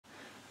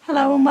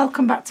Hello and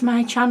welcome back to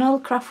my channel,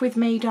 Craft with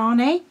me,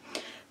 Dawne.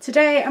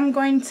 Today I'm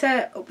going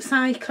to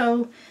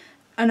upcycle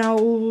an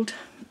old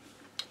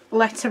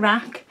letter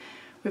rack.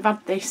 We've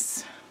had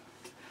this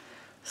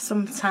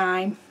some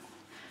time.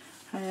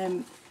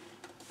 It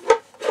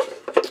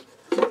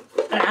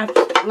had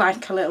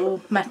like a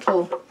little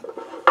metal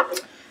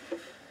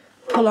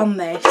pull on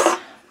this,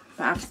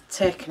 but I've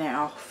taken it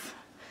off.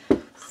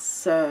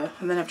 So,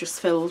 and then I've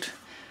just filled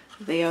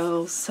the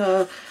holes.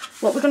 So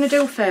what we're going to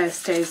do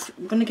first is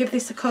we're going to give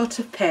this a coat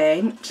of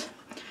paint.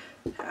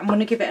 I'm going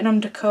to give it an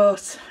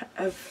undercoat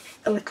of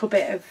a little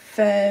bit of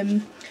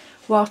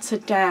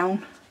watered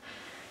down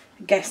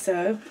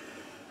gesso,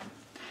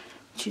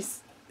 which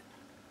is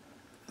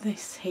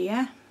this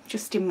here,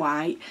 just in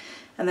white,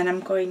 and then I'm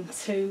going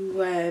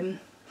to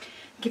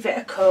give it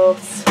a coat.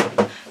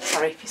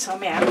 Sorry if you saw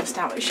me, I just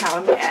out of the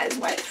shower, my hair's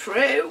wet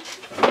through,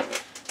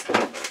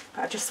 but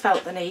I just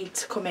felt the need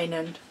to come in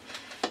and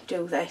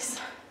do this,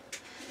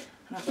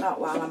 and I thought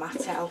while I'm at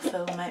it I'll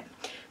film it.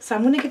 So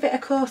I'm going to give it a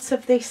coat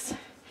of this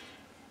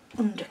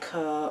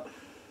undercoat,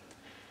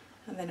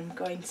 and then I'm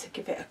going to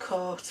give it a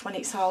coat when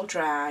it's all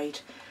dried,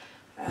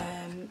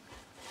 a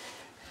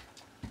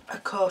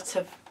coat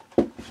of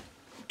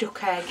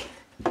duck egg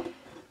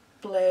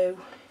blue,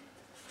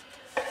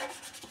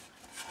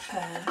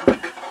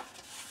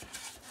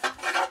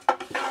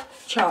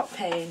 chalk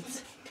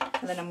paint,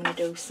 and then I'm going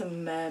to do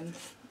some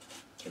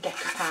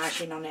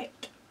decoupaging on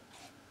it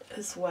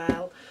as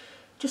well,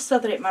 just so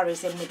that it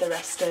marries in with the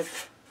rest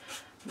of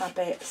my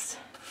bits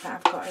that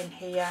I've got in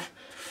here.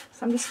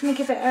 So I'm just going to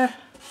give it a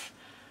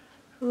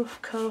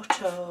rough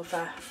coat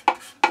over.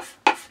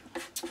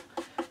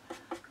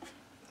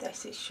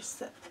 This is just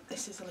that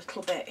this is a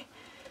little bit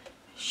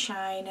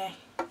shiny.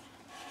 I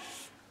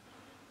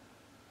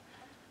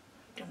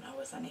don't know if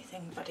there's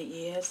anything bad at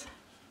years.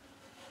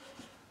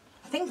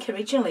 I think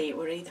originally it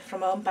were either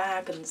from Home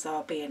Bargains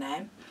or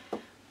B&M.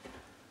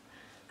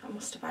 I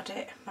must have had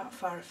it about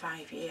 4 or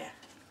 5 years.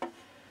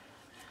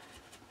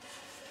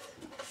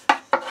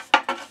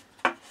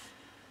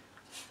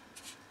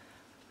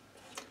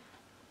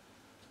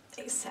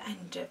 It's the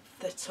end of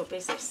the tub,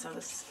 is this? So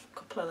there's a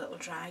couple of little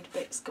dried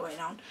bits going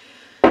on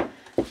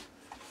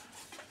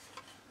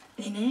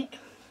in it,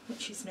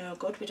 which is no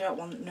good. We don't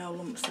want no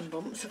lumps and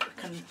bumps if we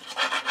can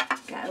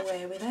get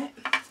away with it.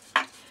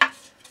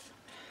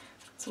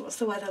 So what's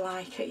the weather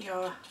like at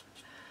your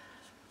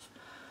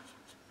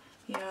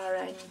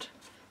end?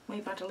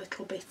 We've had a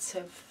little bit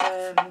of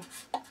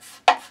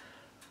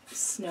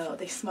snow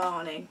this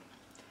morning.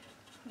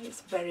 It's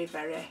very,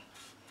 very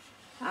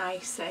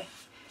icy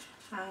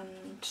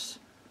and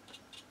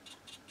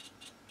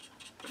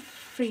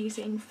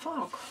freezing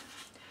fog.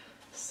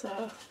 So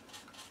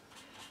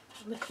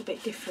a little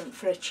bit different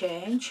for a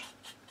change.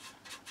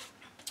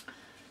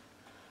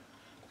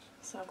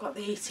 So I've got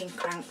the heating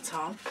cranked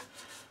on,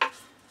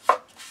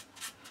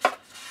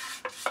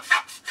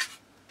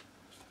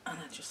 and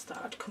I just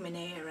thought I'd come in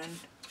here and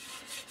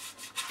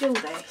do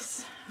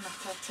this, and I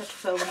thought I'd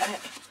film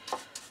it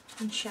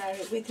and share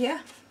it with you,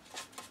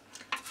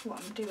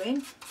 what I'm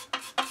doing.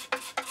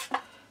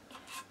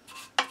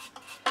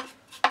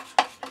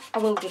 I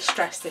will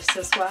distress this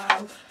as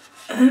well.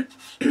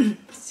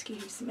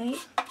 Excuse me.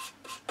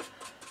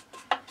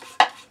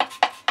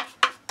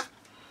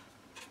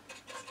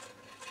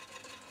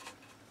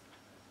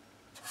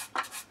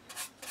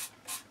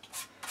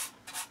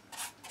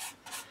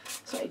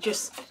 So it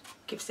just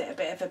gives it a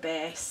bit of a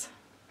base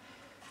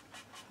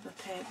for the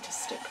paint to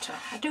stick to.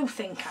 I do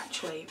think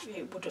actually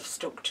it would have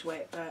stuck to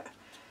it, but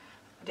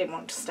I didn't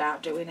want to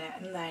start doing it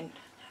and then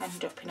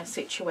end up in a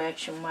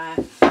situation where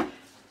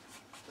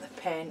the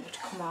paint had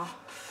come off.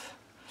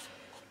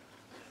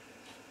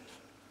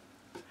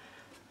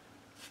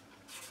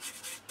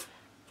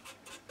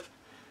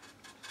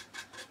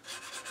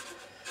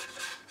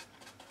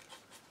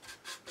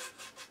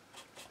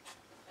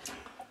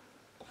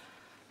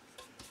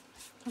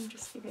 I'm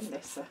just giving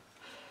this a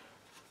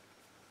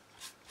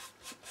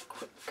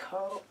quick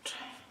coat.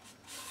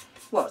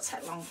 Won't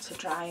take long to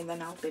dry, and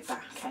then I'll be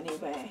back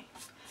anyway.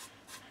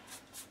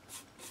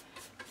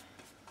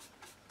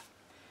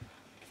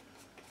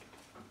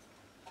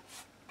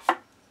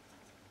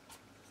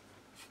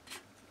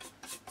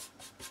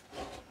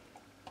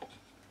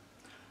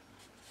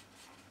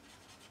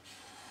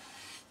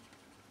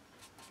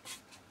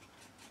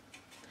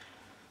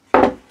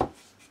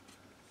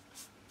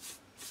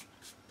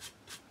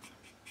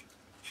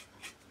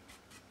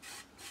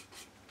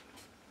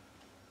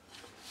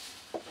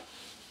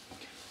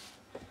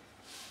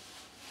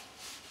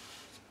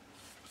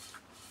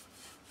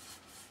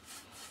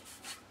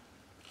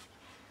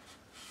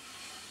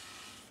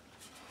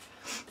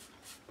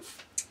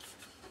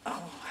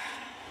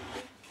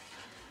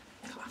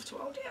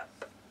 Hold it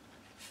up.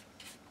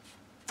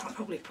 I'll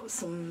probably put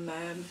some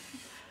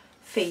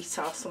feet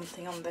or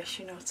something on this,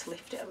 you know, to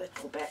lift it a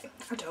little bit.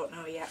 I don't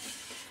know yet.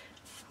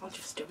 I'll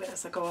just do it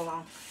as I go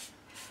along.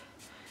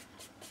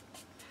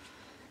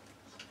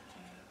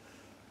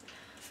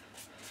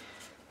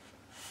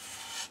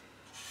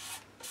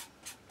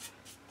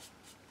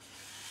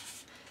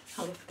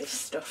 I love this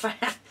stuff. I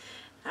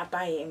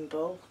buy it in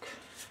bulk.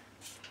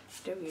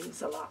 Do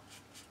use a lot.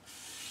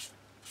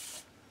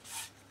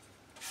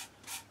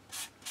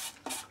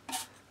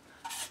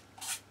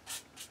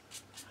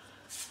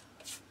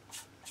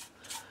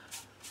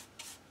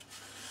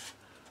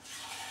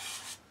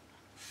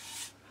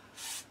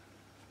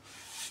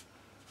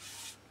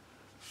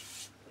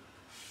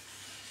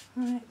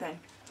 Right then,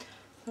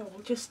 so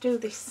we'll just do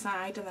this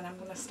side and then I'm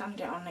going to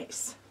stand it on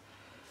its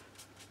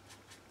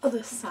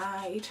other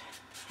side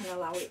and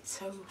allow it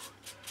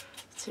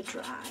to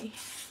dry.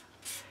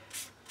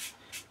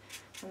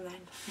 And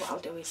then what I'll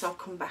do is I'll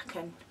come back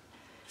and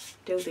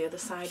do the other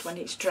side when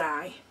it's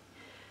dry,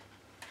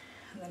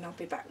 and then I'll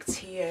be back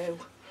to you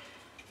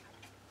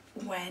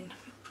when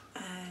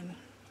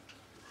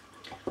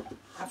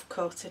I've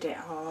coated it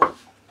all.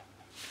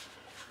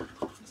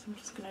 So I'm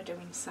just going to do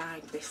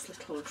inside this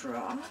little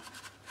drawer. I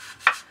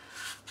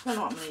don't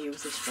know what I'm going to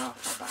use this drawer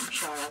for, but I'm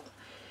sure I'll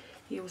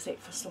use it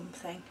for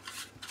something.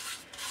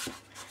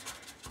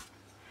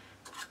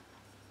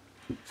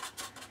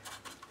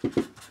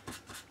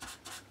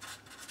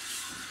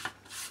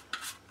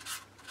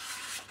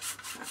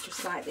 I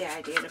just like the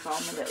idea of all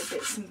my little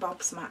bits and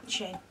bobs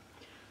matching.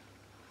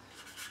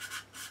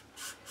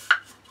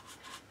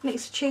 And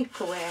it's a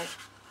cheaper way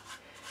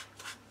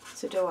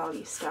to do all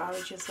your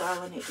storage as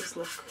well, and it does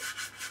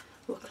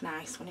look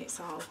nice when it's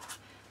all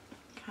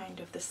kind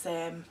of the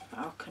same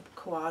or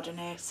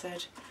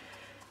coordinated,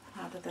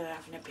 rather than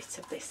having a bit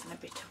of this and a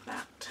bit of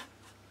that.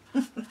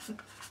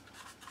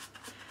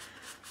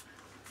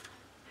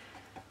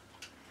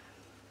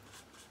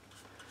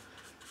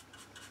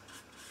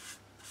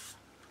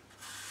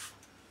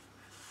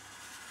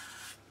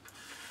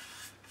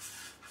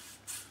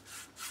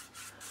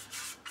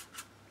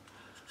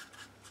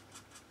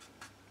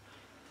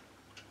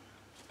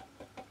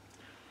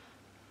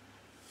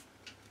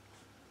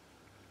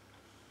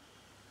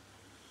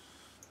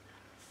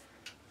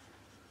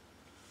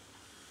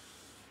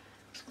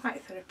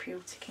 Quite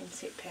therapeutic,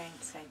 isn't it,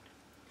 painting?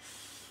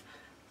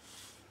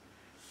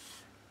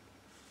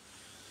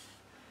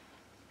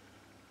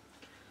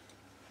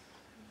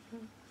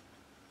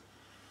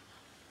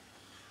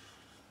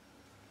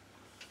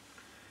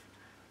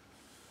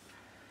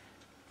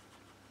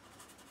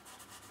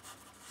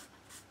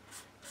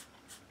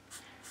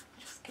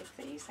 Just give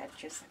these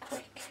edges a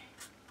quick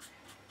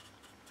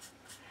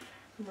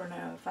run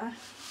over.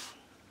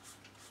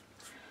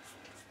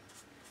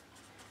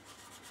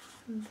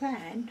 And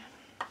then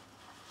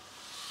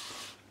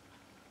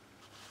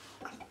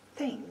I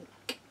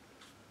think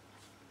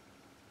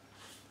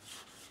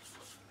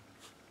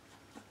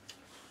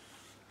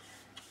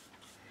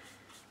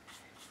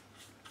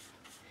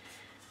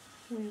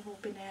we will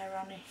be near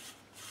on it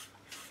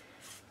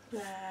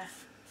there,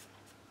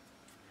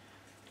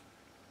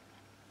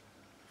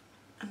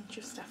 and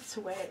just have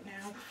to wait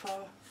now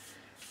for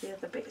the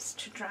other bits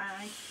to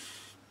dry.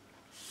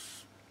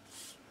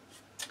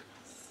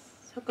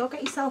 So go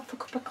get yourself a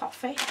cup of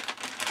coffee.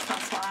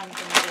 That's what I'm going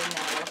to do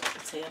now, a cup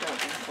of tea. I don't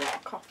drink a lot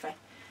of coffee.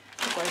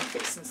 I'm going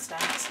fits and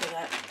starts with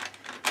it.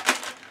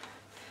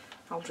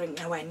 I'll drink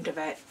no end of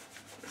it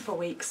for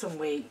weeks and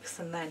weeks,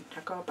 and then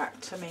I go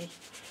back to me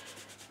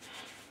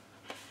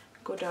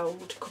good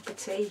old cup of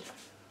tea.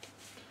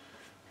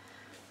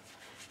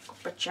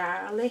 Cup of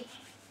Charlie.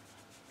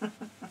 So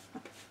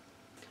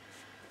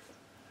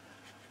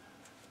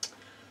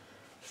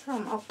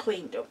I'm all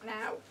cleaned up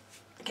now.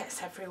 It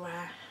gets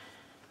everywhere.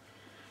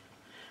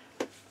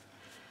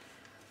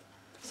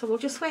 So we'll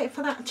just wait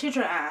for that to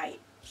dry,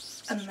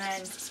 and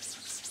then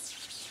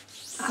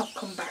I'll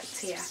come back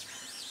to you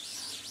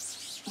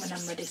when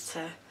I'm ready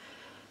to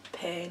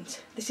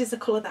paint. This is the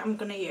colour that I'm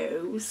going to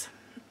use.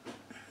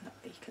 Not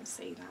that you can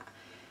see that.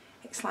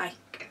 It's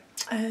like,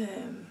 I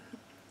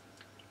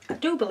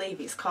do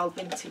believe it's called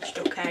Vintage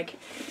Duck Egg.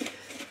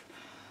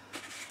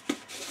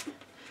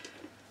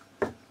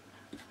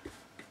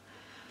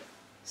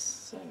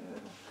 So,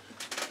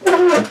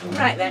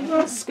 right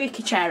then,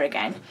 squeaky chair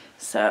again.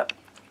 So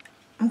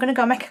I'm going to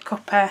go make a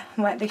cuppa,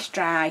 let this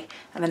dry,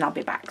 and then I'll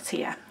be back to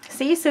you.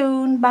 See you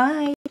soon,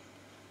 bye.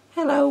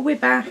 Hello, we're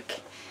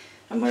back,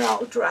 and we're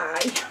all dry.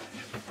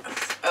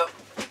 So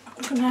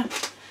I'm going to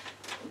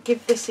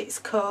give this its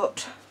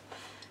coat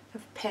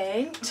of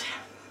paint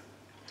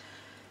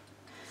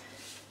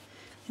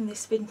in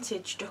this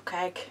Vintage Duck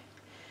Egg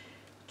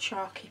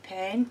chalky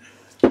paint.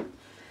 Let's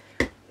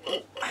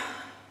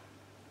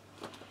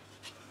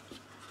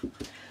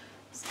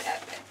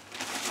get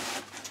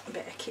a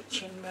bit of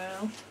kitchen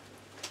roll.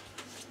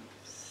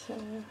 So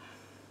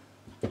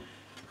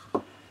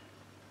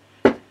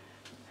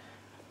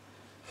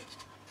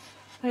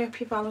I hope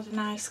you've all had a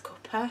nice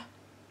cuppa.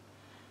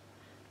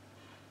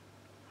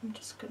 I'm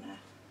just gonna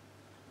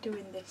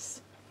doing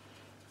this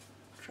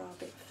draw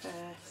bit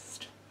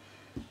first.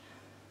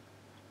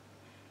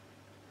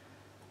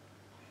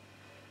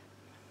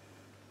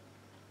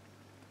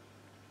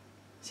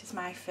 This is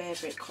my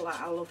favourite colour.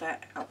 I love it,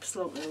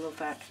 absolutely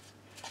love it.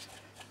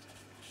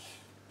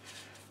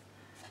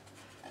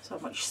 So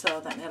much so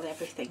that nearly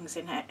everything's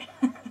in it.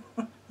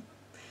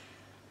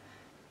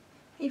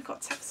 You've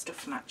got to have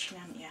stuff matching,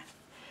 haven't you?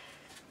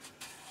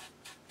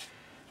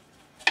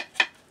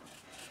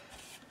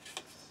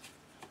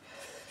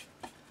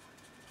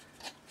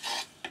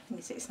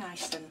 It's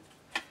nice and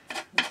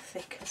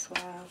thick as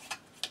well.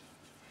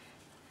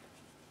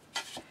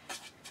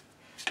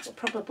 We'll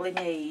probably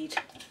need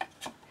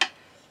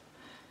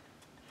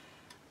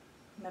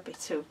maybe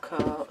 2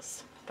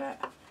 coats, but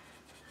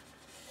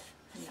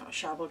I'm not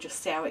sure. We'll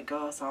just see how it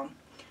goes on,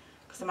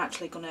 because I'm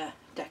actually going to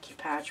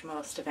decoupage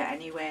most of it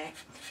anyway.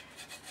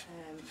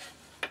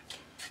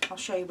 I'll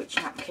show you which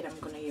napkin I'm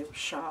going to use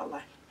shortly.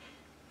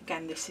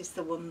 Again, this is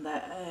the one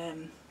that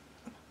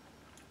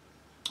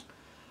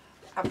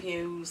I've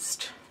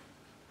used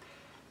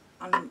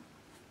on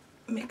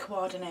my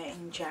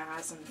coordinating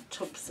jars and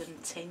tubs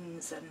and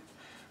tins and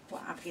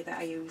what have you that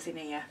I use in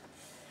here.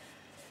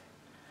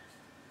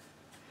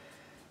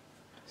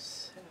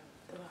 So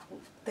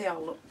they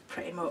all look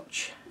pretty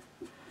much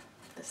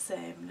the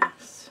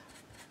sameness.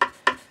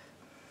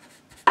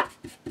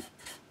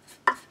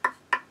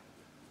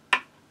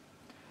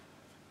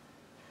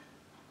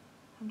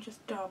 I'm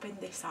just daubing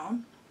this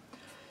on.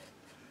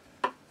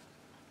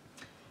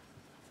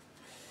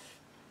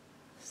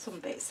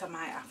 Some bits I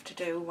might have to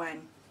do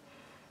when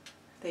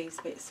these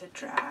bits are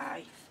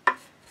dry, but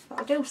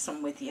I'll do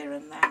some with you,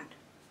 and then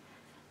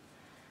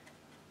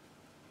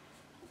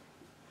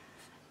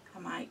I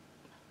might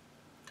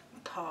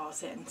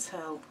pause it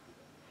until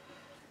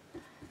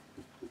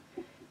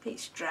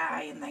it's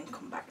dry and then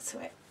come back to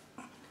it.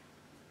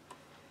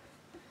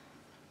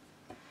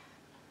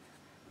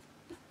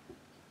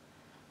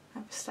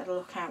 I've just had a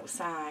look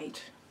outside,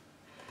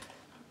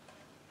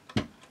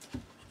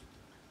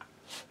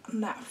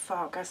 and that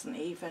fog hasn't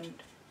even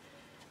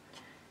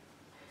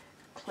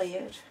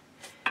cleared.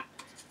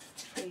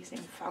 Freezing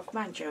fog,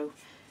 mind you.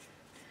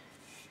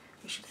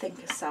 We should think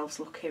ourselves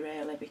lucky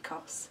really,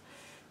 because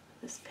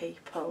there's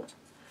people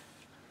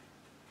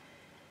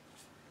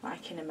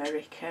like in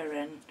America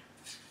and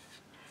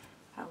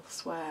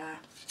elsewhere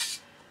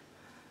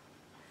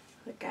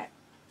that get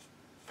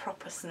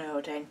proper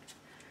snowed in,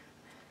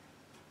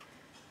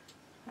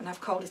 and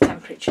have colder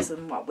temperatures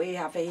than what we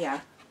have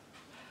here.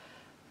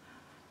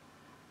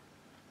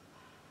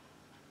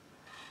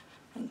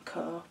 And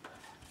cope.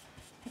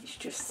 It's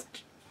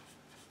just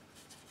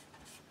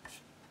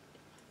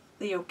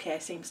the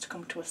UK seems to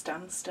come to a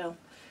standstill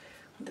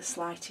with the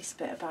slightest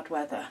bit of bad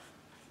weather,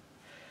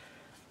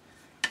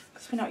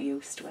 because we're not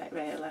used to it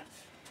really.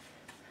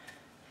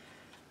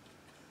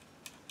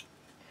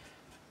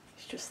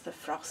 It's just the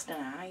frost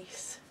and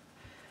ice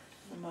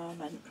at the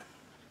moment.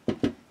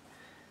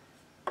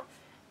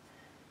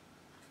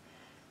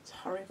 It's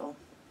horrible.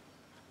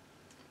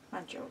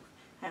 Mind you,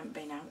 I haven't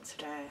been out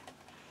today,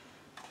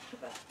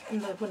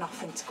 and there were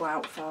nothing to go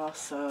out for,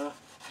 so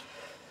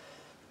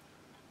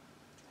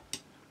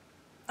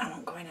I'm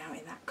not going out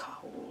in that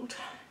cold.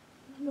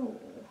 No.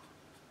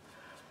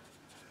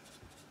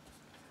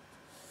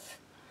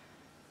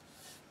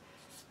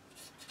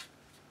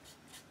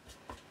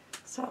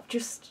 So I've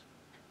just,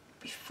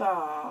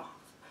 before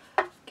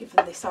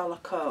giving this all a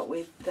coat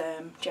with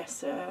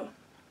gesso,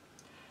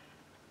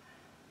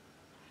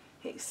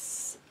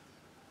 it's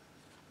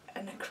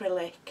an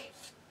acrylic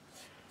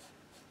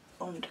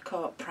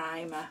undercoat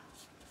primer,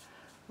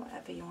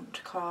 whatever you want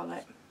to call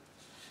it.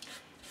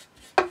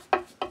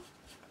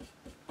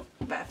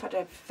 But if I'd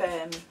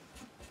have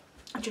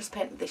I just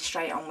painted this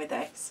straight on with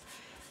this,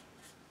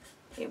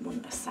 it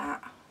wouldn't have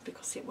sat,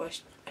 because it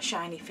was a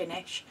shiny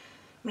finish.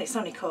 I mean, it's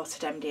only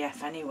coated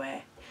MDF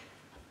anyway,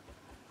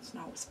 it's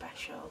not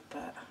special,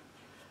 but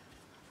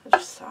I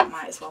just thought I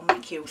might as well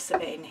make use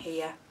of it in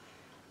here.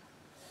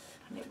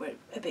 And it were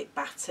a bit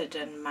battered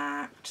and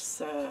marked,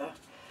 so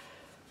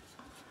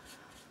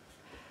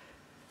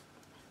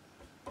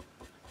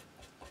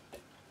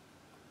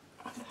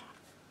I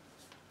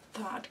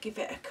thought I'd give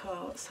it a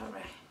coat,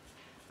 sorry,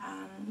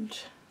 and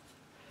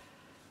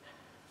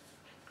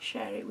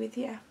share it with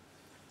you.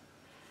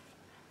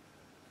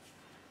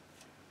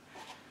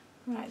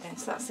 Right then,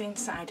 so that's the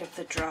inside of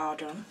the drawer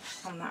done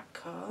on that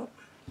coat.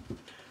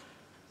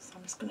 So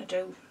I'm just going to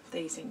do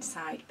these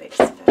inside bits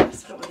first. I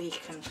don't know whether you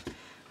can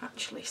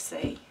actually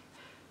see,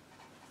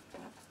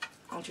 but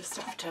I'll just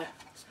have to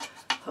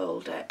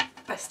hold it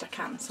best I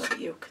can so that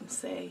you can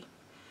see.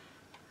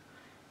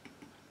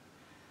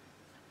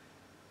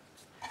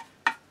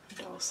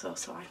 And also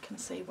so I can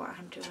see what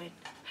I'm doing.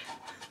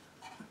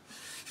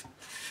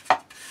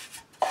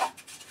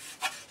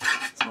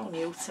 It's all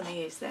new to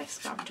me is this,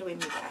 but I'm doing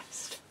my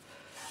best.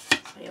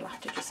 So you'll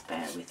have to just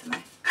bear with me.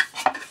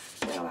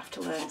 We all have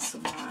to learn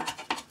somewhere.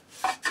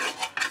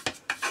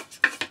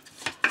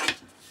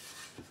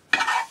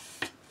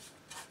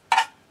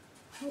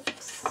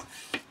 Oops.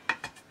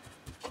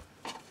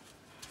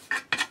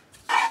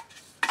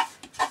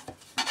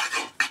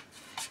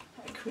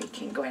 A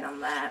creaking going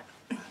on there.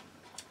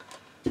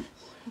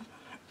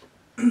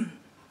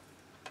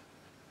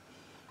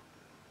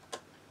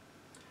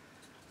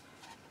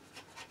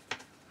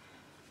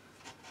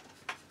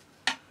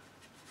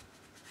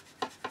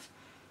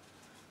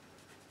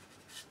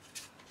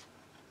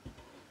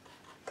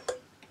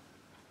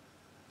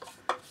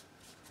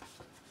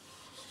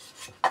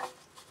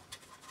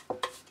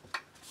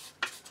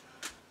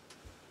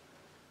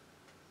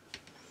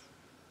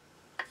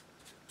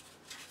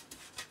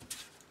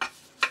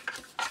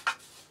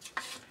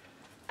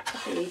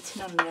 been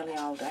eating on nearly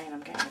all day and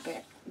I'm getting a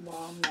bit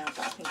warm now, but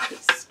I think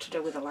it's to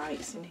do with the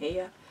lights in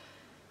here.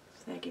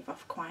 So they give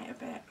off quite a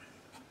bit.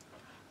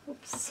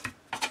 Oops.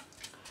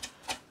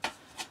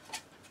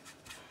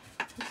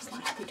 Looks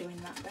like we're doing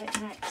that bit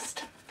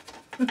next.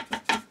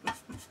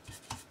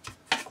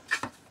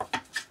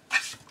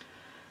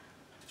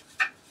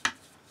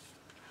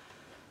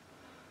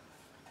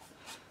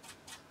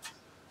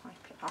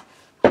 Wipe it off.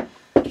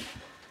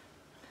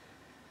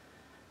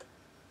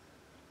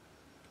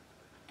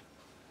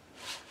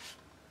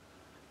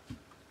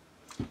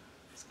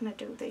 Just going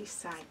to do these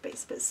side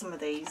bits, but some of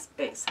these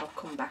bits I'll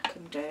come back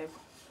and do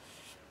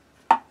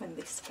when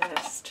this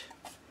first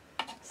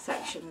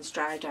section's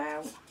dried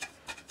out,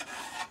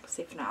 because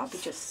if not I'll be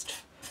just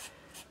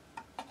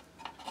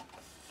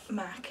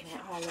marking it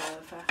all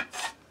over.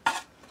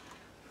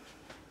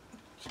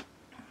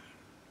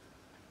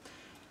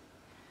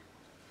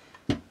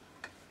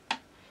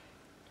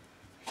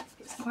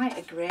 It's quite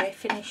a grey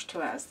finish to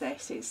it as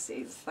this. It's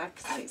like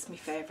I say, it's my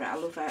favourite. I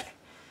love it.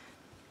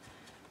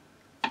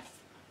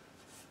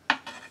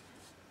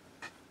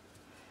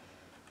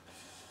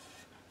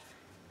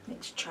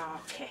 It's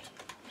chalky,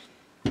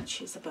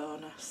 which is a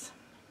bonus.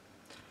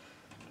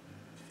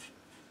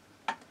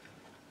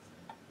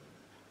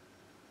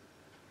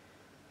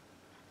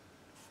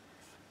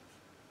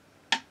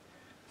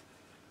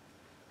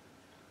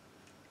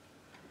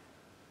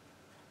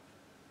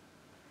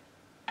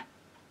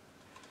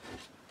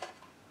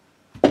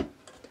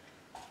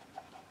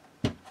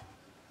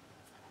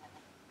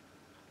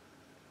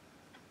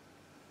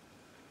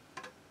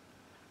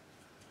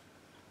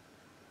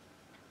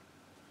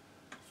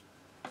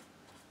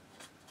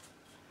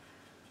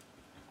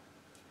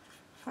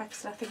 Like I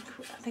said, I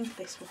think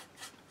this was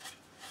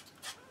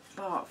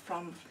bought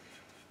from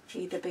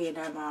either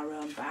B&M or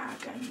Own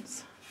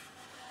Bargains,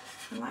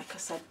 and like I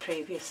said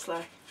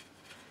previously,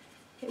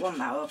 it wasn't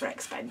that over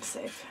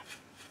expensive.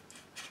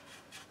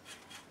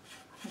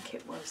 I think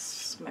it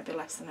was maybe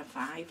less than a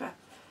 £5. Can't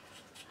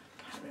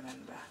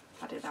remember,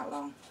 I've had it that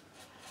long.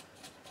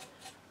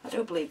 I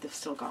do believe they've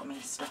still got them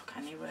in stock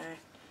anyway,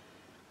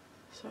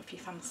 so if you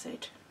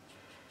fancied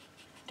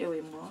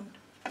doing one,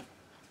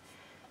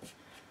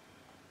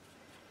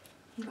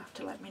 you'll have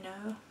to let me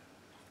know.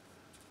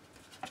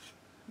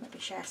 Maybe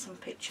share some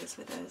pictures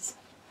with us.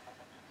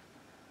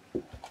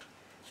 Be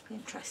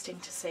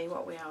interesting to see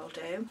what we all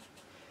do.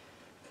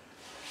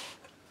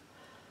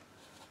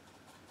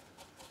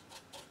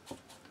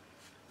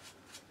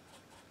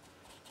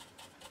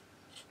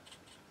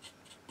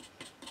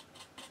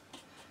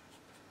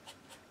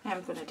 I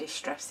am going to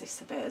distress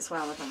this a bit as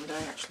well, I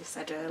actually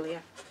said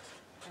earlier.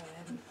 I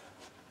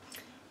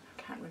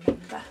can't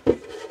remember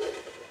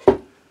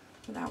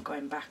without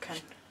going back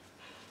and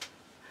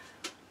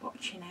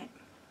watching it.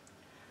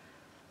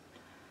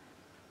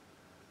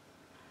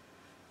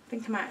 I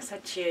think I might have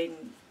said to you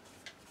in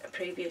a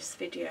previous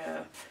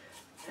video,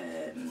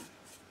 I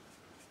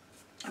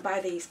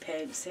buy these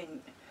paints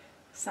in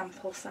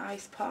sample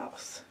size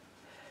pots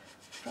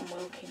from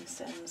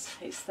Wilkinson's.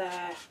 It's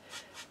their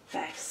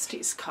Best,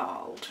 it's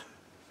called,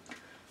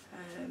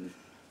 and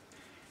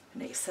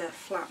it's a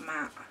flat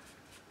matte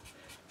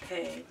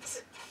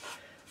paint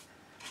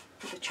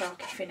with a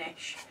chalky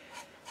finish,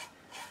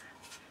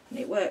 and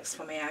it works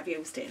for me. I've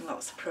used it in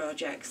lots of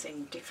projects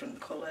in different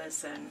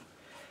colours, and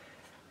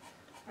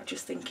I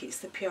just think it's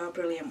the pure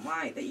brilliant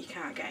white that you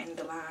can't get in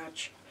the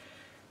large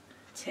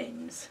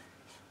tins.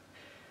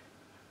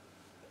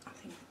 I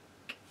think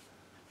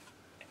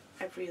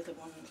every other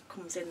one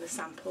comes in the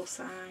sample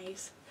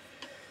size,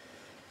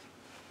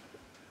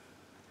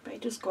 but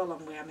it does go a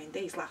long way. I mean,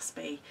 these last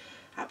me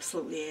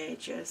absolutely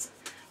ages.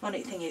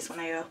 Only thing is,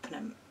 when I open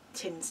them,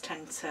 tins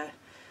tend to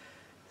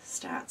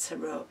start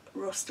to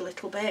rust a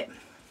little bit,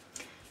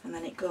 and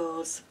then it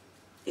goes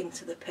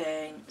into the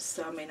paint.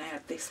 So I mean, I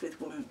had this with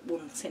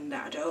one tin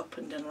that I'd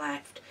opened and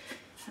left,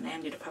 and I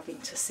ended up having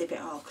to sieve it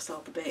all because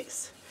all the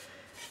bits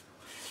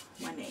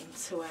went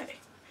into it,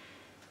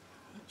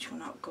 which were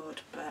not good,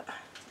 but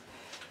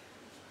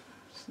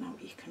there's not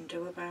what you can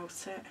do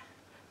about it.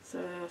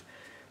 So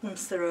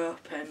once they're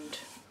opened,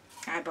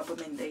 I bob them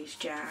in these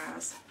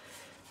jars.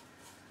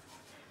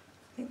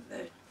 I think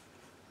they're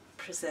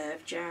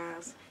preserve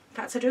jars. In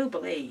fact, I do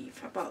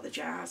believe I bought the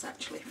jars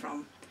actually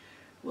from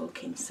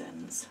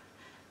Wilkinson's,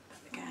 but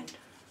again,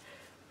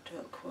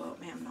 don't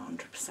quote me, I'm not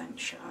 100%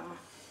 sure.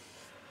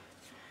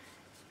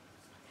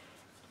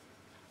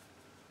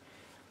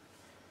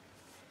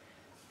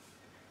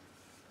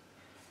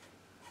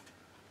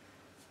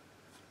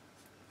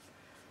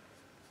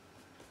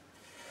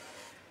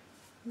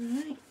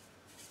 Right.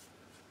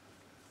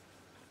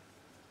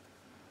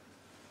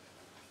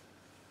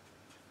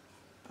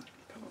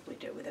 Probably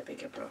do it with a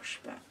bigger brush,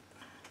 but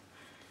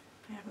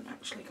I haven't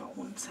actually got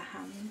one to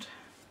hand.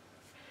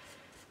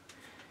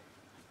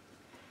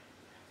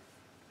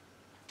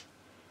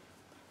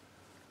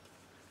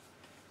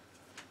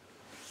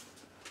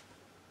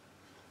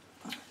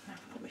 Oh, now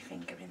I've put my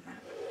finger in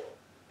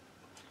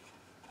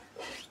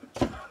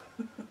that.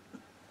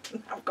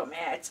 I've got my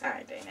hair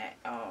tied in it.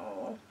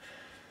 Oh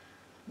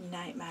no.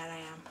 nightmare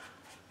I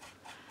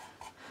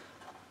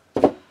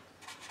am.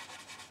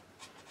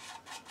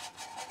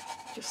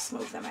 Just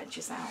smooth them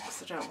edges out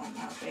because I don't want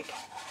no big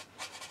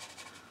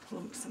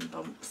lumps and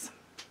bumps.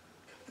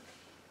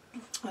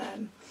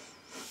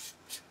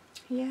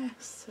 Yeah,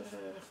 so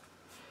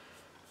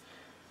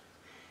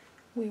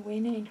we're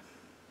winning.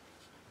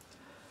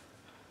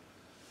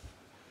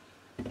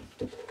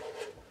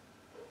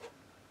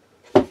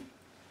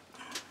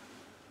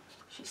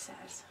 She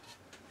says,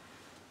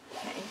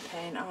 getting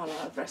paint all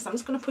over. So I'm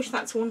just going to push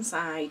that to one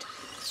side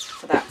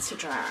for that to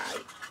dry,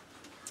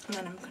 and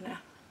then I'm going to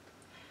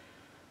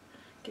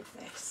give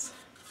this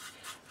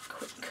a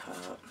quick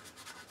coat.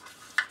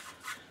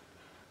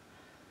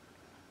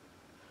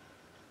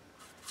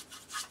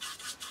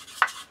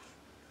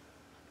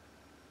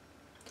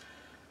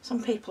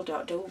 Some people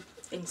don't do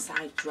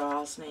inside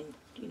drawers, and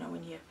you know,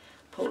 when you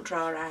pull a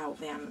drawer out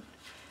they haven't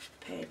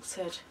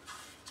painted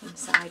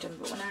inside them,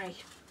 but when I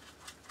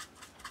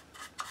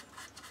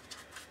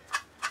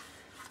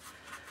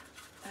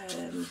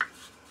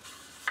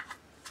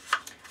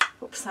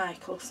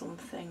upcycle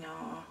something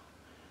or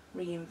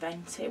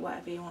reinvent it,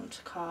 whatever you want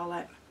to call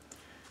it,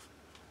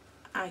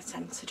 I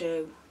tend to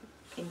do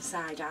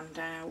inside and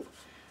out.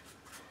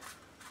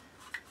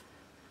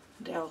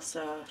 And I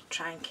also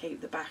try and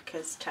keep the back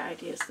as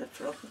tidy as the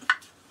front,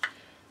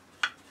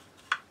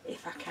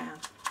 if I can,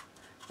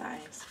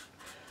 that is.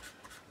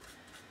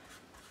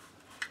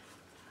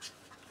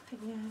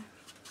 Yeah,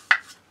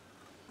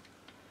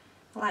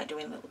 I like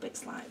doing little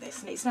bits like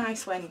this, and it's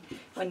nice when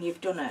you've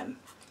done them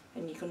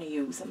and you're going to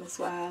use them as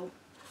well.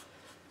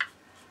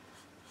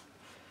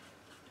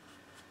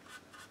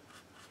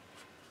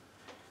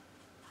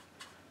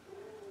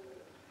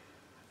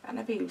 I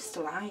never used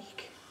to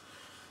like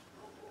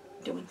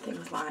doing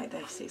things like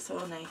this. It's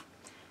only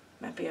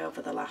maybe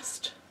over the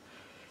last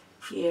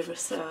year or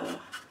so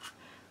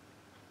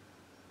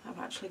I've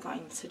actually got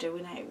into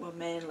doing it. We're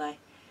mainly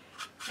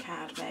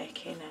card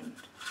making and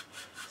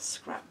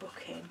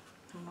scrapbooking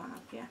and what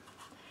have you.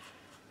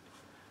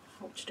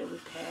 What to do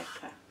with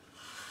paper.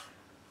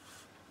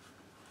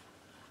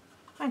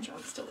 Mind you,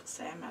 I'm still the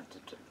same.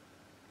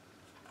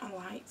 I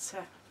like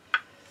to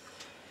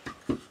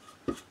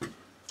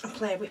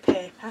play with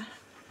paper.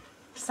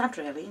 Sad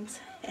really, isn't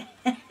it?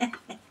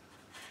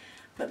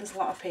 But there's a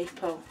lot of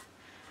people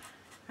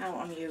out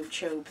on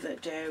YouTube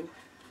that do.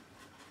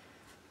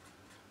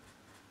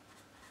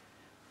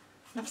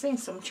 I've seen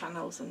some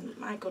channels and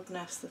my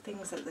goodness, the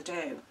things that they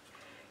do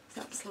is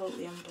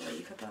absolutely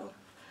unbelievable.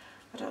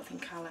 I don't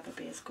think I'll ever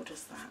be as good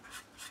as that.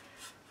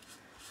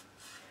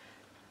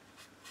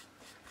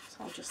 So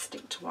I'll just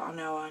stick to what I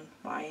know and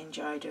what I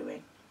enjoy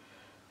doing.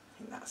 I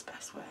think that's the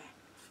best way.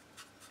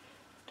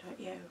 Don't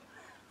you?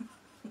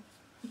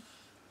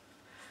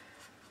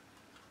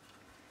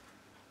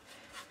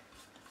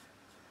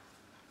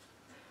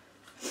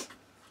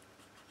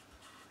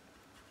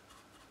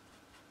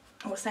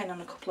 I was saying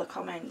on a couple of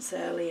comments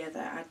earlier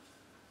that I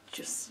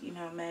just, you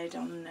know, made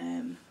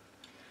on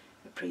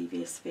a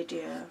previous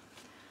video,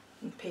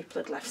 and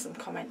people had left some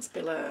comments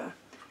below,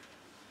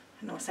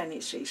 and I was saying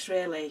it's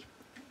really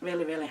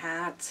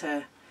hard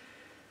to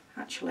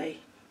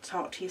actually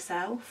talk to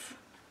yourself,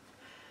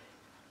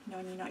 you know,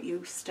 when you're not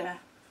used to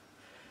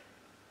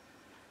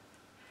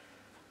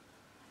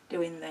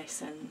doing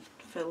this and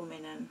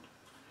filming and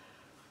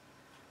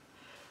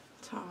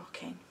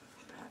talking.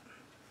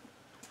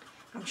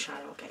 I'm sure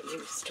I'll get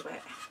used to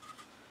it.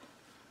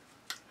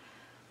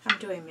 I'm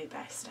doing my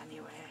best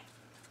anyway.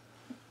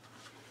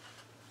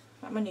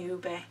 I'm a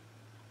newbie.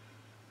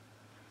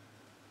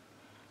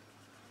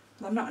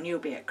 Well, I'm not a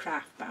newbie at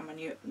craft, but I'm a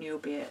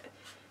newbie at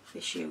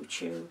this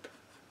YouTube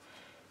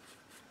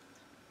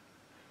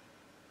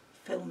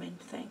filming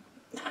thing.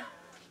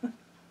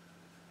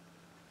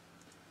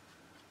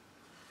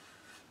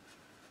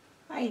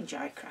 I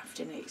enjoy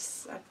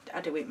crafting.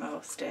 I do it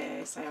most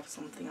days. I have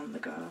something on the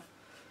go.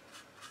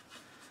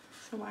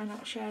 So why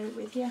not share it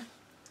with you?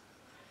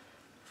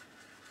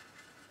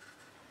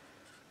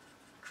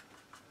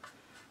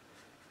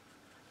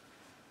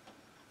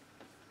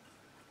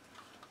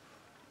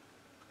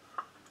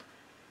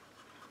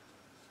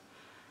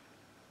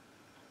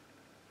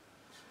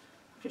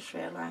 I've just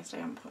realised I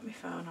haven't put my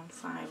phone on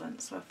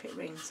silent, so if it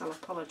rings I'll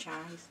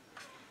apologise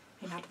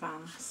in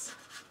advance.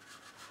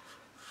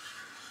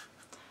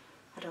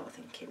 I don't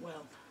think it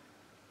will.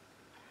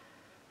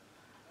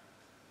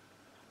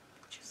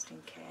 Just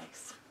in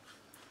case.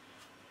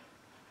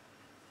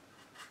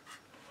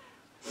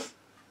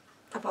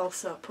 I've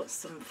also put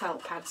some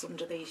felt pads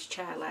under these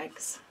chair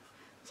legs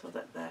so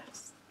that they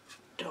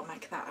don't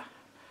make that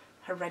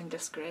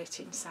horrendous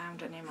grating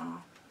sound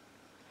anymore.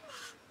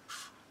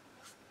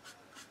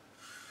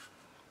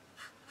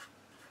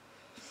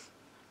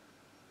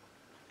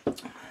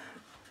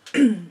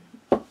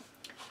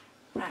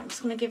 Right, I'm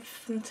just going to give the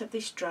front of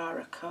this drawer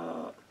a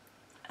coat,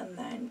 and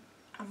then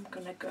I'm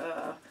going to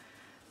go,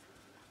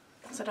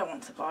 because I don't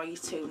want to bore you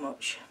too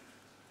much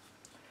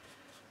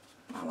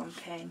while I'm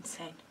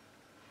painting.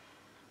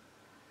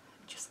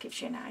 Just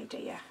gives you an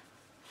idea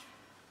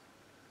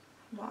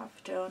what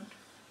I've done.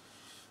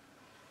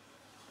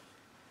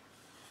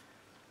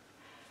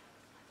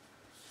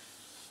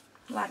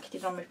 like I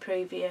did on my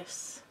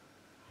previous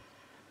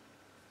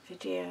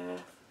video,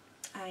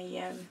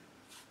 I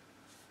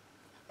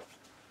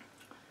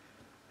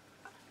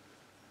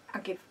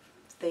give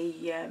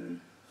the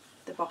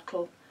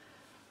bottle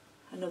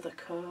another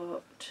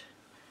coat,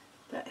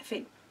 but I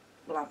think,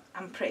 well,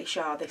 I'm pretty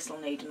sure this will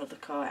need another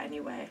coat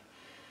anyway,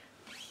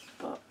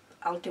 but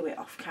I'll do it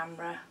off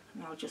camera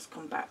and I'll just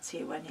come back to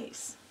you when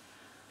it's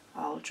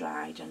all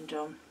dried and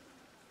done,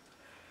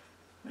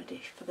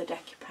 ready for the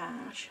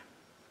decoupage.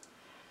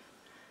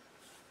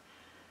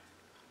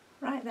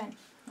 Right then,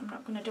 I'm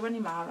not going to do any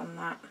more on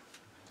that,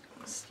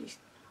 because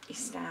you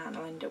start and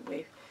I'll end up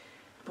with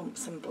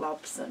bumps and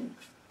blobs and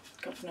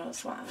God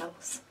knows what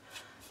else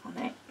on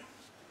it.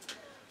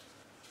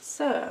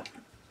 So,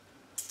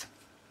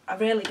 I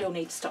really do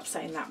need to stop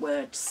saying that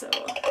word, so.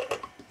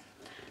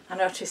 I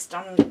noticed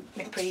on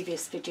my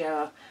previous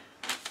video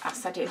I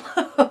said it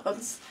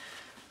loads,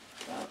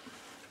 but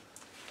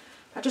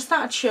I just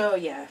thought I'd show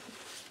you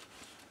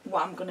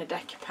what I'm going to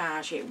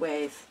decoupage it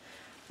with.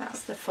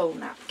 That's the full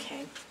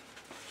napkin,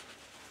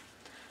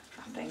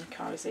 I think,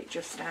 or is it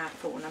just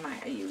half one? I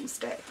might have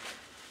used it.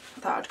 I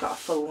thought I'd got a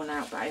full one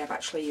out, but I have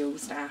actually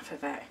used half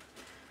of it,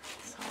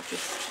 so I'll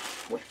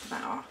just whip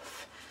that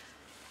off.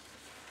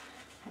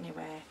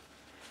 Anyway,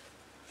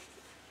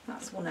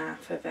 that's one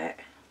half of it,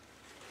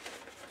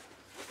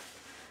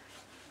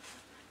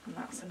 and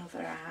that's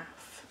another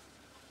half.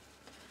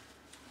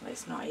 Well,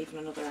 it's not even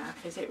another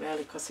half, is it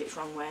really, because it's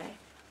wrong way.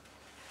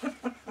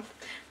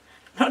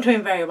 Not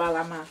doing very well,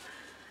 am I?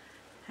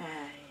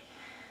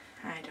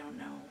 I don't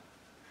know.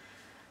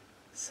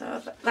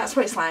 So that's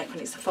what it's like when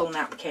it's a full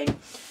napkin,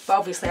 but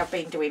obviously I've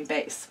been doing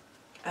bits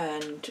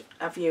and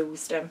I've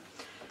used them.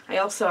 I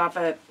also have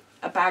a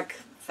bag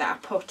that I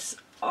put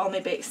all my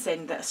bits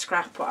in that are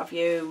scrap what I've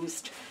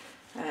used,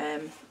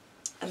 and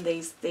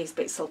these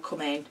bits will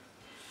come in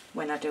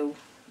when I do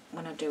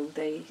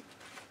the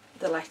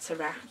letter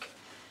rack.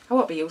 I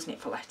won't be using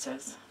it for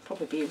letters, I'll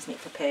probably be using it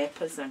for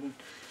papers and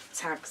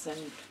tags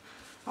and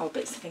all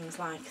bits of things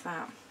like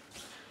that.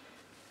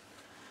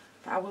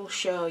 But I will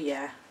show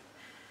you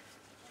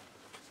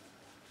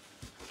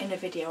in a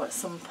video at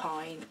some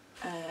point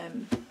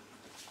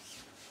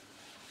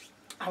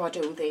how I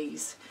do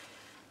these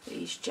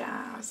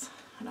jars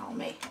and all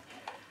my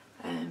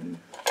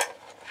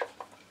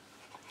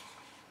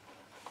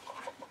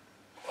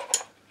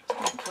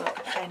like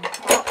a pen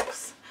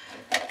box.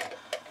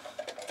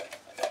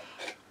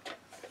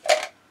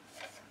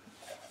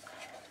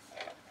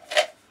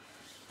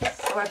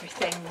 So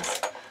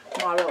everything's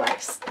more or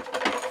less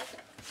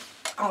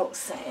all the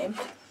same.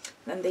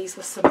 Then these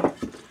were some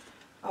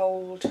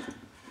old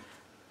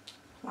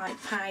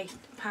like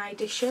pie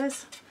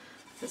dishes.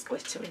 There's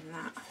glitter in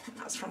that.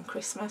 That's from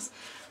Christmas.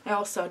 I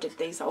also did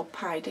these old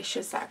pie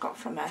dishes that I got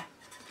from a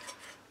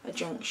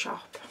junk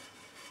shop.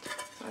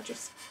 So I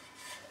just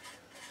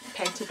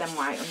painted them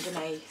white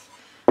underneath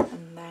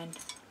and then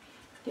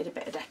did a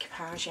bit of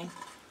decoupaging,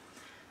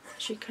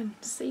 as you can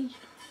see.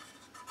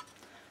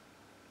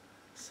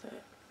 So,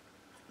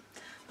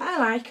 but I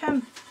like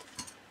them.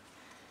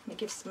 It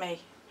gives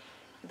me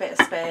a bit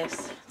of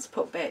space to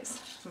put bits.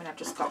 I mean, I've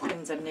just got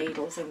pins and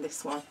needles in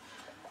this one.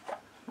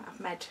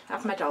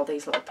 I've made all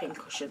these little pin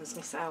cushions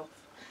myself.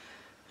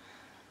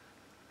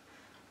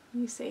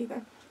 You see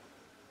them?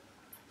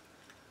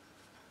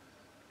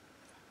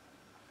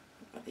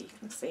 Whether you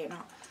can see or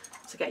not,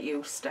 to get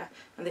used to.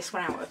 And this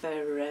one out of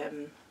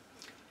an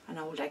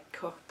old egg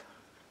cup,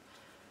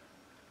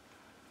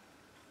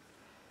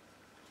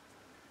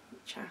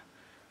 which I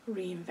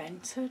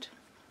reinvented.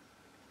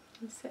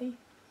 You see?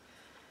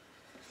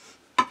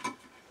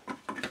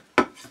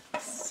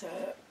 So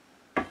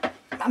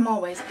I'm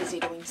always busy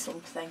doing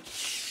something.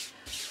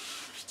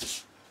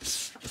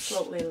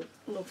 Absolutely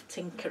love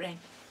tinkering.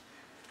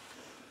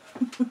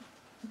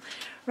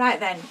 Right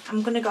then,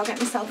 I'm going to go get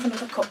myself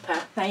another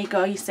cuppa. There you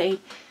go, you see,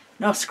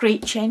 no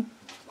screeching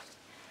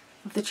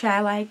of the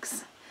chair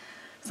legs.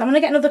 So I'm going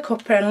to get another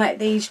cuppa and let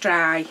these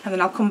dry, and then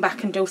I'll come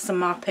back and do some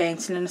more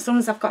painting, and as soon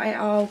as I've got it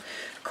all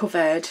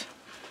covered,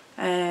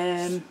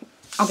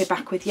 I'll be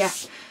back with you,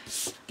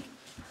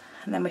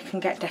 and then we can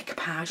get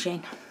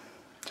decoupaging.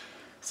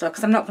 So,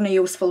 because I'm not going to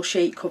use full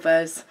sheet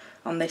covers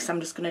on this, I'm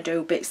just going to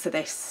do bits of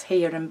this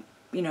here and,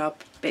 you know,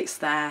 bits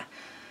there.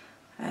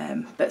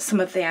 But some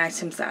of the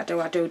items that I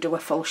do a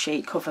full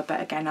sheet cover,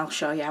 but again, I'll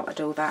show you how to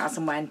do that as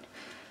and when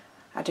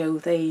I do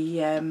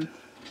the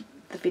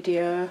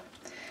video.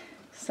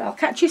 So I'll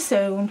catch you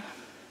soon.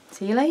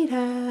 See you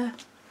later.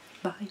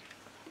 Bye.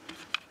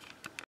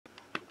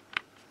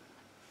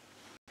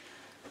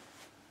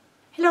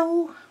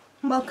 Hello,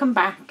 welcome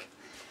back.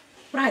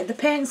 Right, the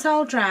paint's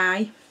all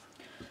dry.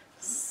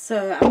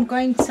 So I'm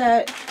going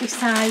to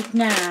decide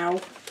now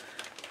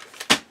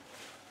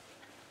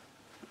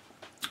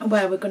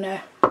where we're going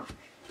to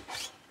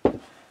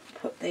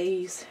put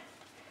these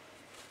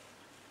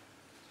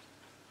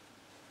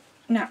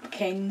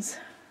napkins,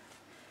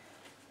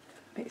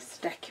 bits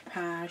of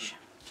decoupage.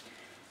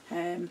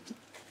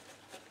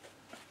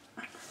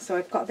 So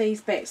I've got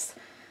these bits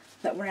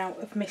that were out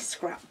of my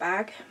scrap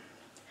bag.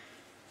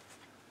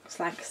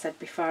 So like I said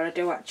before, I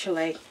do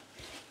actually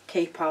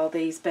keep all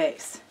these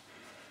bits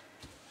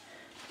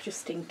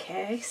just in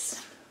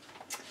case.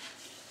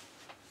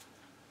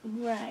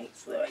 Right,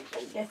 so I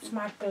can get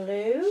my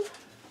glue.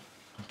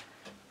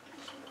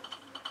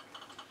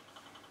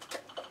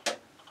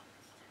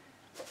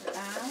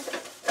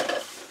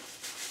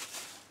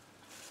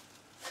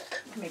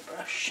 My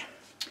brush.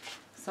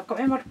 So I've got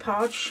my Mod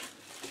Podge.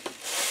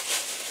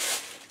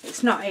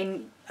 It's not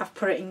in, I've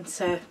put it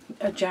into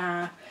a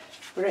jar,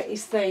 but it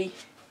is the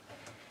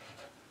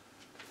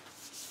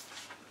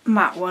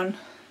matte one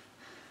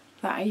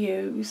that I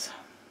use.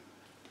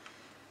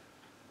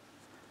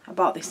 I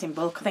bought this in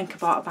bulk. I think I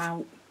bought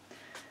about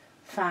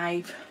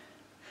 5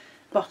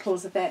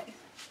 bottles of it.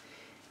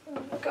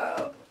 There we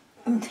go.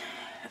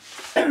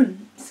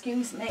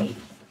 Excuse me.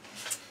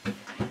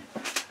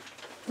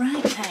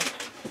 Right then,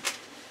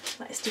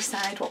 let's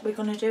decide what we're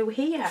going to do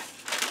here.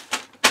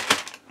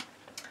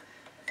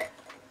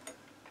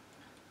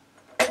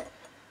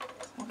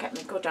 I'll get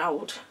my good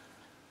old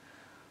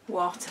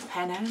water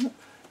pen out.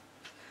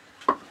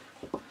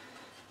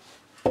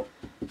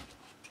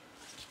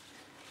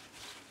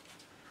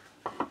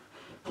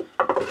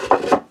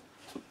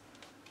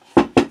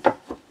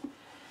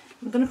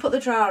 I'm going to put the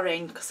drawer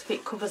in because if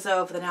it covers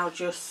over then I'll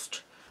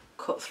just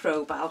cut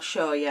through, but I'll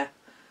show you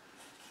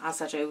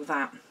as I do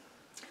that.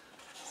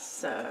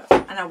 So,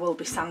 and I will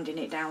be sanding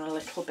it down a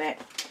little bit.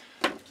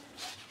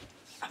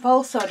 I've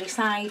also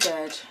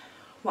decided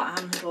what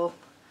handle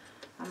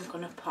I'm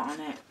going to put on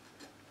it.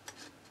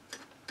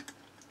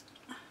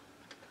 So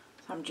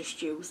I'm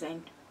just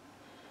using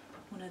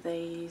one of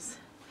these.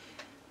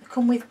 They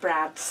come with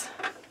brads.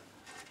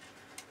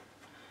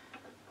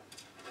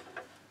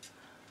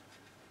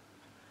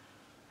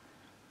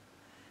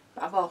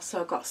 But I've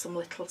also got some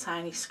little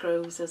tiny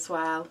screws as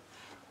well,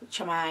 which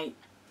I might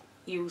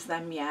use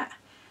them yet.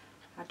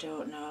 I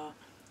don't know.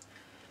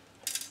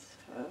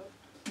 So,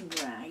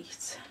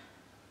 right.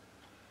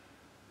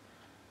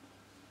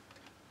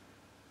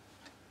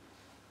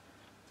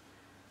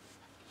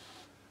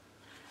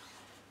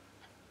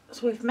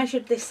 So we've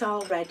measured this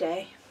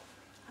already,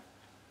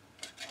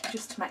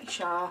 just to make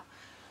sure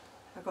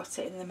I got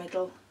it in the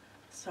middle.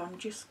 So I'm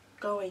just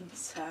going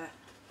to,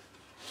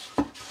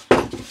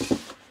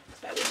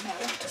 bear with me,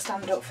 I'll have to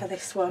stand up for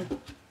this one.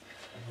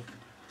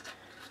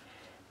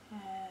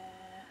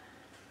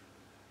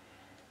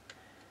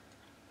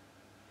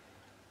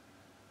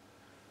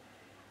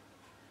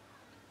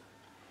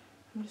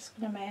 I'm just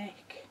going to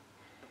make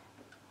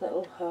a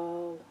little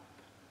hole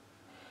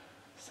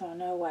so I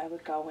know where we're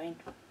going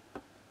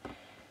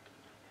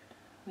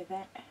with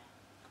it.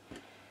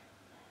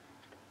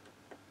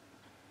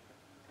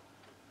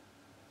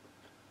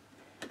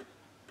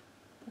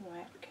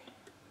 Work.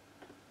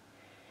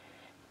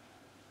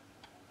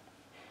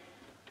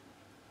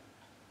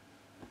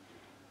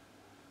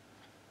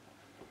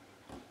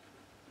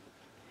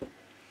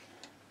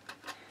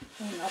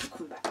 And I'll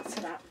come back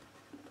to that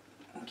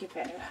and give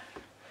it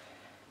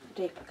a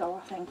deeper go. I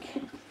think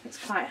it's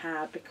quite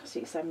hard because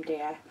it's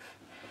MDF.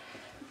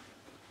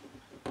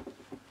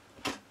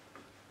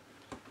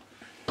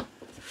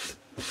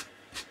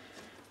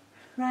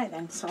 Right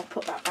then, so I'll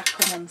put that back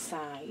on one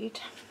side.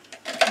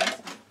 I'll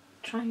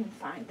try and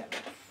find them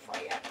for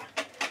you.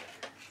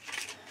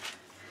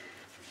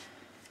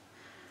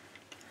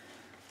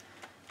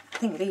 I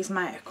think these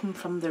might have come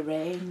from the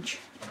range.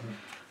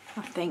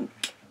 I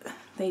think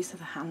these are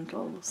the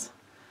handles.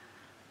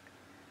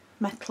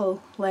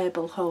 Metal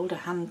label holder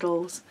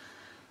handles,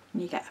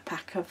 and you get a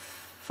pack of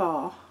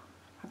 4.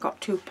 I got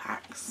 2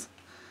 packs.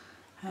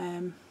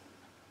 I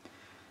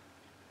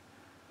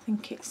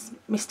think it's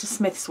Mr.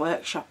 Smith's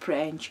Workshop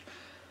range.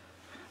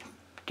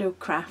 Do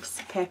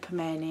Crafts, Paper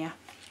Mania.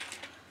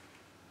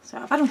 So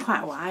I've had them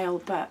quite a while,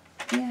 but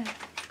yeah,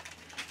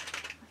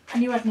 I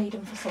knew I'd need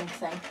them for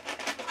something.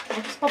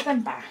 I'll just put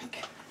them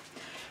back.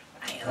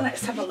 Right,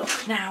 let's have a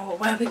look now at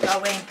where we're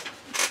going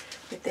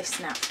with this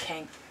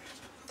napkin.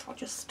 I'll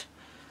just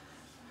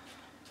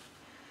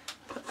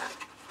put that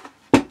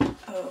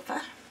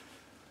over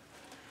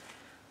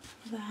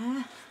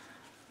there.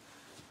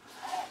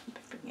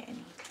 Bring it in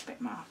a little bit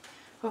more.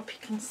 Hope you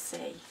can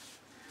see.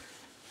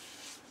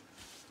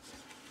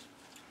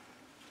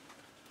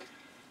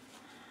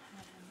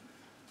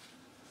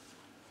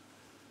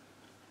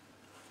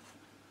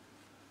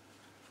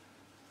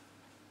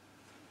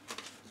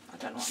 I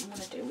don't know what I'm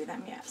going to do with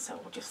them yet, so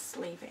we'll just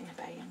leave it in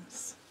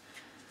abeyance.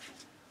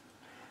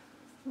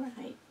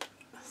 Right,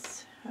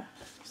 so I'm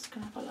just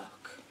going to have a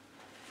look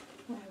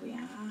where we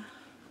are.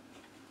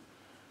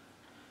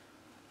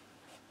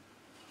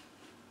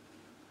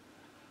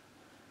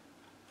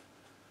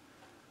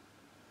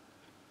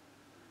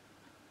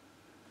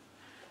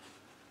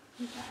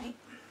 Right.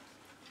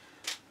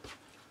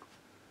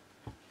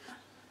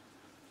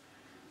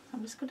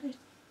 I'm just going to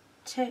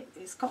take,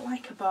 it's got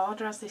like a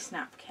border as this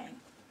napkin.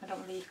 I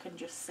don't know if you can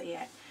just see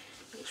it.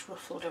 It's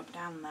ruffled up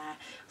down there.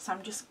 So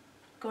I'm just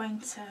going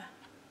to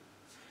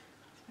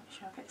make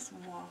sure I get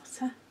some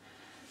water.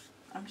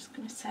 I'm just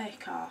going to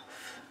take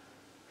off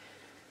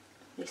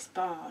this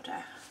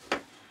border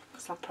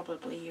because I'll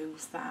probably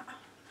use that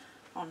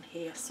on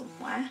here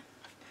somewhere.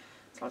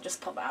 So I'll just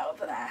put that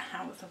over there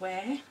out of the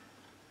way.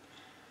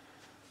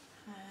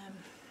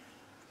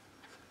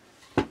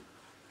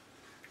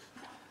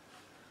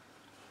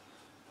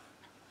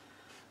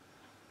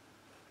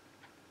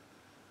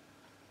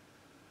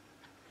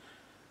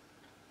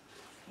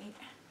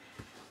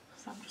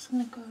 So I'm just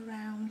going to go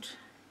around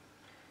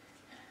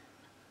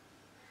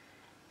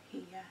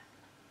here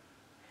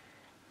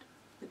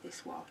with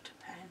this water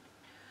pen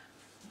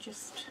and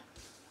just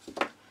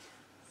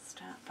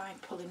start by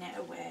pulling it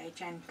away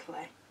gently.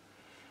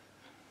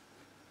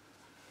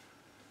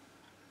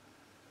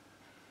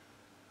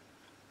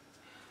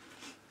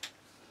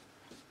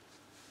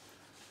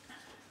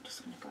 I'm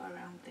just going to go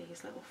around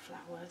these little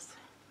flowers.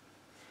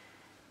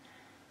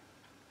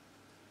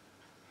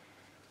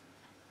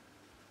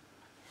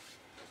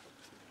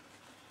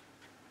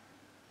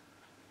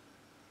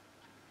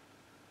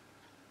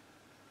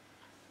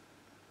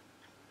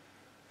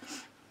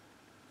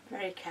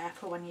 Very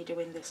careful when you're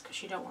doing this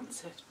because you don't want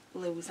to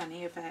lose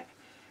any of it,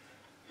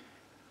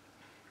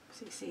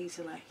 because it's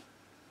easily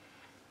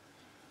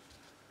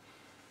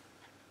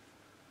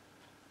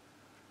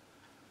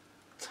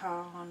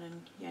torn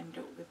and you end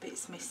up with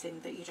bits missing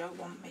that you don't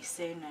want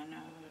missing, and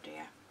oh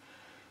dear.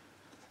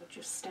 So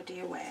just steady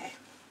away.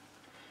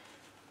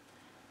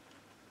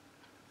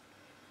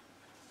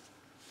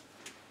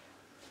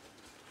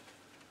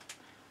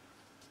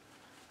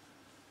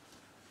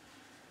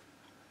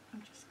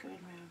 I'm just going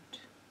round.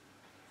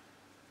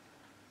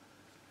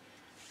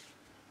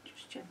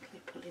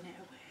 Gently pulling it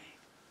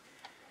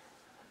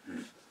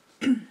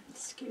away.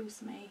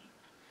 Excuse me.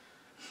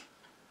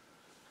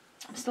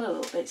 I'm still a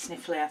little bit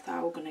sniffly. I thought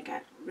I was going to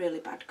get really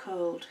bad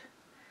cold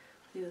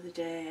the other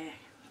day,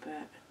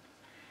 but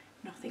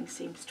nothing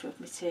seems to have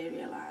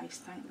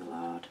materialised, thank the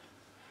Lord.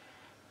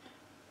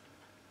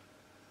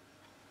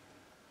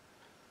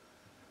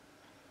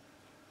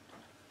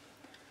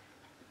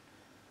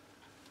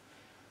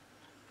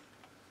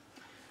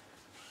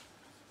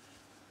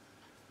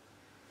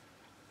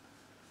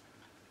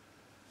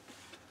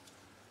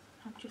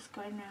 I'm just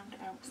going round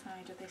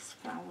outside of this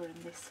flower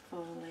and this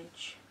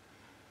foliage.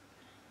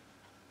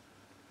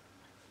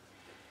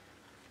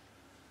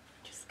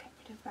 Just get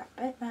rid of that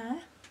bit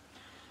there,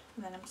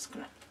 and then I'm just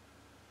going to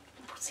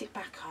put it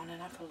back on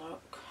and have a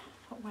look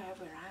at where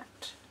we're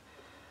at.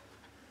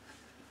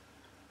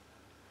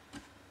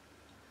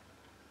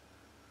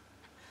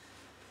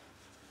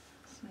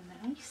 It's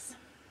nice.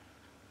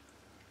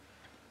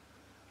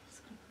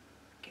 Just going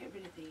to get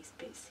rid of these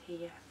bits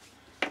here.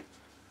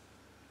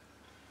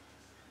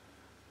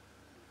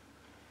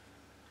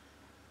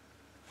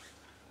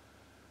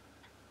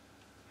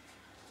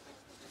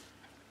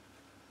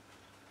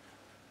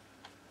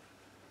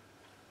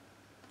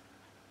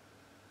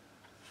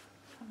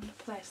 I'm going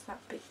to place that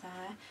bit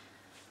there.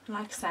 And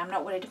like I say, I'm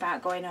not worried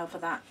about going over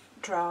that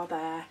drawer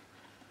there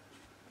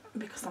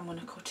because I'm going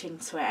to cut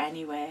into it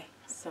anyway,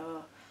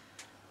 so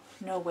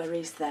no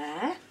worries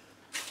there.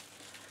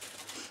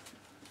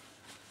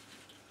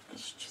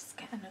 Let's just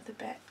get another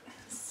bit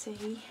and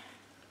see.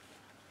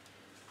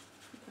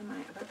 We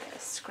might have a bit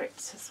of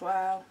script as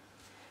well.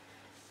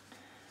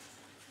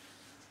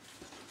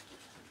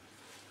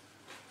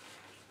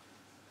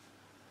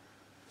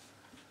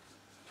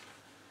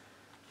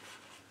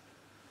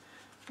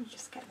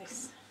 Just get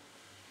this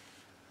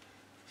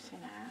in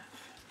half.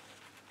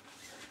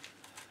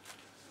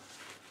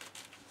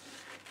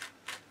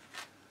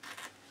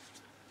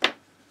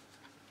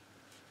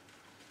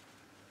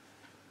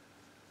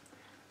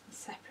 And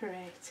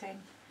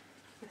separating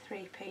the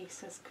 3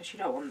 pieces because you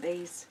don't want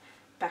these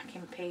back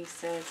in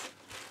pieces.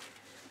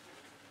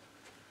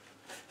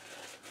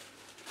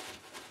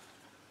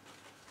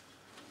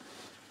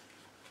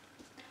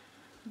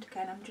 And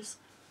again, I'm just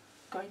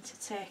going to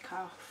take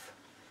off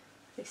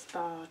this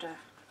border,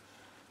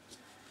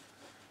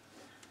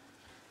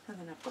 and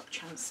then I've got a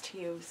chance to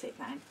use it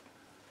then.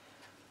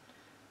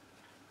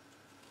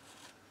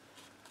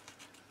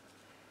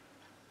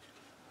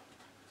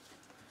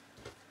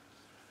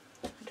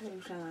 I don't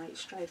usually like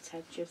straight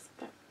edges,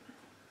 but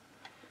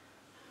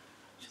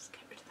just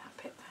get rid of that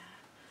bit there.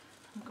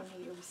 I'm going to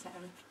use it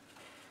and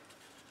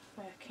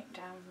work it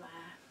down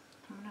there.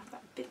 I'm going to have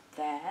that bit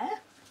there.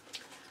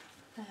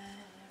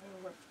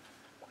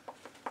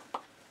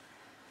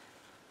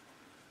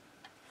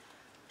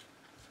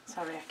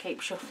 Sorry, I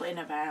keep shuffling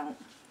about.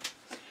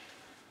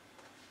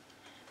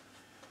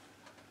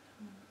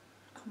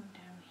 Come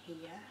down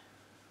here.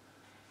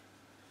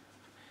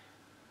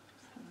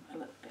 A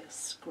little bit of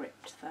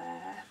script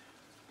there.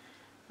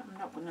 I'm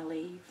not going to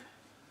leave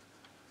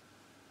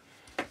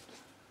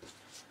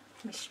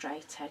my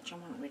straight edge. I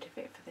want rid of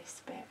it for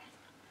this bit.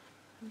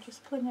 I'm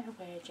just pulling it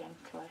away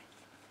gently,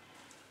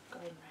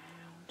 going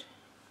round.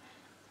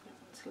 I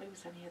don't want to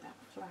lose any of that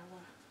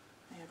flower.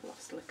 I have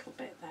lost a little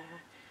bit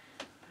there.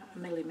 A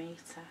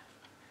millimetre.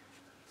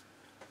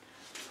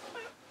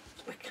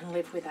 We can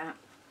live with that,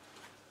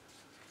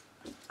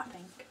 I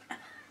think.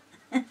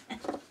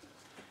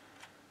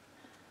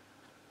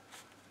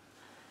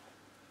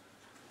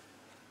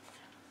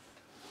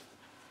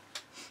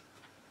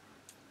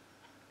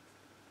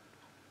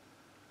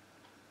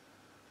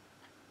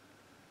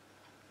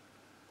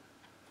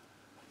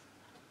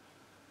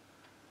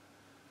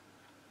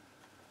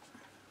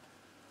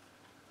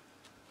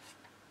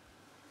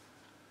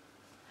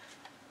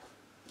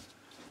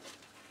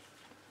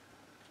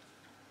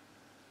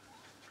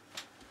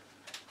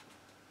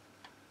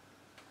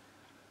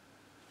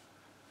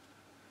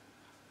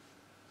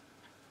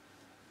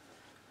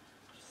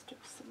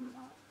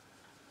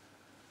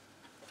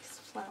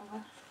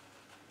 flower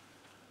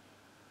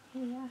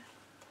here.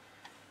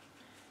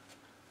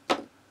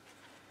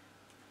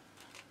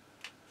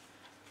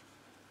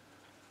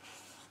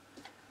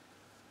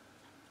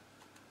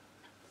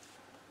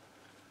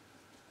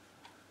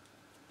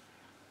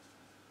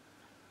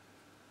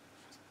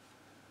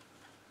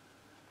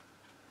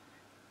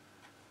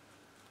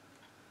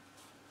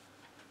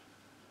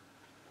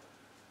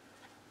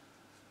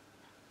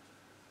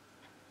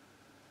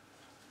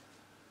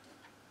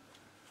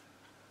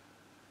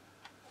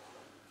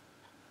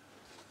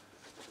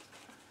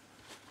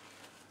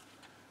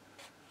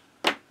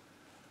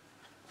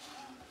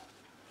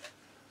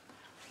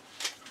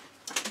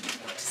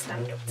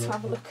 Stand up to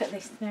have a look at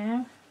this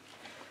now,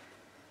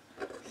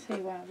 see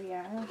where we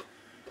are.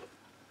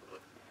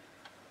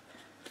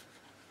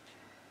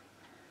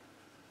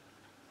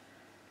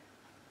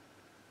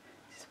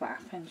 This is what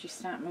happens, you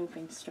start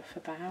moving stuff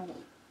about.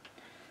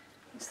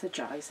 It's the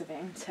joys of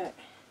it, isn't it?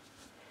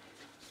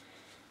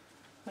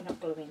 We're not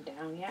gluing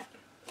down yet.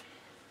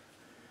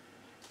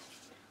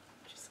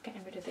 Just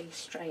getting rid of these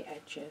straight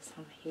edges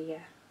on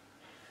here.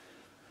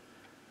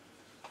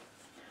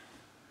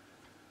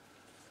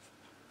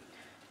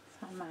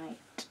 I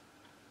might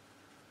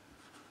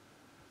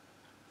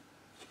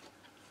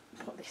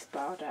put this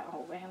border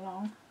all the way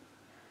along.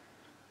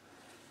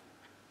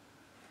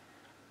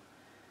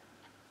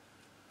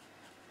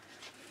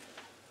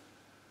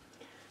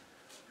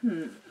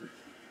 And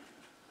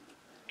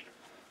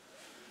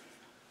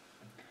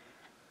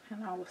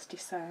I'll just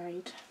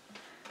decide.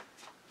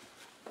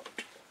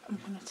 I'm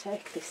going to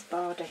take this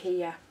border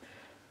here,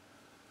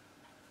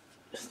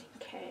 just in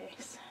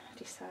case I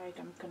decide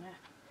I'm going to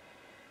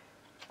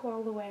go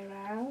all the way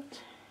around,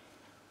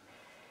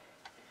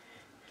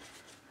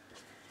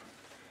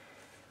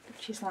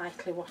 which is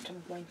likely what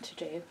I'm going to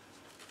do.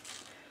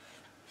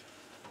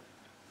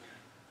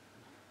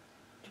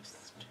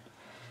 Just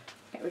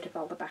get rid of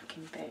all the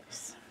backing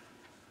bits,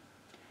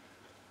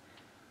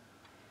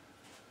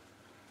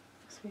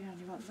 because we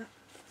only want that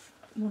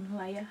one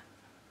layer.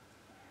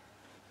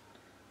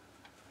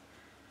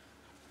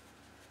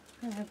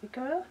 There we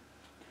go.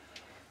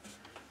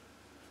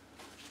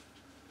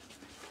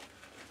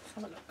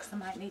 Have a look, because I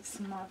might need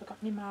some more. Have I got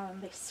any more on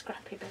this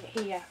scrappy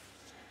bit here?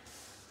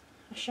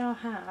 I sure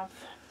have.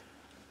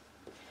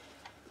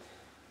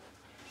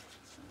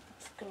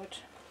 That's good.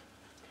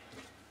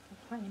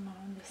 Plenty more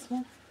on this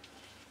one.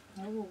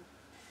 Oh.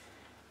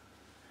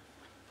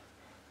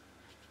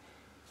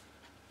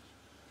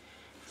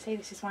 See,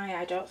 this is why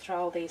I don't throw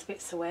all these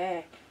bits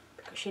away,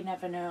 because you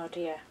never know, do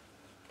you? You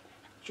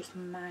just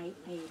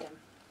might need them.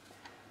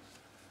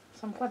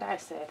 So I'm glad I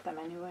saved them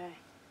anyway.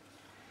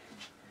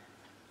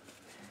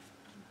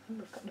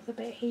 We've got another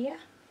bit here.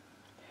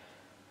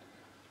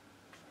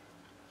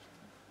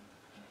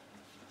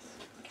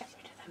 Get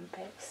rid of them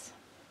bits.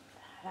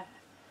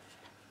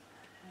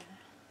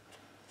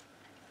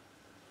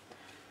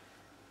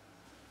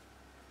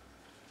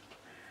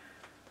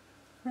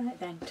 Right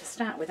then, to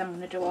start with, I'm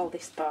going to do all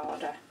this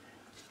border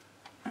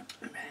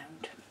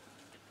around.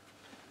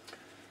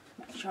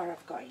 Make sure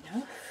I've got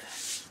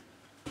enough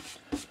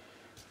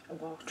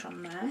water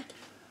on there.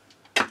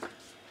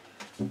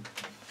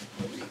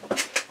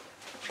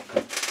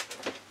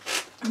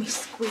 My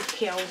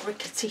squeaky old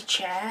rickety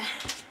chair.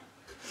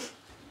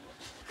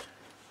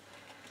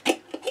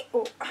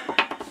 Oh.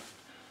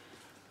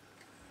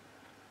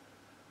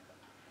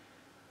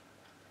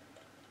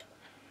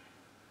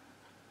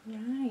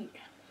 Right,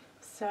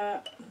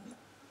 so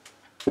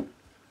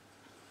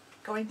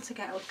going to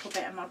get a little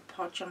bit of Mod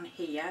Podge on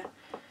here.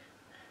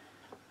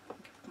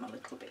 I'm a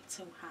little bit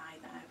too high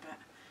there, but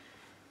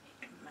it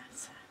doesn't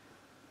matter.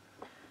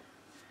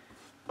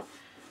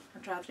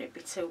 I'd rather it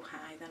be too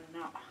high than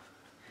not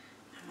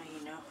high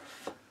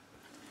enough.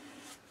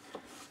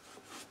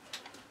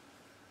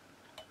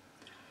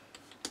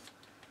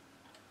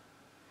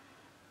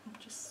 I'm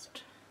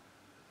just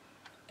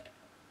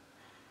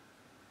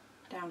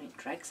down in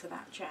dregs of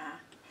that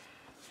jar.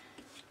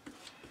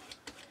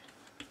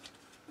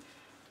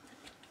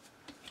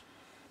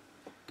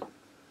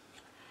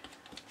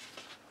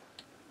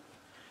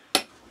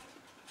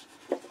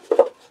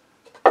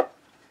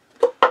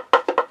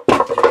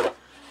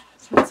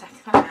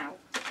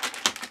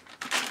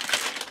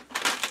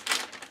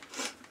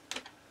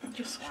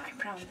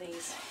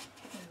 These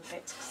in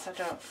bits,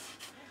 because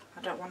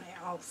I don't want it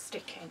all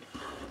sticking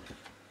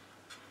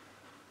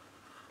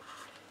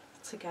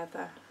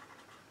together.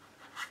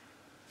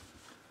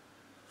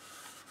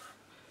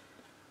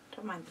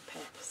 Don't mind the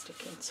paper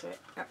sticking to it,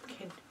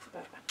 napkin,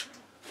 but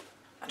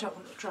I don't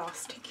want the drawer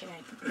sticking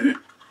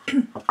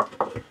in.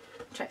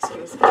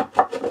 Excuse me,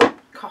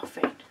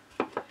 coughing.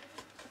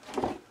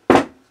 There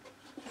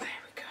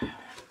we go.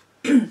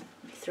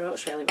 My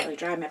throat's really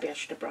dry. Maybe I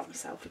should have brought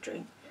myself a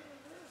drink.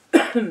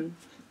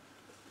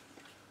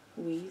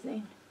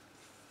 Wheezing.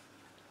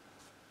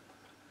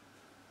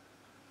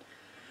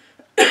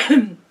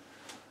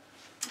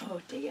 Oh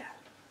dear.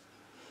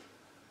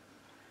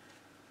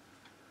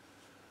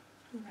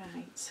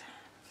 Right. So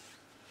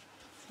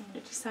I'm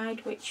going to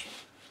decide which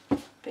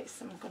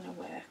bits I'm going to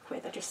work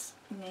with. I just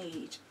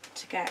need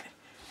to get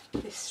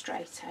this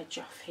straight edge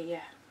off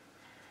here.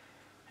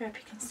 I hope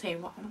you can see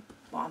what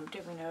I'm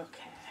doing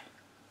okay.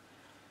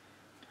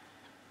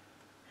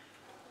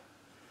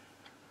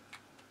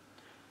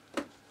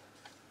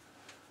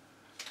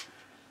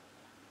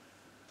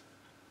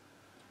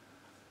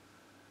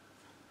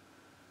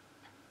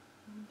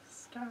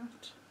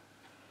 Start.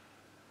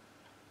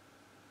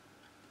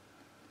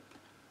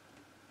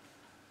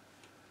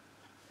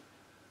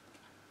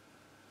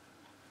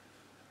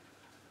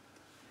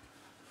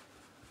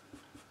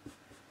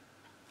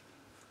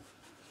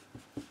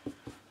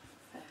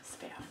 First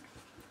bit on.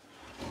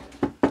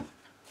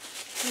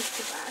 Here's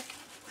the bag.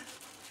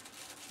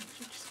 I'm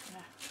just going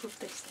to put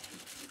this in.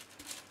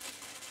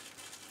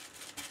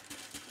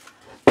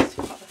 So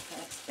we've got the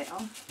first bit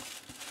on.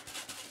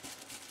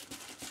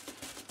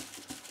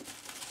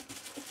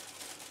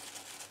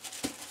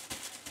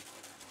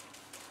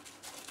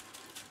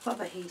 Got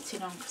the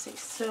heating on because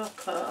it's so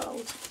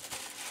cold.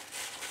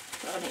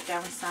 The only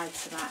downside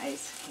to that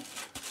is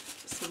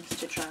it seems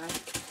to dry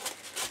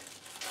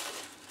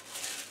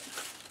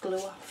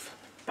glue off.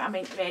 But I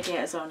mean, the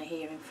radiator's only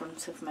here in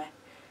front of me,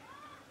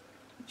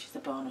 which is a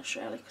bonus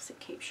really because it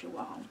keeps you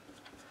warm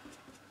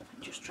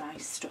and just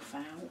dries stuff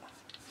out.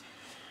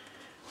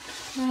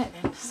 Right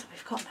then, so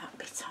we've got that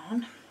bit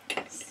on.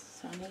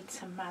 So I need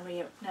to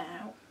marry up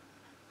now.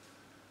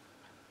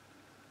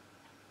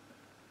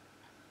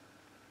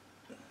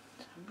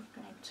 I'm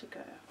going to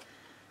go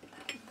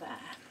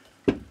there.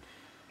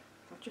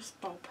 I'll just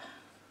bob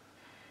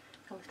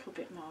a little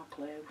bit more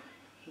glue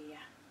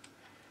here.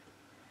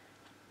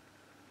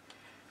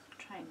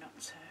 Try not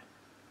to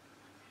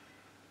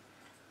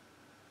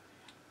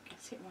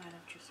get it where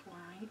I've just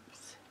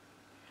wiped.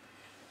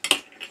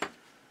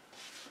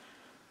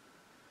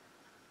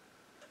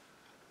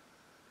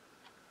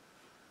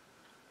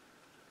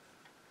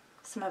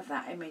 Some of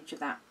that image of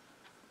that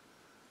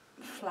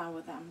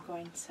flower that I'm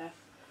going to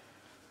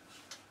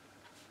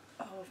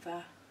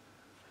over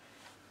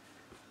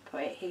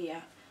put it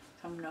here.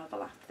 I'm going to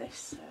overlap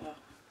this, so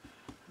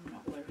I'm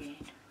not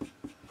worrying.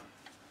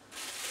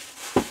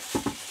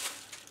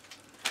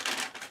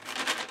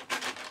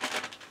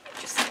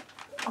 Just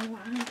a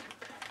wipe.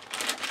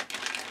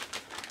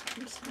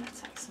 I'm just going to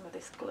take some of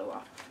this glue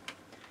off.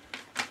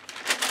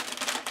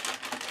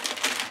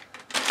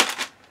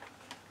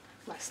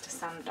 Less to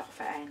sand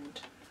off at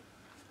end.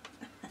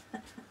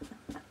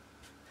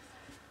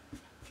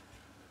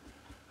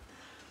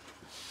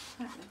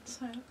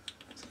 So I'm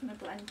just going to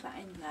blend that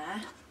in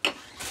there, and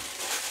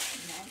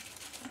then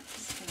I'm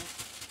just going to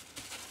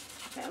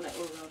get a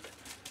little rub.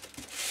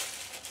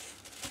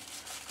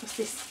 Because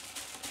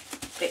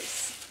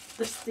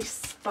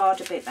this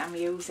border bit that I'm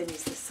using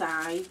is the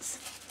sides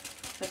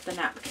of the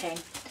napkin,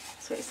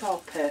 so it's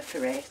all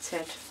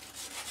perforated,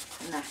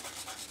 and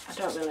I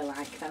don't really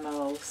like them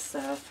all,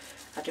 so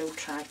I do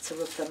try to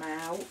rub them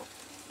out.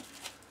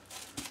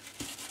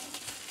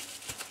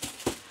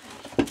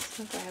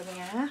 So there we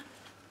are.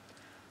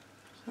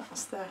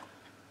 That's the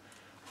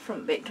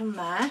front bit done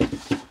there.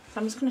 So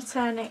I'm just going to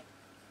turn it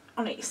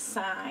on its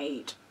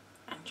side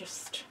and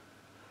just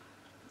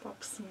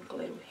bob some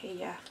glue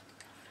here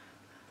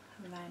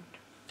and then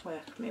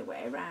work my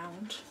way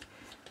around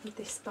with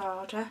this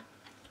border.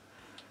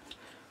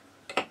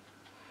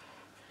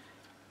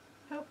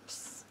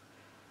 Oops,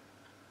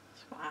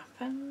 that's what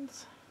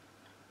happens.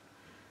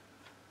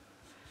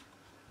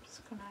 I'm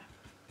just going to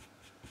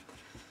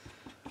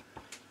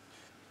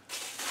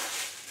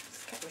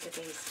get rid of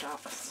these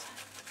dots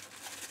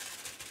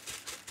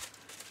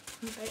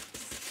and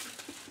bits.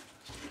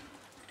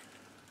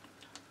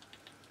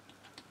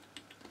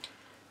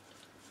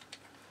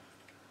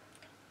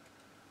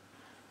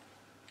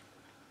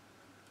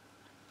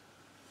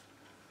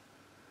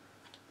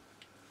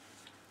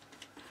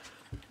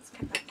 Let's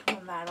get that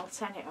going there. I'll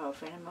turn it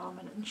over in a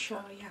moment and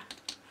show you.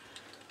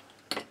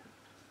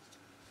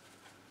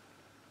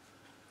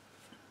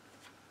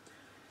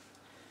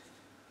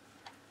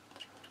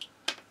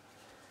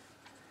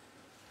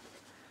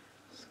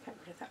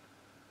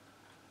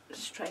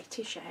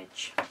 Straightish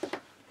edge.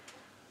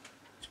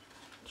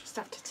 Just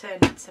have to turn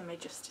it to me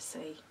just to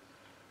see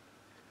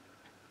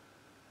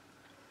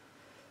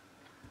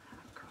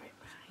I've got it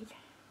right,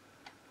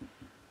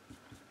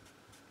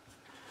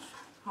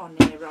 or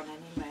near on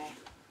anyway.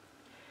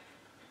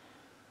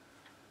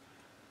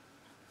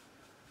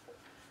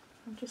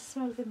 I'm just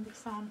smoothing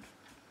this on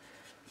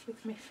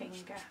with my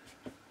finger.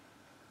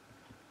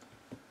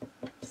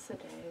 It's a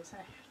daisy,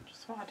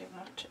 just what I didn't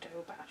want to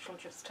do, but I shall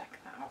just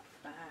take that off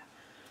there.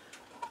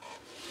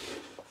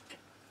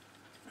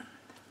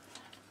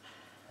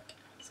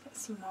 Let's get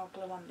some more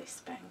glue on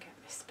this bit and get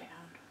this bit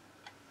on.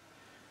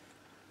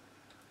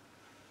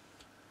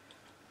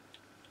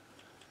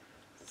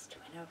 Just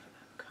doing over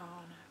that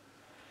corner.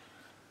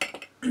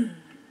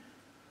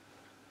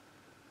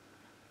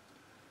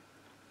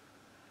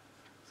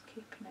 Just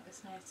keeping it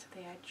as near to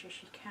the edge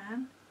as you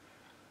can.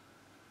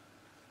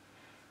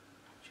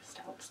 Just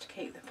helps to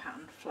keep the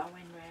pattern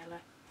flowing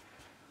really.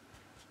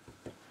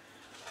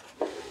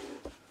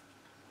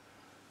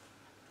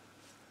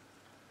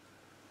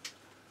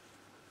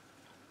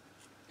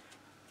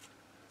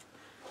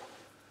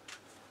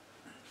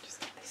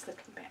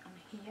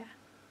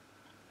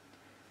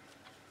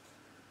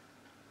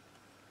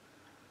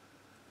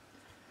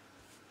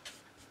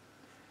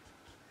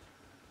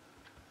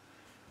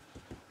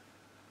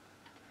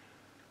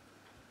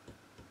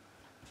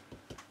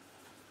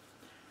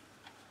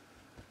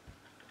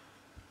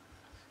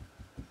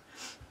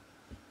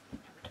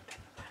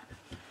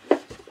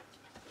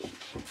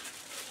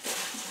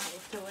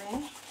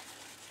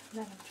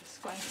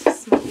 going to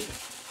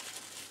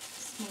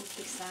smooth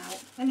this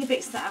out. Any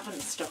bits that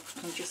haven't stuck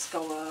I can just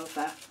go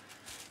over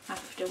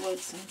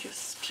afterwards and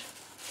just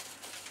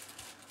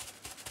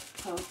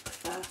poke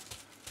the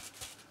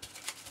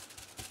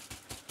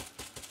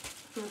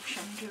brush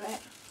under it.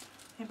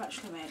 I've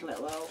actually made a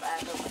little hole there,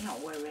 but we're not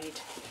worried.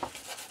 I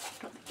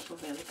don't think you'll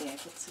really be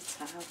able to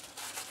tell.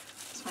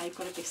 That's why you've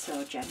got to be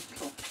so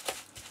gentle.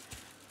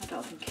 I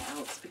don't think it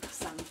helps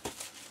because I'm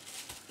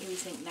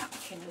using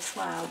napkin as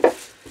well.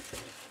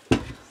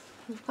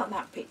 We've got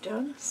that bit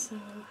done, so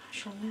I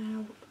shall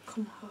now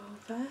come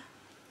over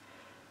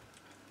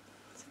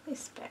to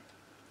this bit.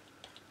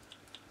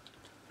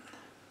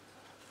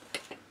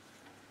 Get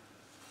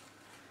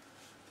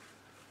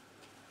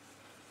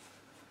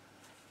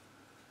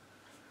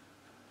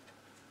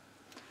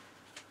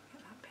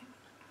that bit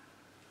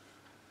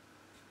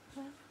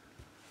there.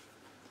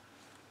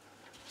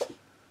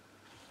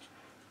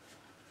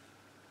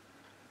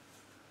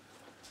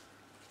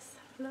 Let's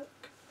have a look.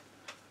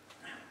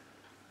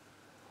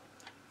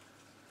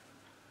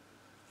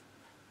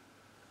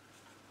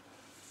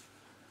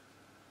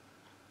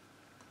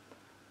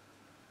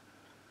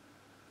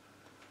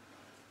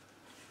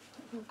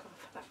 We'll go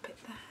for that bit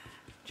there,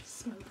 just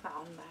smooth that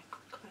on there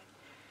quickly,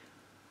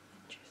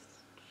 and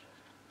just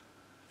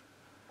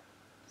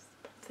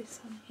put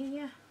this on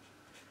here,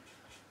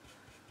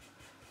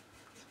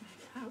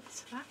 smooth out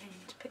to that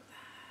end bit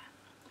there,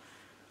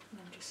 and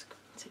then just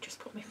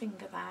put my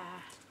finger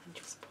there and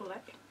just pull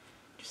it,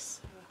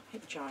 just so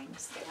it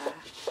joins there.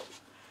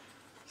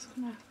 Just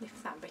going to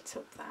lift that bit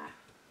up there,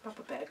 rub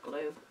a bit of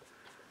glue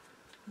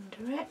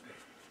under it.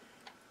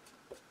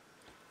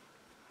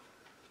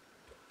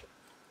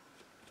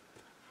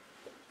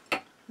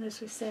 As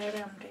we say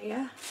around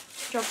here,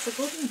 job's a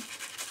good one.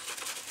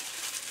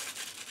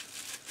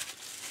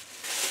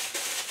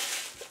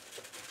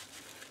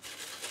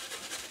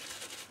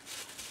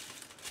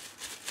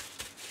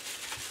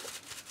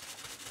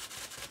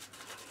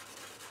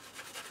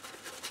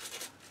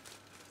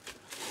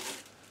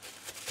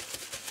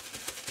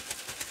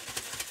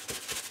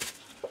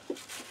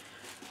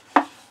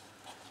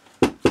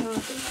 Oh dear.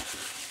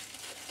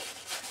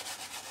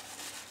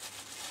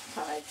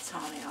 Thought I'd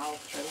torn it all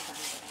through there.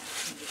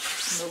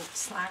 It's moved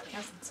slightly,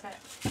 hasn't it?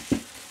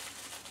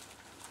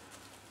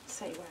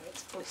 See where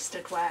it's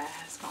blistered, where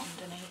it's got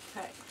underneath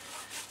it.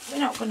 We're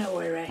not going to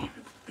worry.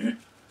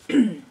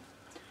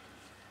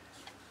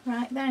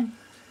 Right then,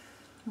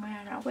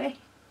 where are we?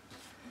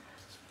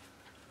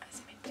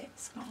 Where's my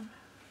bits gone?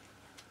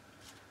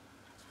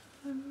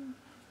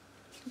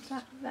 Is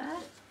that there? My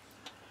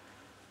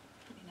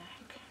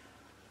neck.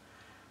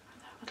 I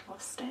thought I'd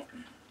lost it.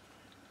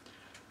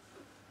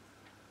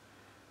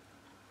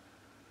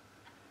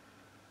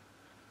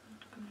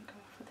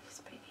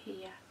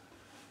 Here,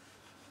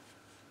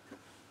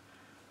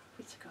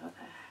 to go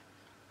there.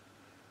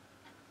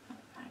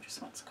 I just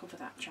want to cover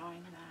that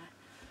join there.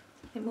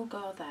 I think we'll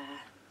go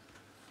there.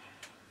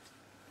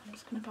 I'm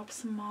just going to bob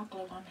some more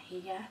glue on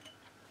here.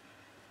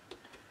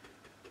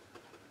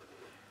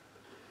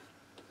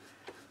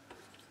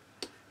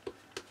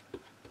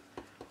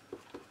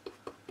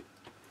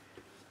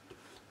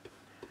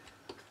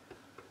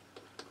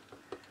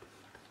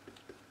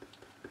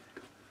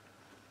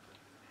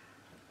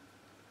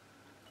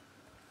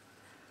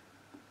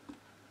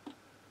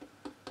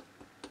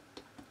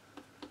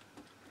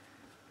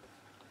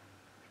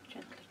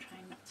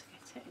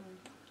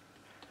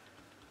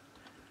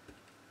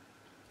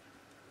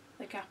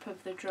 The gap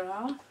of the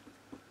drawer.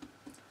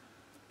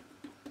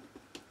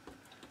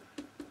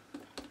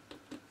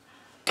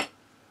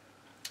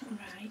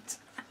 Right,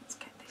 let's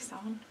get this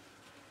on.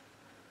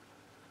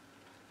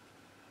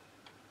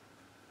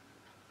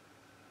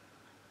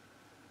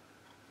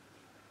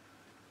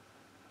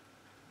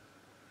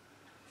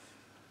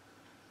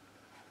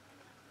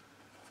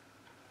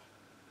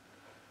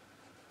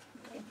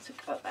 I'm going to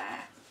go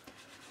there.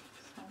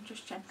 So I'm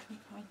just gently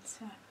going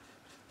to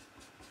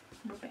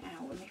rub it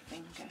out with my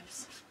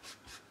fingers.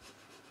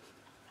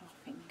 Or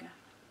finger.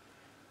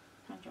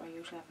 Mind you, I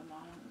usually have them all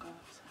on go,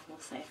 so I will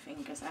say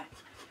fingers there.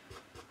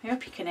 I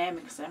hope you can hear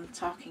me because I'm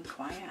talking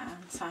quiet,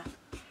 aren't I?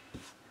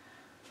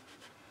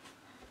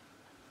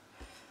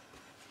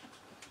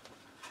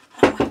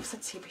 And like I've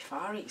said to you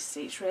before,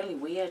 it's really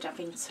weird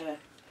having to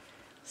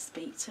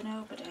speak to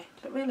nobody.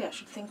 But really I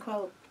should think,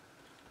 well,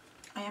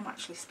 I am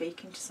actually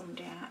speaking to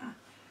somebody, aren't I?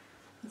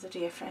 As a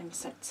dear friend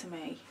said to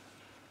me,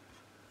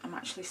 I'm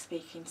actually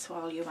speaking to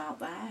all you out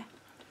there.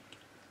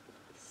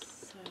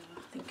 So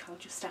I think I'll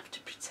just have to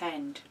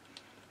pretend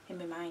in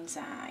my mind's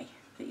eye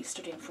that you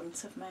stood in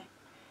front of me.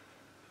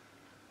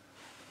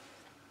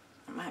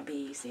 It might be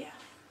easier.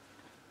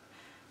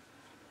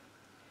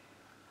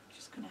 I'm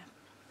just going to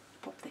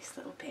pop this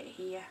little bit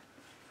here.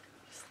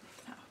 Just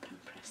lift that up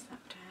and press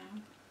that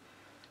down.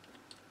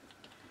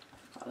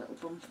 I've got a little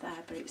bump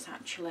there, but it's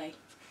actually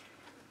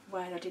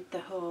where I did the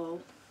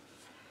hole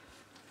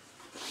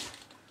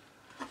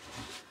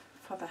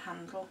for the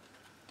handle.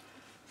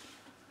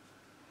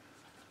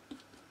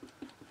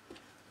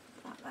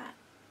 Like that.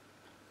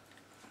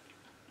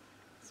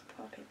 Let's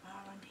put a bit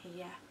more on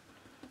here,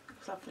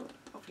 because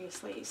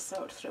obviously it's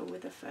soaked through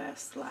with the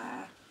first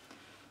layer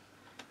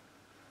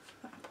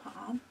that I put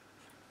on.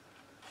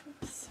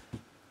 Oops.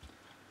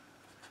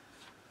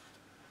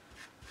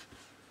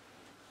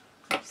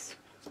 Oops.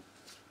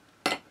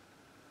 I'm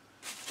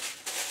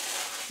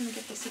going to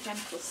give this a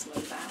gentle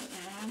smooth out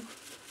now.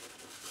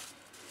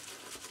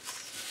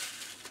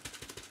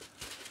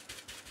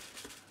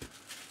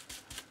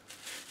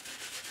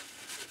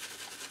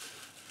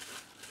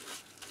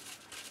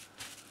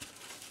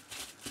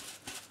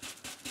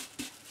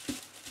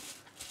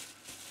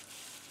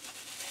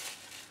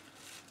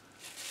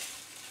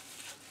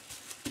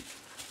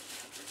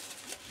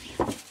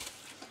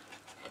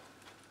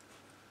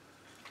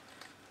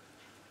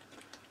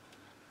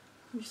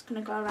 I'm just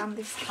going to go around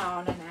this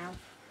corner now.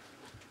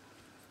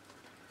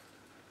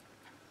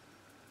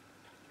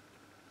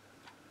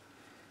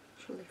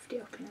 She'll lift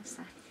it up in a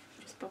sec.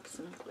 Just bob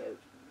some glue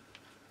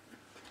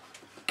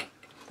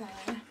there.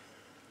 I'm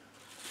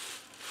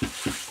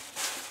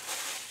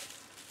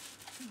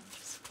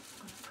just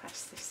going to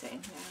press this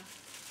in now.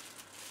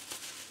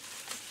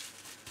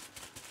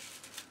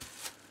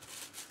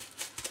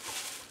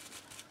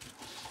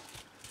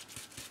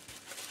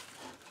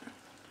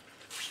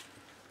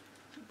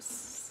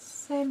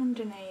 Same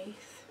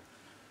underneath.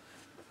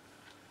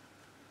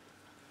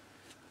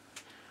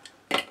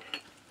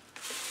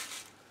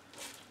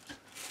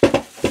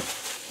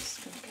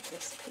 Just going to get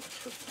this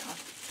piece rubbed on.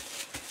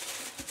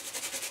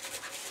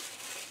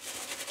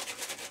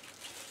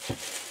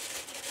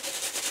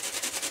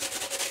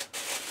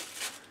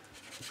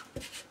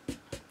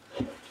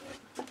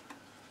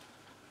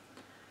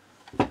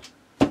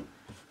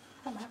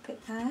 Put that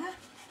bit there.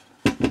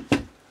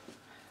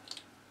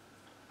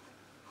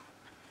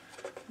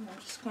 And I'm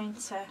just going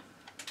to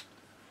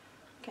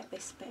get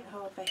this bit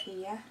over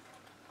here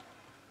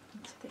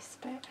into this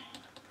bit.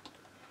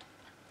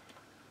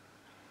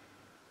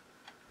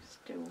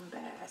 Just do one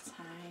bit at a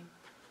time.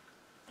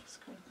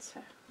 Just going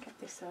to get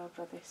this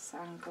over this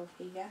angle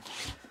here.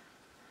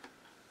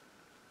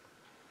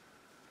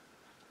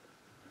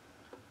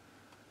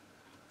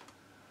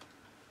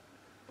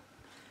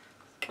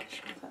 Make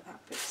sure that that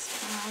bit's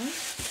fine.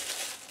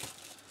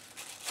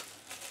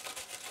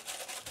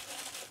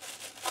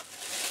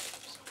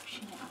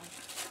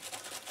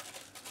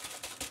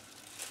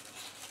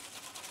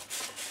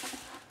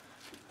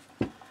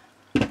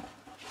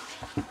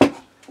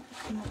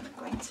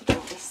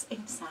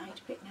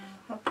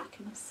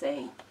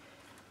 See,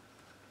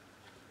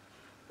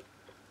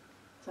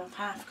 so I've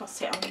half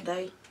got it on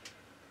the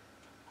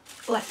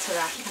letter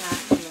rack and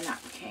half on the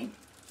napkin,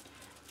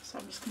 so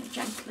I'm just going to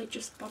gently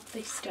just bob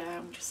this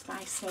down just by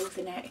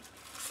smoothing it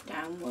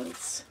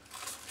downwards.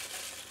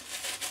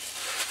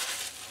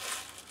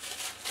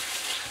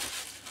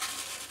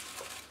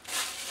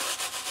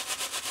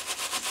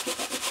 Just give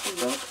it a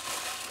little rub.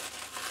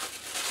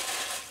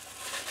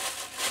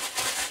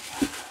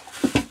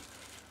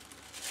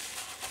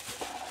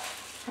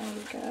 There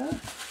we go.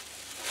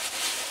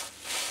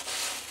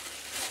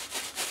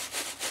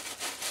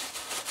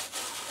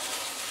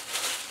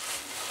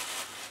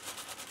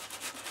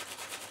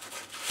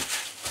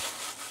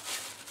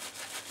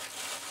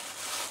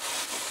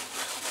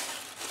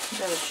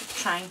 So we should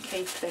try and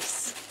keep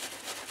this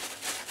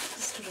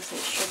just as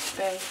it should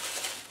be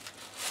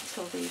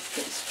until these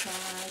bits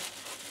dry.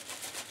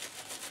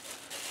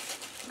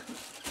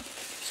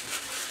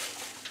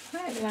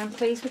 Right, then I'm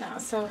pleased with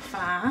that so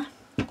far.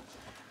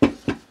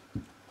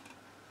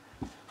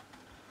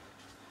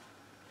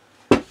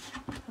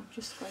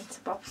 Just going to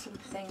bob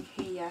something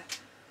here.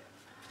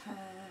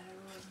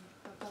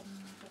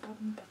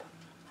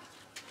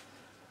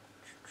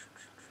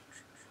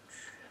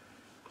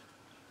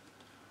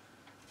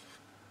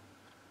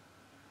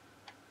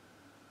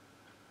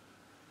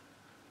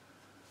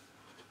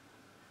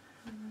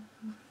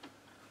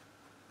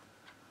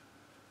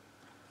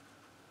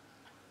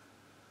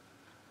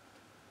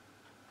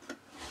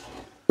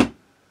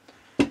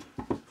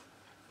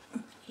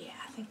 Yeah,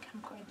 I think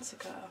I'm going to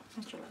go.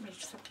 Actually, let me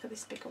just look at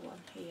this bigger one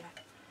here.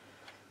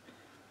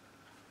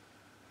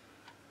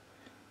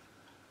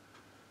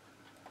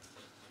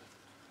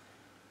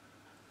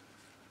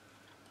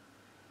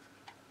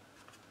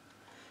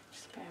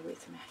 Just bear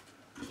with me.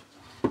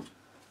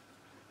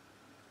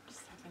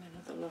 Just having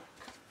another look.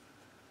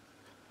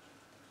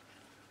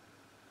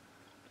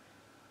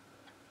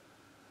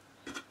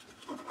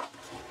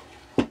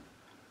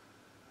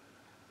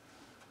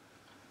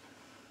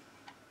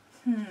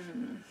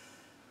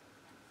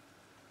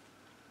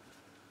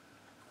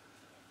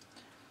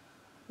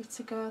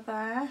 To go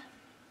there.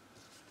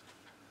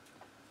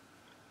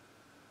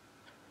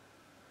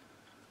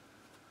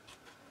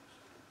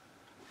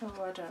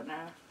 Oh, I don't know.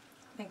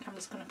 I think I'm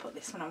just going to put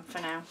this one on for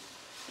now.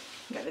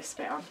 Get this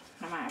bit on.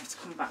 I might have to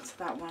come back to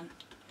that one.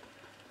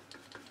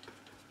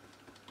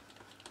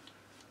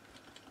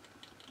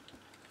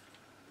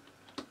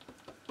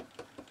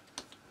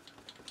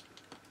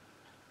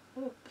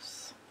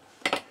 Oops.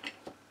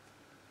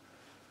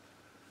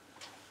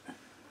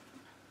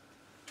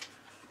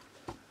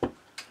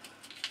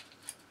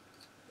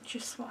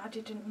 just what I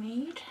didn't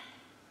need.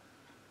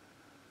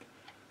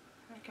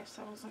 I guess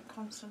I wasn't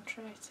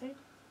concentrating.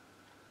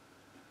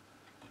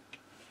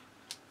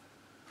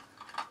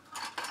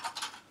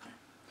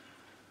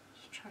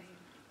 Just try and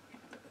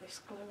get a bit of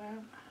this glue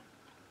out.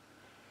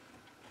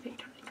 It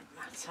doesn't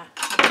matter.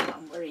 That's what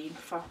I'm worrying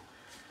for,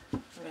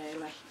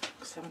 really,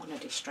 because I'm going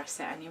to distress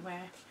it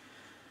anyway.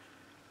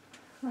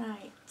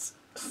 Right,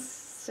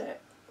 so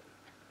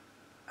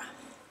I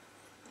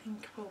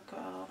think we'll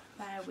go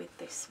there with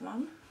this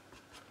one.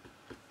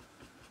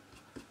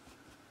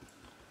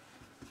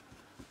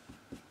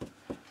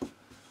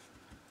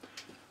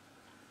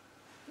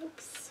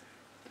 Oops,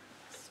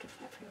 stuff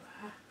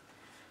everywhere.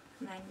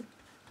 And then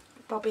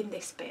bobbing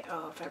this bit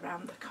over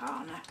around the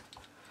corner.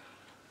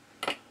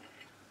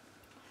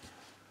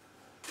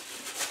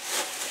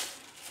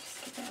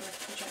 Just give it a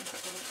little gentle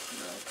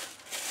rub.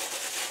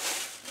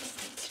 Just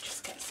need to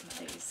just get some of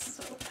these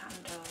sort of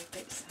handle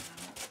bits out.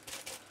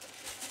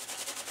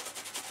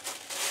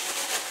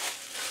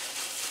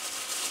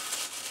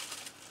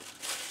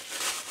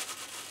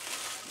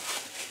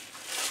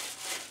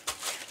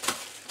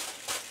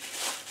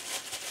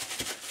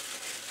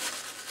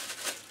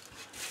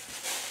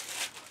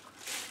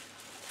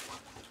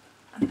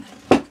 And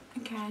then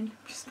again,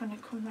 I'm just going to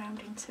come round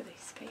into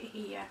this bit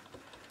here.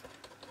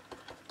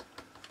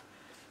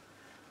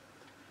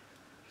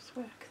 Just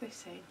work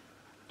this in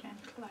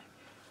gently.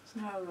 There's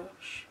no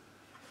rush,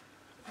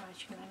 otherwise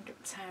you're going to end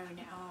up tearing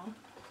it all.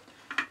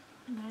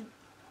 And then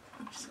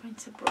I'm just going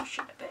to brush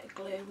a bit of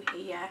glue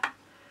here.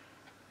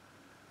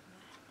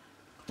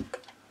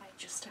 I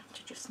just have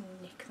to just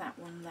nick that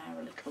one there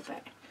a little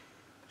bit,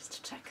 just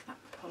to take that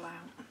pull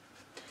out.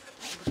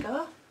 There we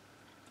go.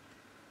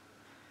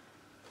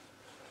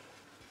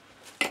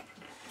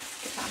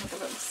 Give that another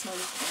little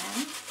smooth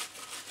down.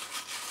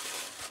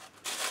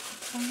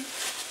 Okay.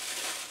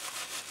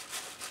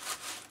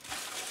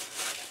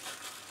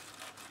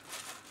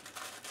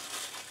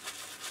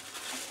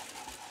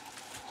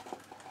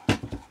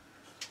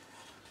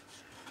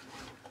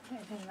 I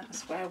think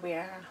that's where we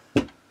are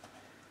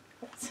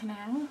up to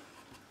now.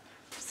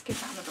 Just give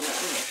that another little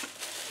look.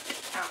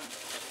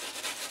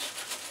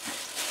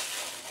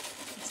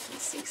 You still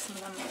see some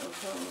of them little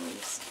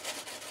holes.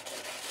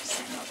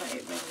 So not that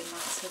it really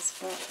matters,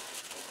 but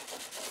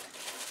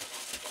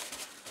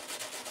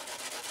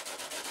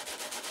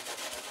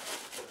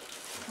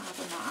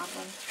rather not have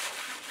them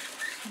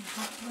than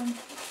have them.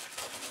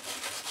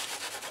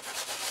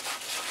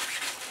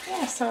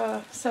 Yeah,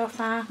 so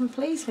far I'm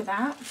pleased with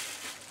that.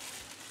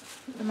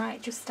 We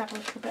might just have a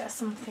little bit of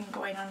something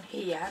going on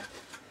here.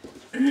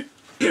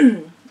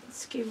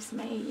 Excuse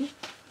me.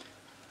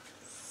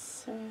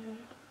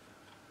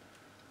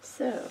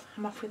 So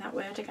I'm off with that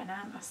word again,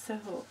 aren't I? I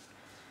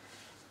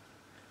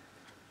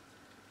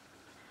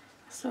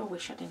so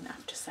wish I didn't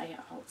have to say it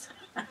all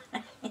time.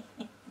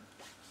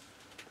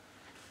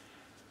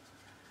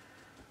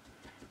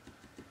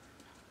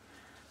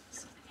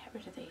 Just going to get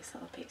rid of these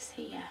little bits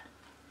here.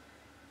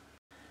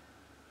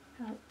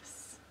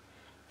 Oops.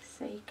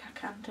 See,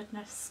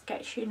 cack-handedness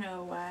gets you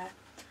nowhere.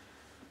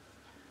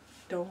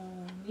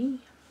 Dawne.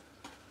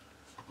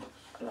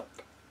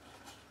 Look.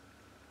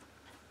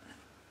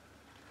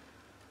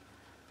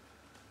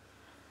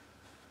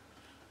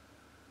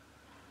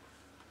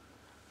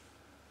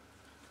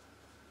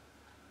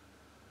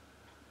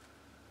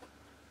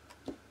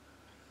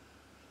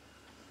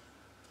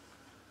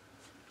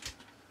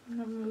 I'm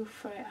going to move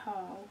for it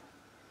all.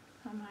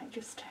 I might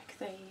just take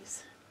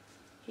these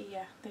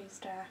here, these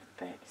dark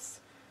bits,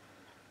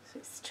 so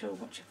it's too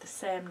much of the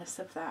sameness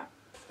of that,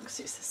 because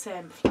it's the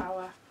same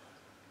flower.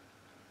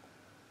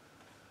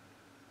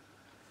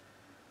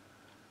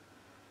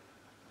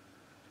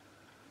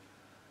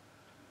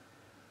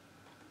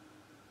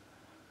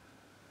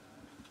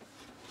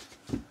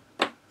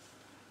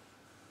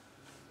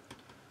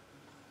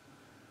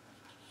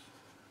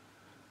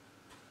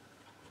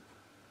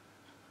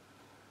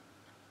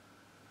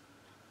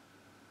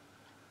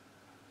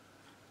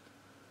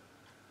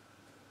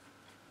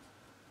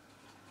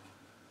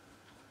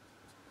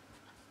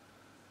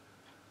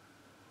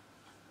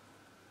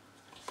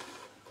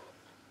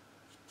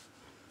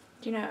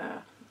 You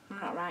know, I'm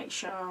not right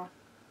sure,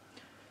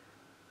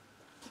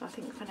 so I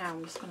think for now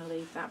I'm just going to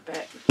leave that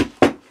bit.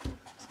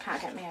 Just can't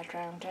get my head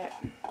around it.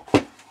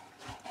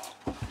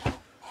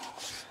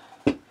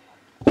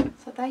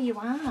 So there you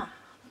are,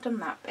 I've done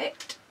that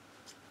bit.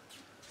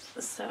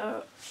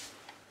 So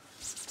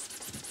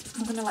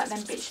I'm going to let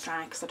them bits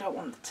dry because I don't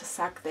want to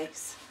sag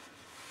this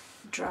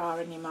drawer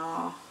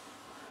anymore,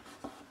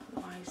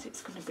 otherwise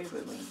it's going to be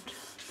ruined.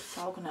 It's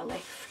all going to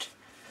lift.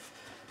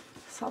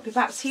 So I'll be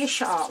back to you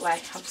shortly.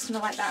 I'm just going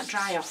to let that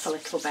dry off a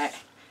little bit,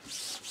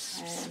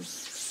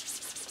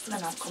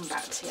 then I'll come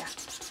back to you.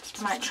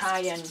 I might try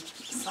and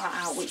sort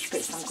out which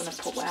bits I'm going to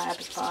put where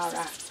before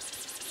I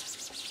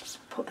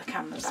put the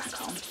camera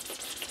back on.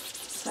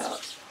 So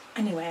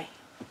anyway,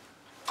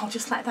 I'll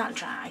just let that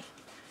dry,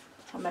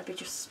 or maybe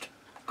just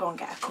go and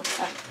get a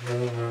cuppa.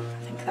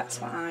 I think that's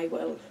what I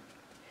will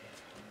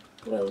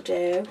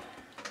do,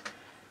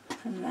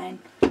 and then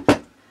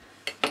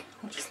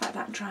I'll just let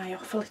that dry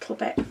off a little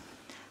bit.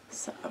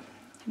 So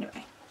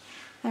anyway,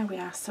 there we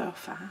are so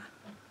far.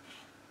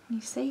 You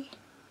see?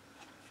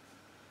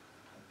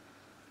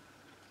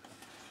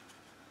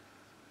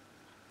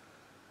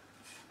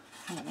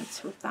 I need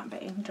to rub that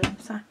bit in,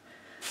 don't I?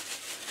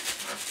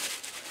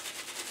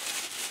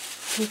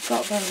 We've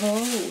got the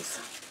holes.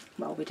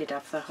 Well, we did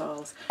have the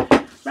holes.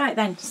 Right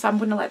then, so I'm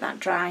going to let that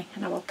dry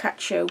and I will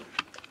catch you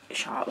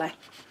shortly.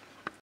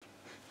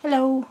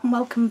 Hello and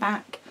welcome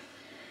back.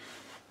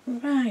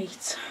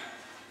 Right,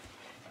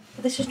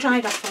 this has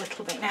dried off a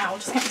little bit now. I'll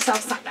just get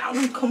myself sat down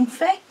and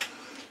comfy.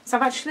 So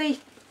I've actually,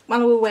 while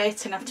we were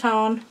waiting, I've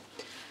torn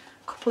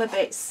a couple of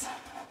bits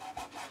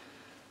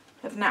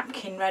of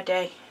napkin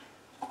ready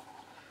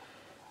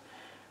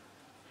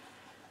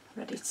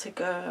to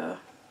go.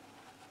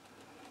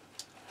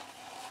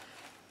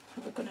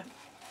 So we're going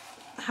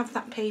to have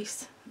that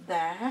piece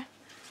there,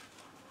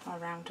 or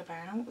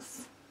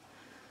roundabouts,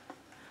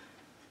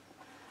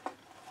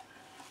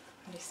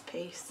 and this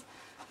piece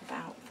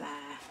about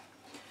there.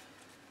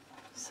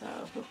 So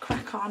we'll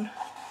crack on,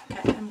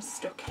 get them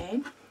stuck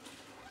in. I'm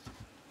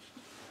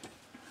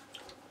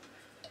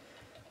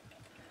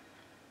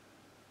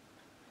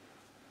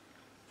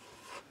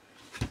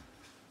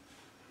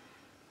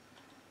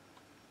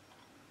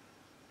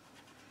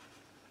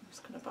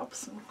just going to bob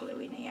some glue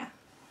in here.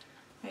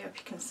 I hope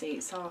you can see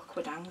it's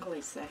awkward angle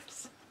is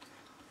this.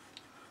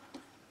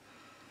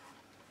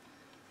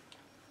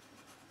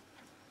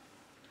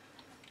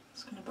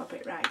 Just going to bob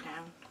it right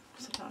down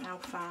so I don't know how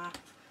far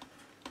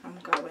I'm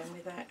going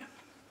with it.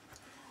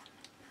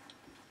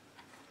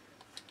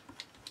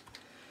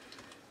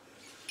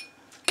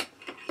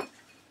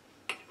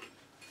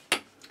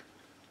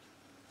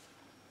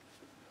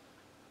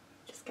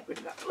 Just get rid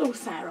of that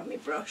loose hair on my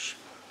brush.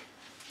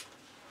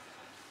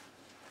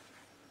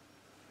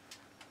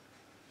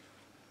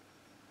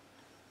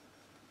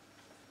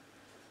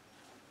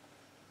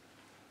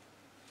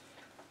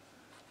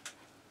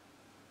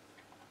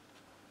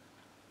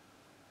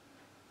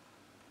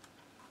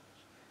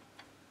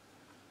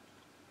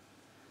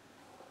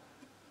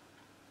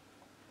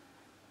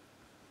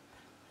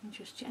 And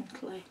just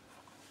gently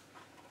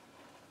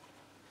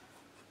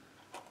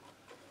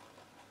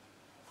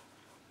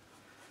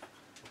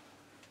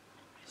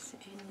press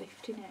it in,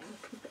 lifting it a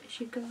little bit as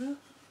you go,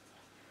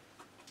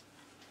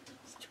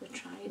 just to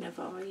try and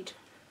avoid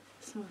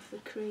some of the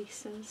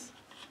creases.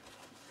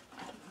 I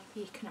don't know if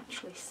you can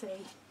actually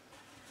see.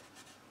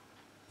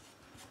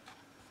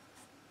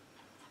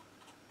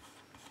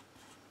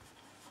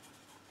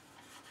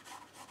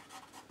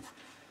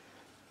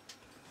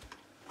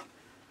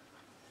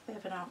 Bit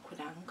of an awkward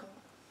angle.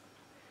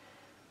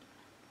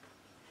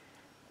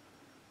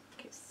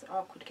 It's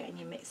awkward getting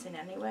your mitts in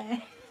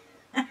anyway.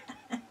 So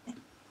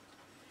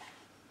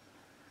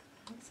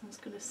I'm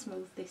just going to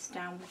smooth this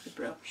down with the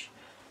brush.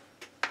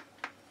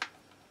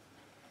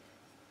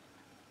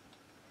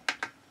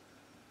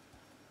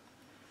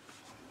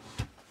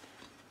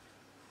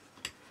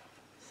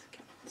 Just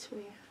get into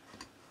here.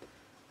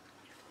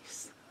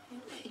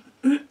 Slightly.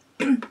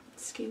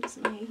 Excuse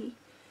me.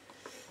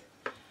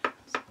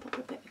 Just put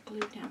a bit of glue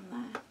down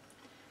there.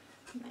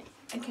 And then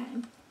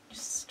again, I'm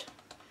just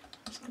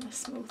going to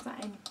smooth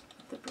that in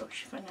with the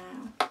brush for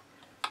now.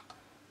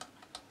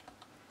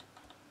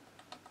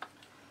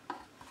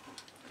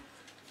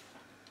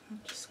 And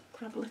just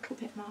grab a little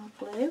bit more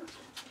glue.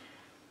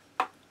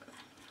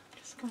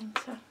 Just going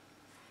to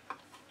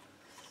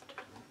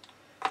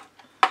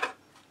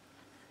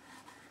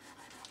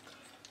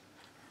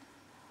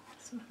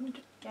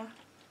yeah.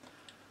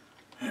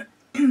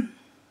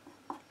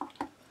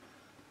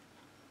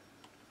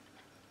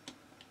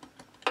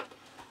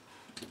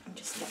 And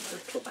just get the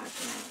little bag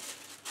now.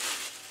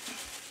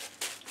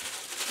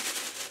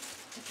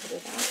 Get rid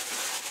of that.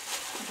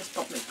 I just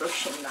pop my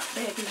brush in that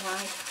baby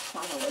wipe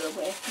while I were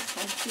away for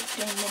 10-15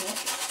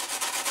 minutes.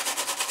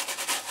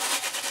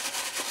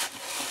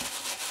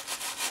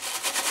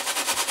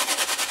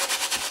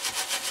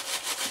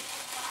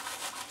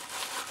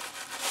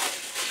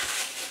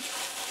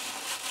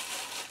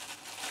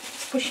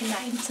 Pushing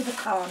that into the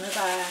corner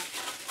there.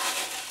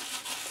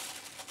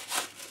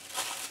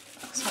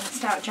 So when I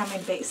start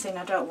jamming bits in,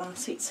 I don't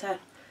want it to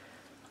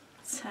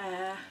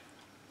tear.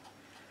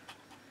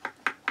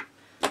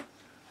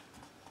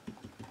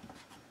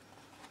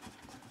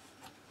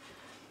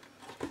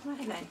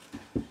 Right then,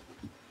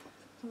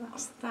 so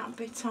that's that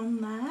bit on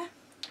there.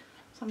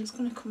 So I'm just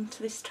going to come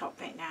to this top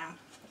bit now.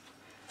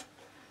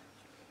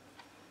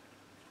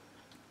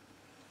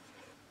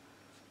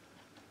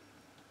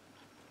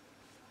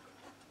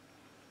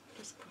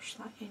 Just push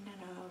that in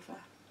and over.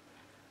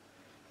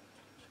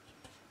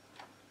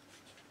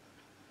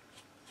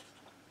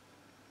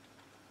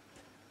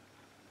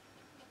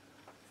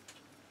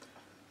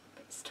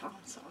 It's torn,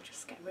 so I'll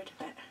just get rid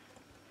of it.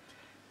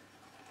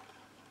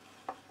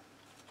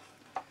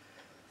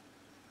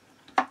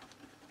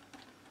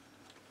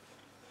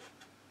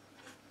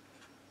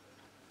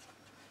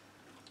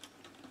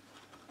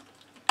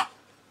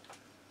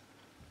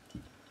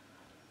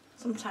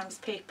 Sometimes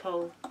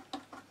people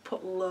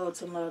put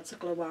loads and loads of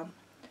glue on.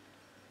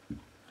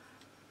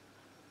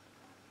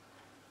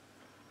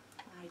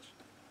 I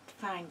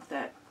find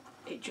that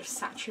it just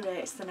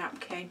saturates the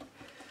napkin.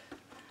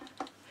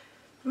 I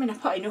mean, I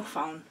put enough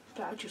on,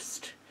 but I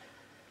just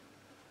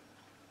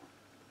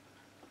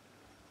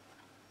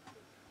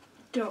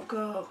don't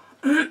go.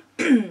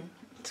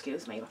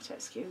 Excuse me, what?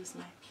 Excuse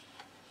me.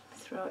 My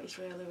throat is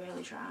really,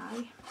 really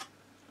dry.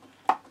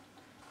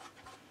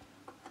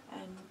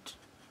 And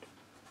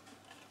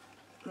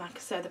like I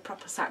say, the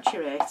proper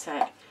saturate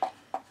it,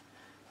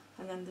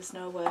 and then there's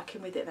no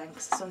working with it then,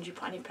 because as soon as you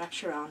put any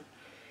pressure on,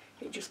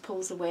 it just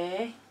pulls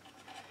away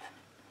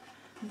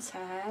and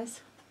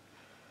tears.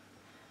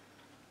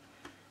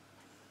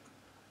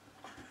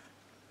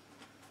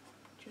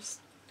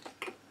 Just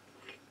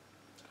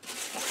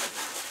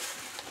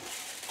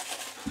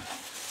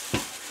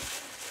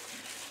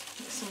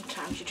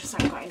sometimes you just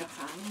haven't got enough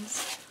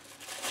hands,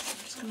 so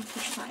I'm just going to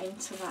push that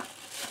into that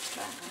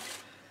there.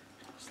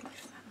 Just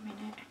leave that a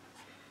minute.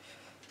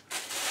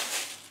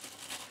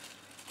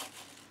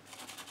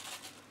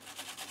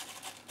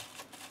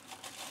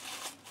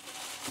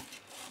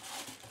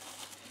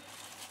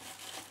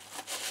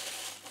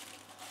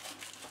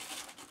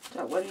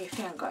 Don't worry if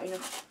you haven't got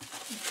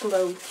enough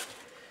glue.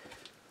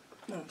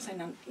 No, I'm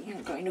saying you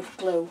haven't got enough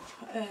glue.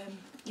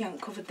 You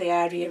haven't covered the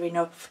area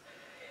enough.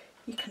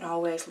 You can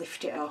always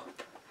lift it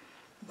up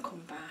and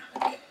come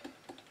back.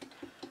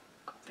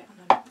 Got a bit on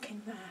the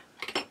napkin there.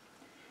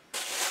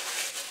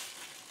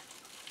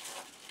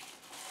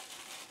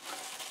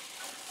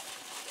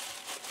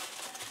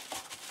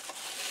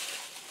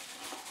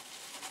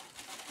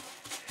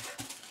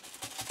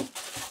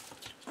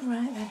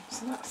 Right then,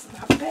 so that's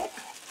that bit.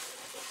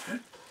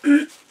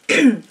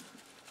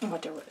 Oh, I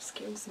do,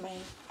 excuse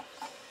me.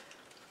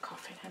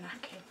 Coughing and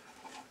hacking.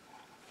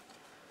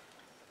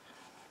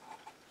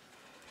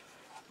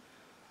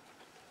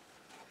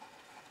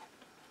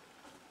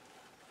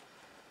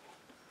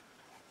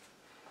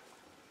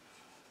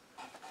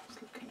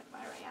 Just looking at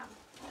where I am.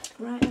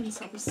 Right then,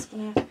 so I'm just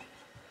going to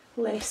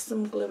lace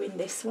some glue in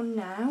this one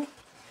now.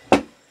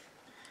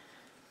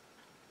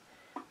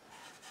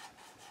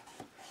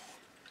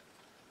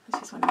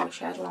 This is when I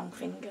wish I had long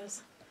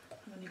fingers.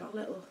 I've only got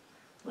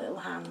little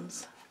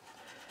hands.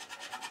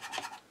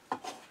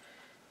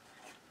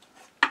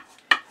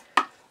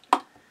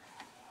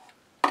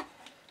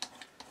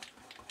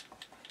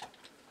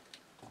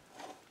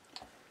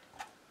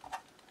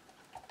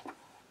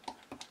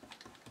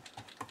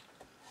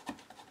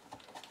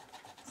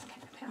 Let's get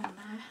a bit on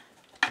there.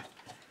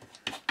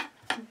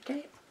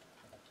 Okay.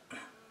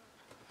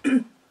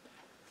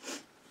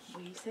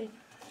 Wheezing.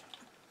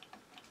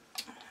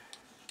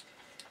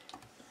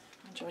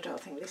 I don't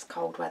think this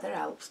cold weather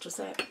helps, does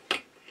it?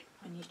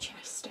 When you're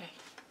chesty.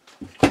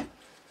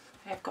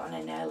 I've got an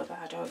inhaler, but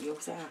I don't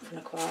use it half and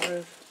a quarter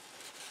of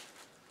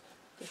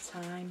the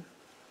time.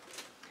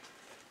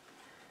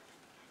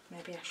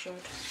 Maybe I should.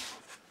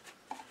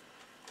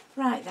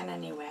 Right then,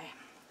 anyway.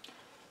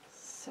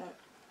 So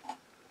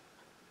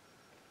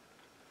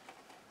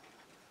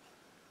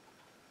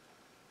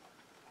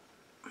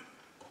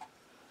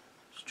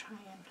just try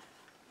and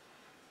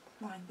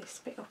line this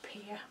bit up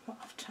here, what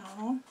I've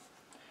torn.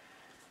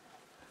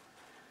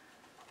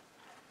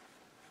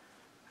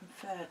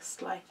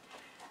 Firstly, I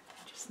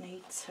just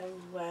need to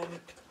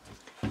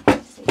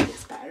see if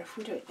it's better if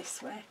we do it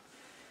this way.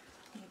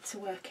 I need to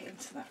work it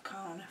into that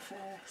corner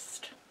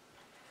first.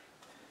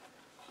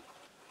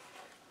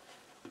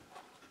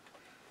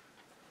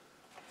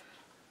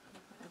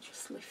 I'll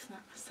just lift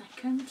that a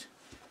second.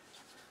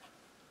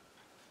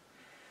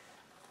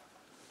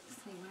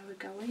 See where we're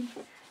going.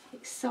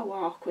 It's so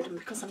awkward, and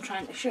because I'm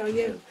trying to show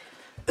you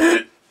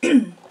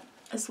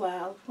as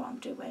well what I'm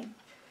doing.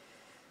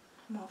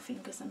 More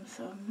fingers and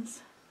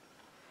thumbs.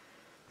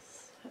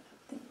 So I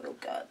think we'll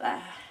go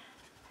there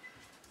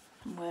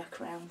and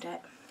work around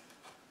it.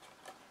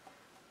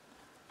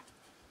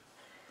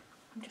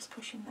 I'm just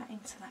pushing that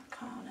into that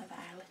corner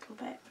there a little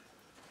bit.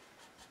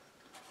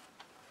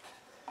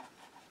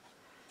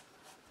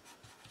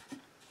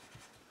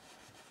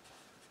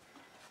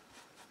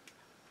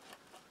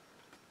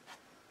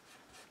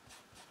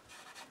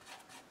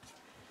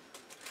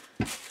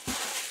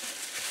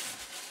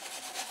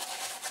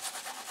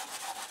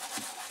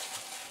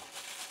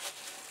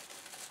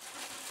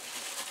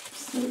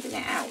 Smoothing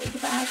it out with the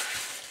bag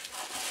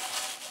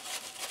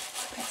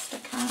best I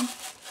can.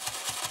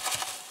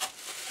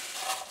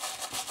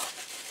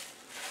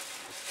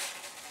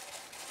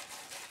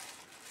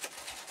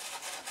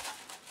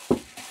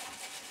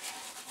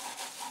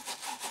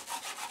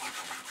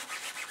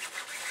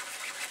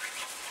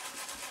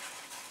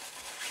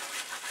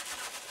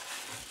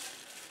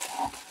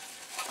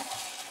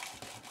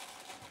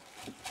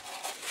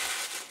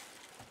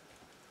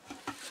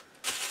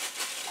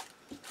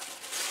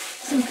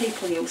 Some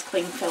people use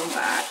cling film,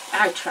 but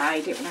I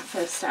tried it when I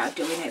first started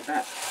doing it,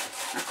 but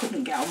I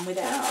couldn't get on with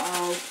it at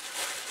all.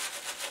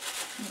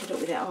 Ended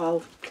up with it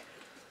all.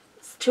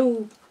 It's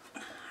too,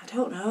 I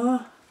don't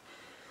know.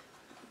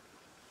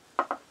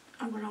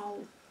 I were all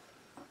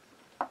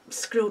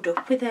screwed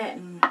up with it,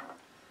 and I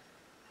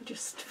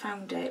just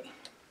found it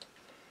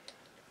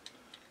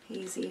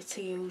easier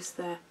to use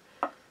the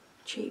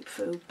cheap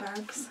food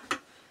bags.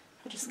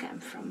 I just get them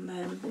from,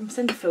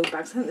 instead of food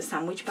bags, I think the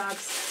sandwich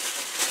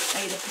bags.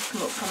 I either pick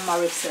them up from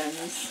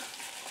Morrison's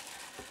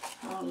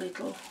or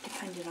Lidl,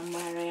 depending on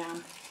where I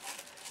am,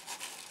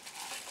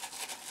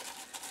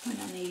 when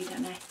I need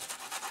any.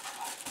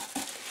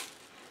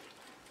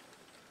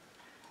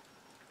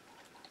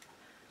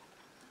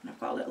 And I've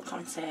got a little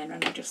container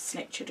and I just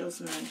snitch a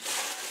dozen and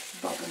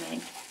bob them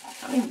in.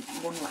 I mean,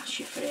 one lasts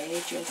you for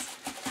ages.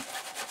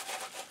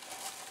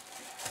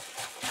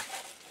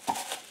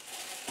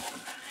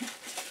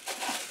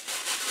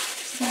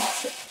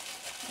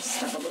 Just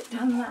have a look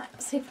down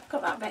that, see if I've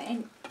got that bit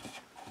in.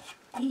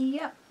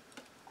 Yep.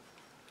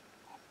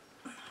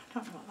 I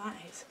don't know what that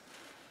is.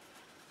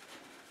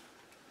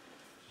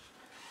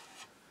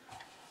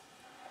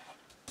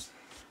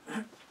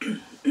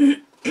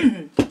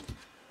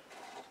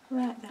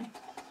 Right then,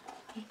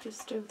 I'll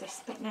just do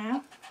this bit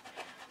now,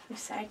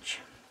 this edge,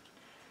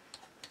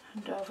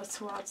 and over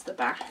towards the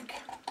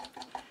back.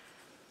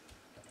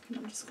 And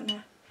I'm just going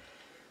to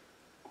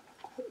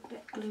put a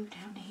bit of glue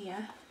down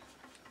here,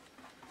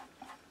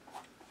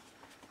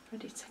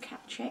 ready to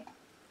catch it.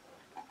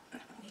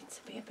 It needs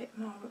to be a bit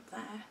more up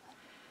there.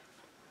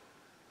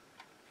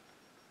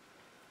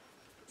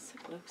 Bits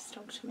of glue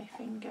stuck to my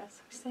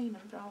fingers. I've seen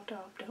them, they're all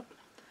daubed up.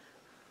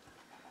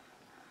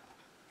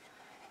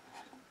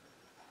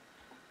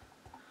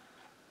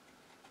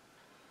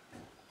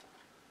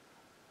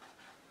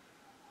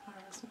 Or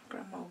as my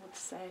grandma would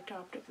say,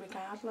 daubed up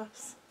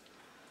regardless.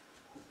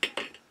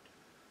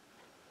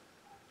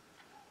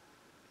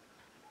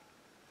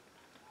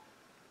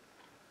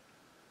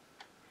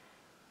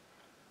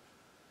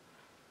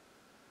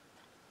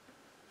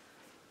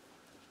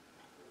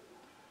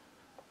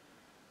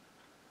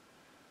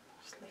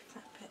 Lift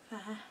that bit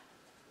there,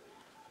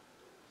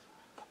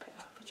 pop it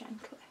over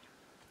gently.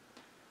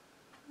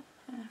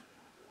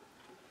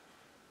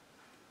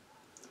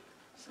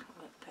 Just got a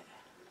little bit,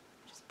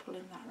 just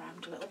pulling that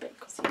around a little bit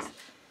because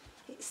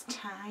it's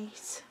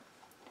tight.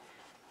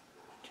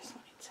 I just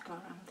want it to go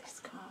around this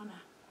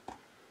corner.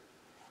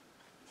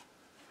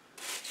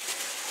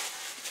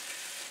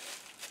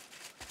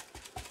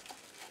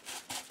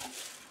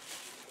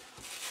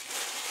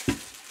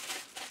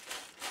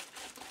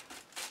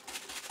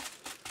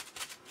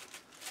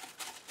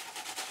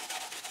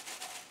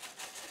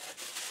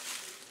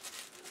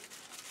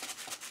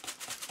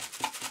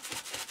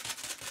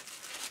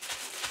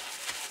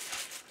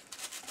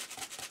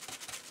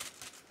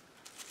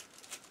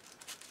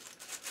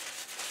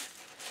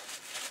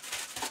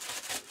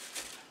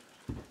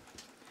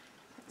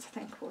 I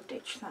think we'll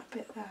ditch that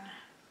bit there.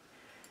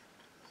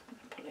 Just going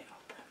to pull it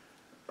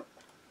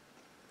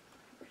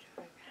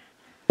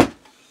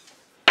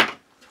up.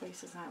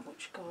 Tweezers aren't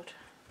much good.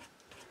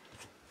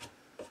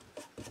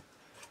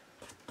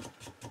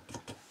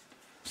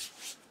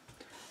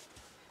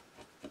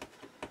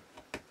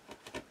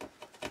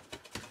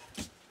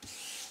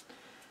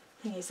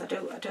 Thing is, I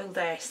do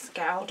this,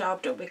 get all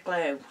daubed up with glue,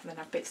 and then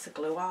have bits of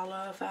glue all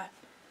over.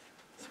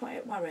 That's what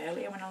it was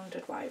earlier when I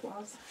wondered what it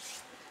was.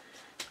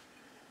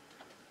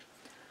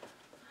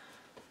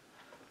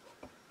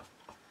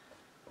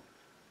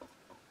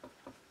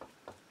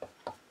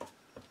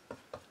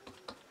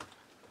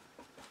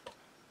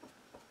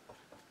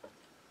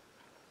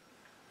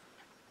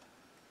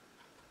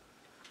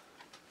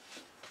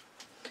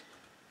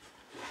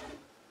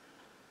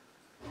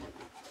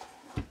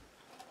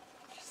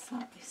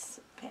 Sort this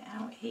bit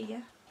out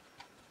here.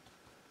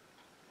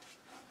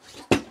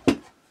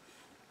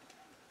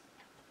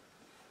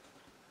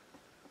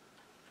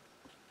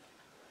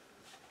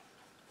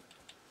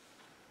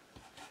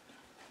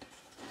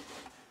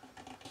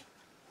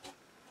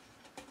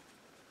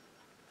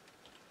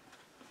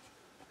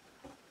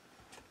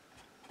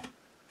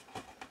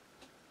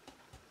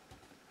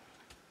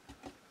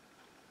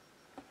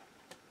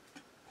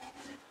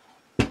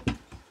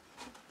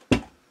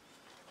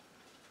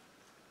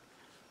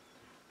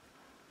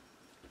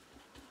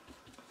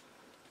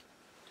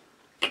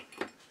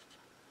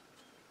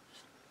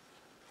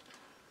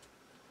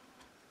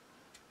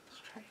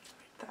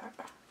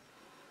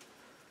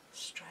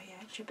 Stray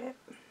edge a bit.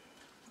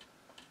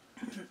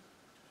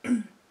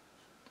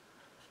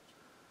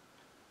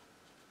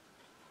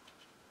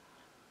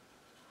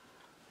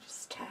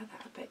 Just tear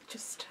that a bit,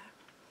 just so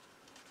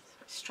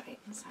it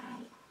straightens out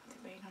with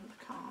it being on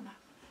the corner.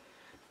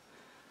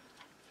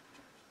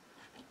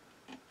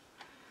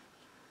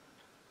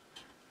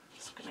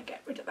 Just going to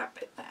get rid of that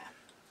bit there.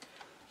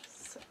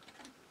 So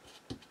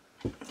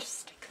just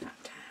stick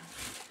that down.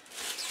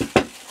 So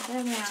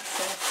there we are,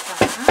 so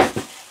far.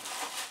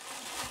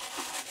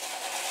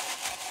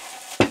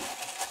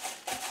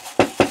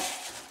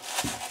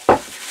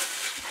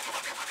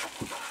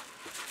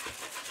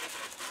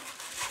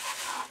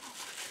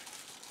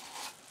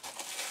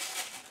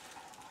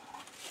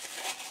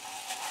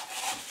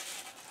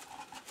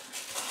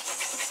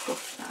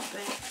 Scuff that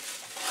bit.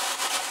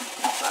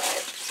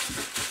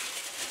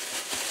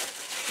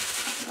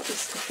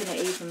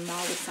 it even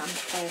more with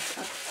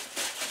sandpaper.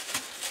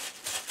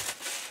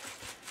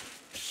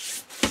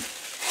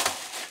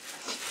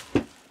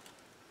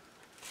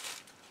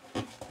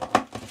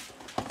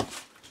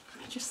 Let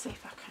me just see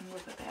if I can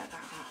rub a bit of that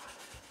off.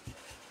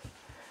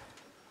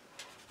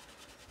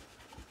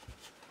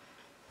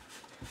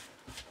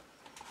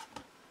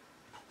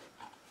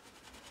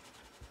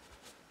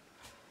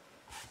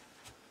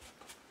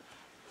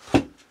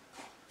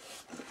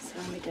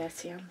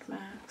 Dirty hand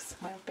marks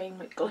while being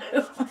with glue.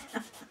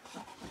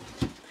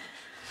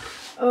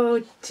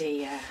 Oh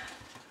dear,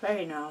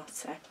 very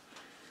naughty.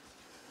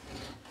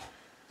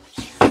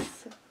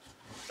 So,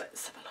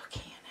 let's have a look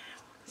here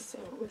now. See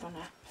what we're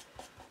gonna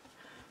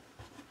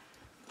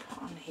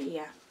put on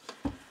here.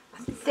 I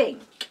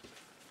think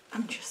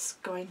I'm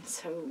just going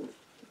to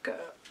go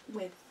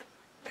with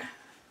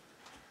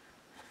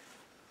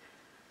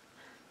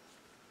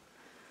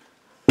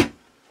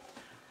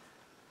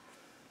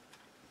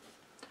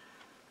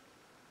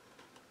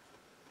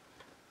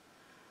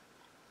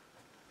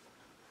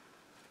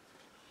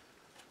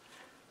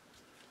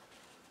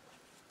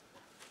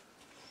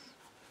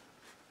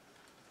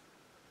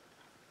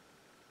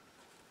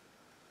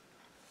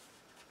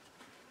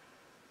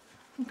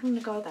I'm going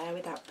to go there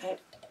with that bit.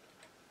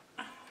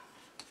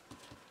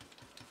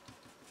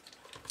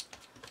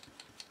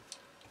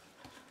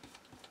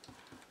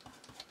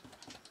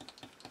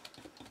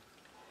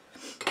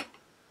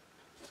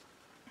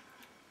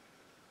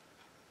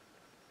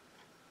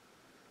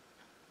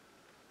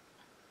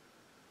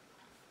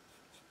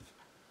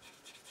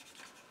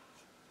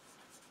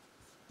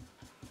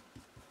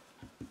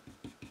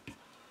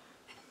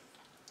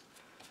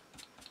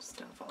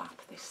 Just overlap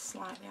this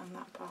slightly on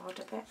that board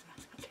a bit,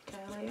 like I did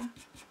earlier.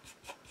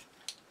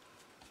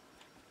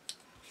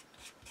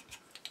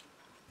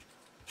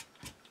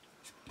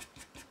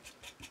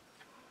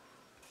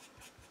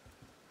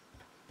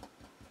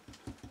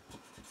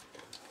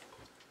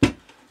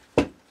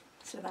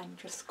 So then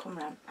just come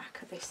round the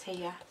back of this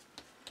here.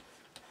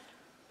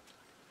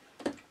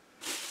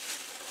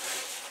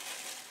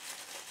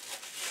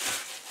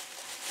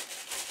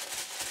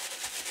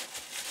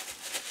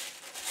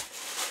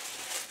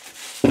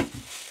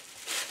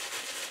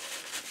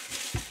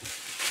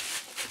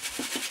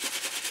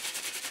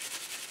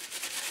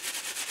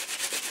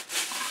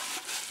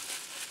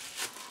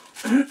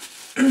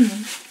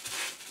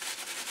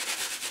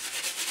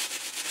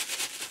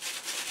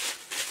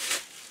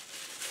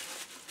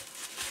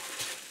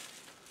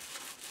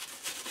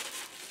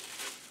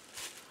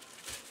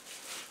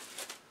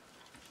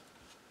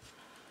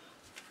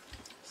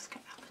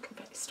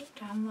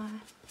 Down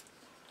there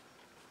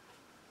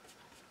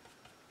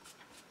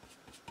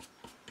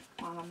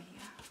while I'm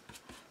here.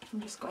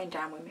 I'm just going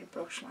down with my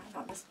brush like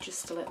that. There's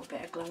just a little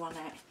bit of glue on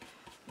it.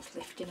 Just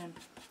lifting and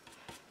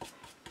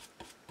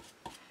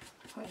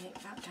putting it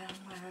back down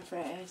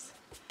wherever it is.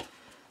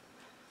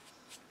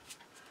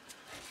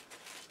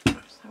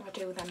 So I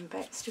do them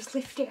bits. Just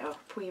lift it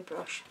up with your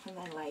brush and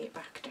then lay it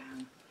back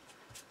down.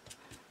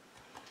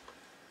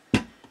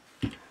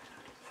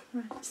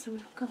 Right, so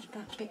we've got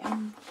that bit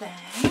on there.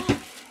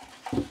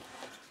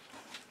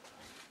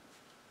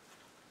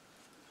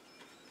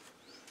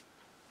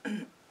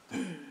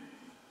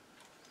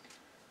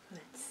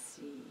 Let's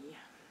see.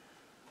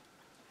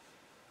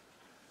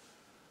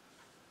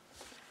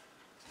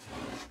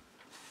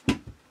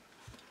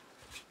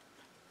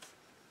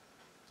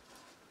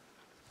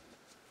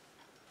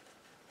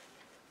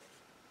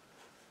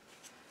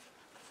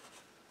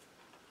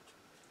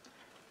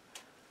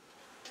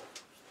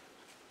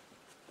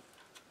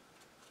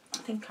 I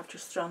think I've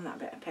just thrown that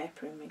bit of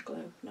paper in my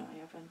glue. No, I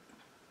haven't.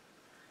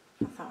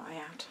 I thought I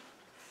had.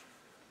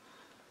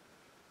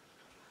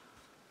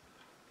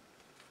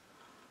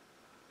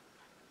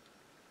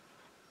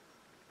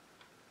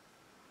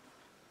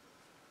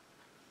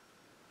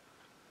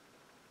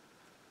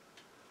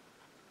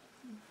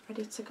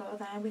 Ready to go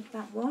there with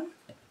that one.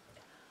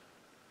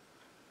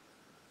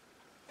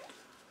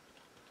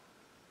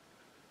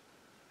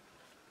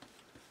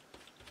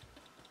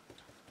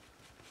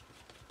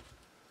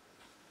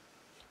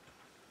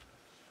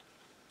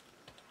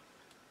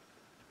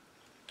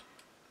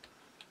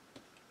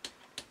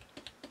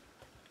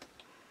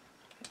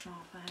 A bit more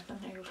there than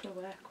I usually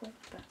work with,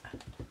 but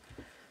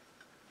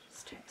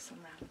just take some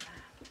round there.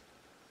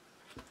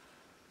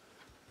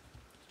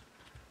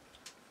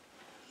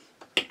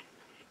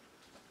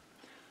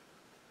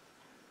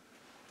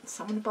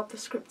 So I'm going to bob the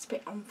script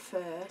bit on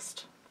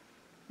first,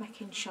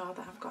 making sure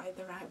that I've got it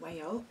the right way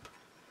up.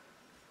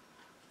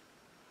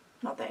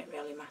 Not that it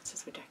really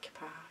matters with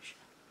decoupage.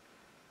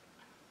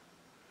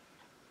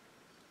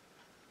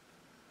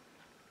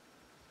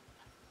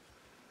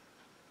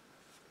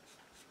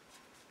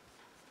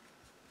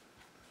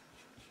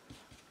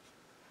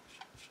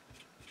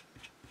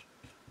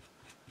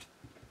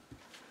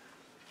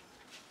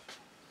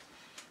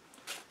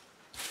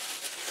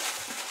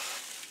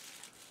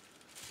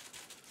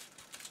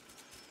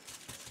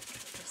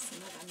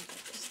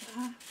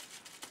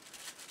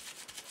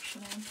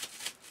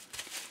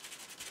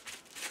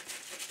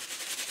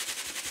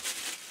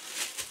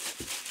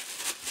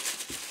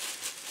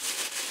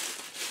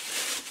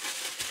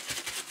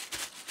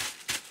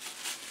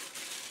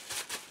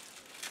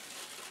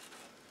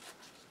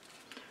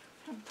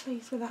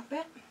 pleased with that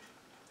bit.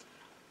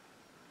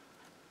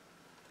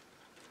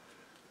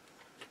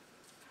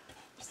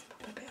 Just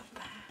pop a bit up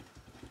there.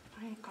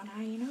 I ain't gone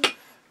high enough.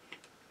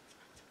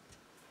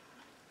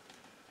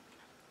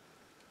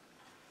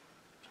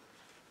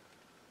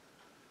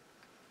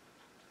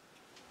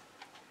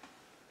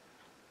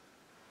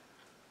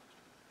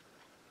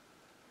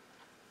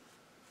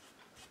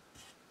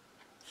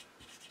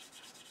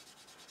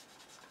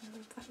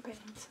 Move that bit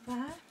into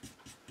there.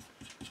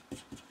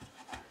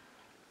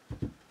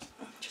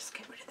 Just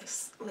get rid of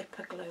this lip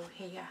of glue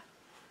here,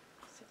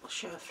 because it will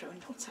show through and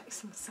it'll take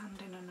some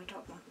sanding, and I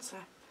don't want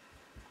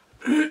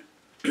to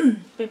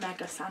be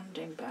mega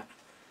sanding, but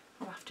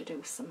I'll have to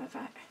do some of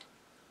it.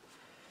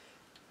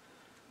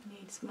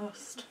 Needs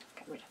must.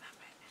 Get rid of that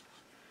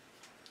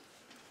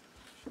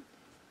bit.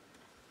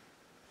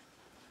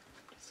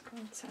 Just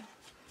going to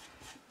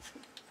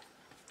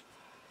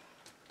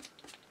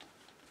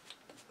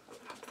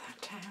pop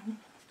that down.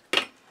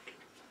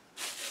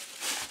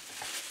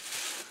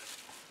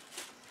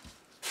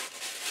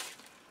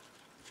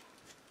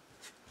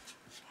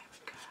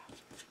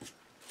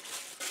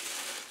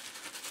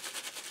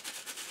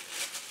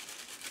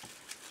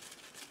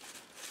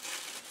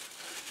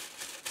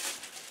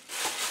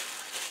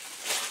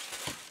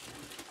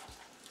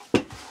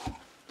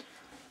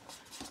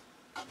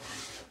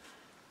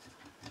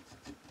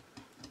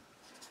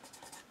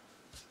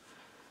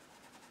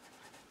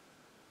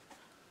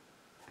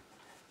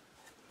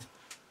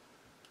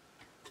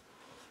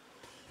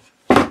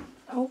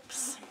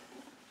 Oops,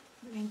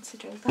 I need to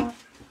do that.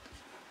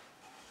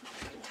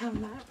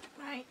 Down that,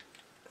 right,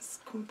 let's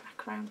come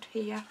back around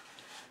here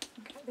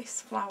and get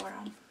this flower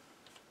on.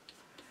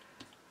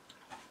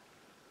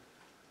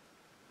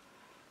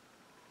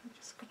 I'm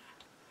just going to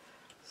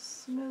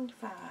smooth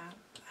that out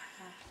there.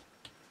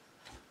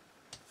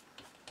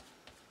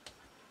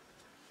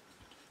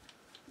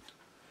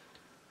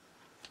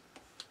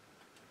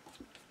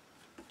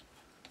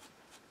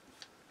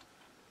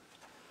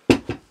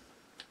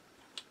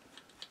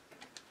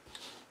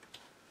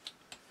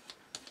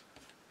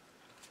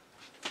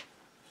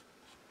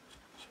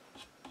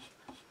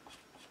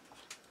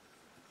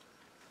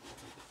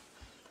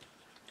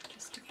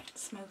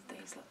 Smooth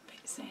these little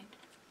bits in.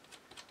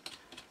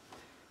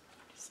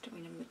 Just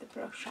doing them with the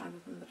brush rather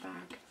than the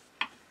bag.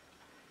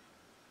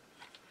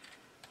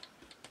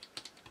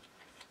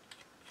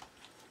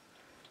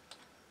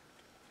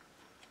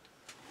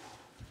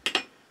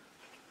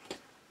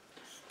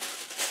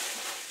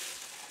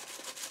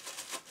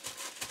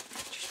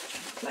 Just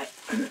gently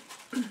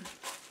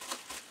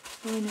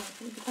going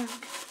over the bag.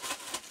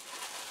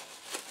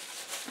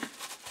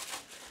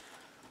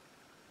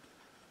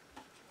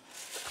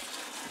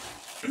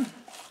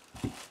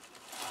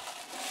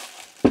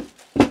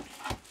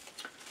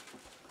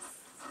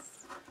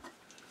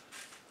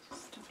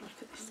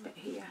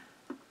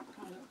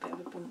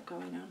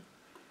 Going on.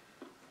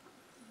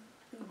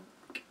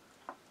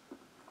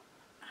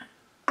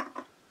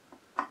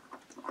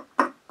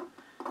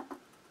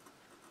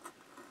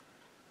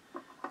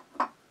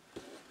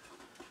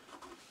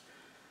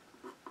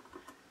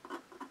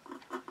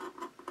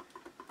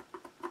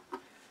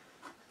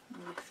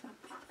 Lift that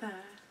bit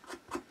there.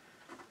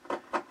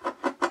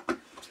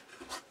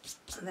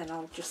 And then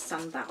I'll just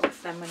sand that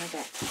off then when I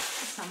get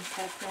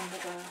sandpaper on the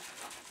go. I'm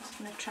just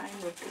going to try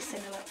and rub this in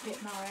a little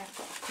bit more. I've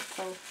got a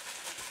couple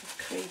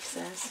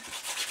creases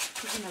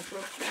and I've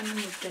rubbed and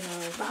moved them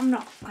over, but I'm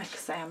not, like I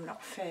say, I'm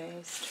not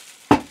phased.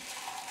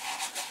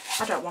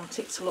 I don't want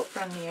it to look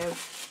brand new. It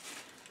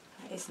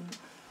isn't.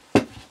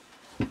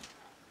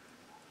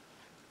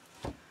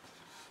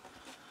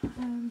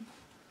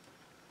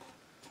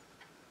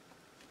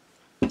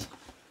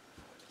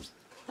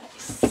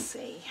 Let's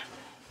see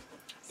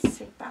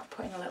about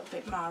putting a little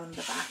bit more on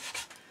the back.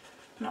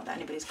 Not that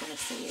anybody's going to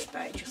see it,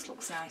 but it just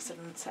looks nicer,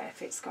 doesn't it,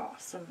 if it's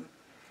got some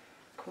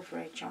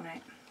coverage on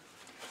it.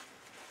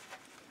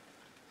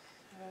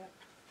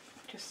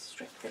 Just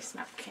strip this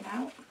napkin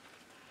out.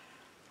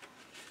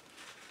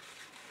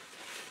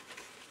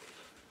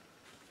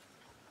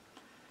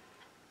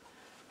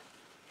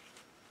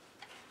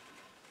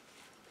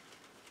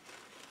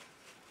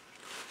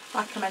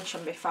 Like I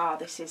mentioned before,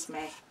 this is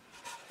my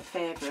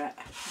favourite,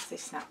 is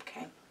this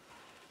napkin.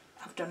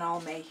 I've done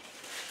all my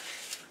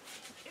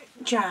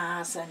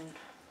jars and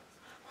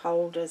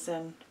holders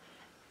and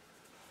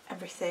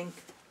everything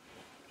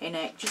in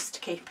it just to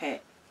keep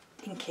it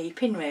in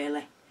keeping,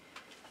 really.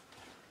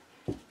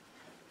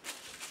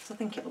 So I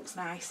think it looks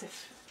nice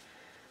if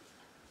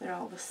they're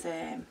all the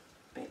same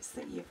bits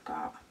that you've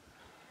got.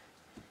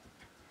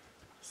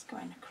 Just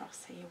going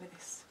across here with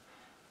this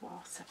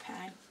water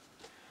pen.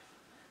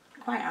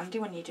 Quite handy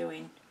when you're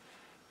doing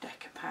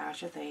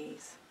decoupage of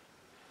these.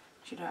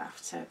 You don't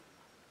have to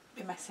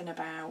be messing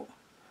about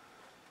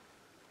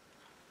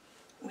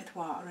with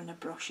water and a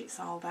brush, it's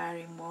all there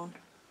in one.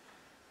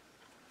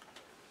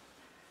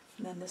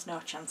 And then there's no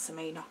chance of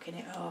me knocking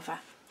it over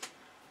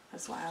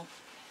as well,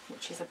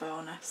 which is a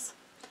bonus.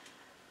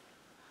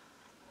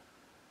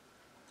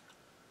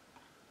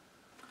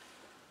 I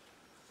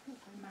think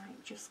we might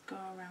just go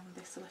around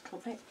this a little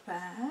bit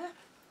there,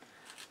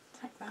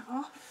 take that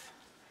off,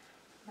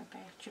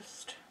 maybe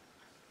just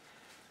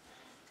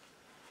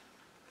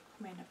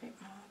come in a bit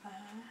more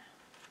there,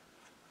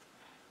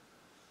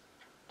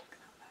 take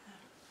that there,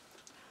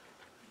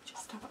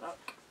 just have a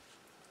look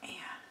here,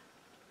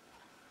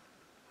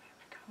 where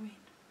we're going.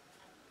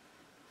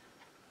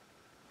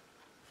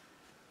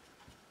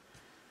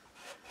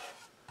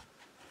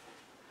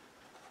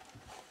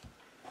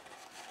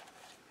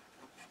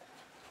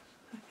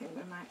 I think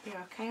we might be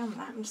okay on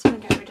that. I'm just going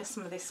to get rid of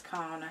some of this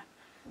corner,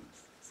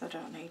 so I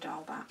don't need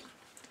all that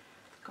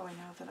going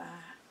over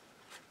there,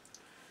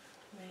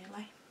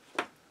 really.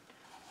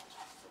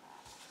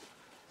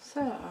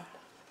 So,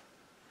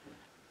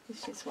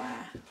 this is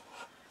where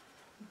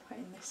I'm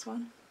putting this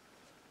one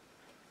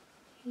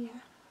here.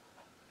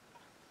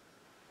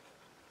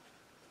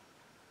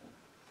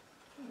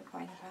 We're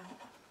going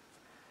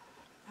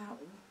about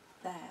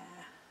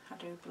there, I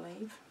do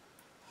believe.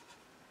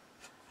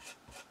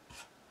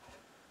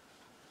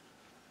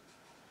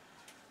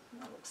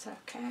 That looks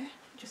okay.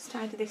 Just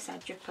tidy this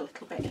edge up a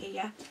little bit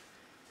here.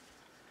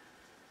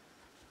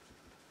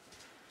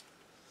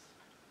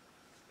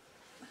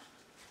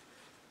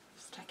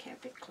 Just take it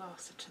a bit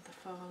closer to the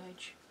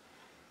foliage.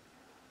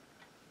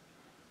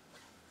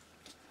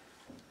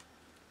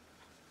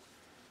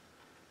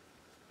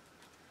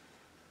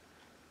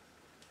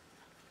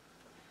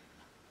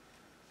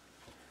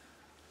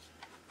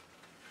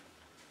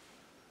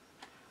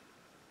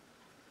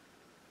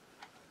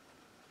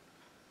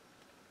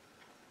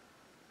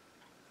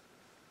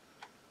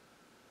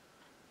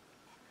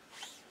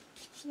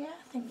 Yeah,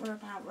 I think we're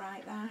about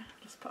right there.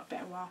 Just put a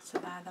bit of water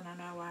there, then I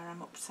know where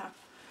I'm up to.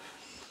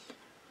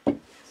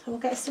 So we'll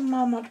get some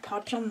more Mod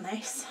Podge on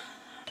this.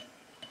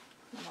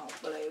 More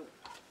blue.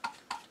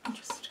 I'm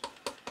just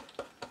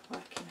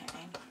working it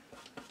in.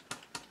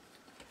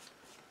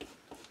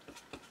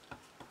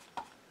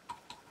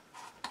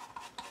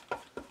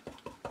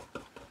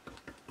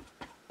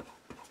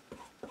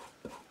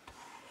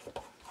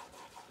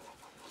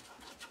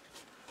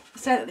 I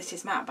say that this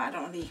is matte, but I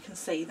don't know whether you can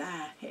see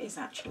there. It is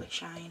actually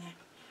shiny.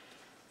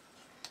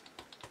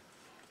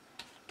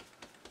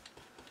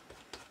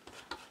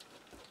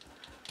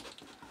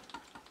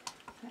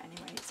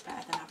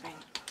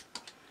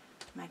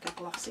 Mega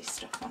glossy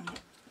stuff on it.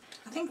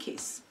 I think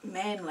it's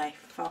mainly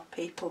for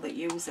people that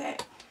use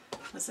it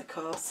as a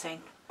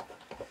coating,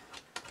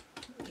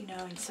 you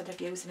know, instead of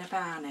using a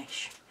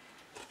varnish.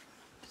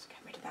 Just get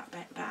rid of that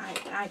bit, but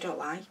I don't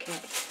like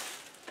it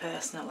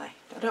personally.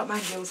 I don't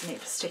mind using it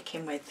for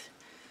sticking with,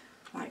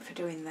 like for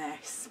doing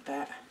this,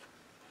 but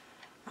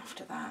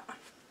after that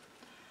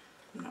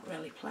I'm not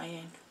really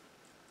playing.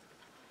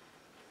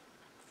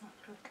 A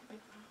little bit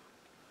more.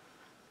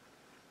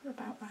 We're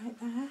about right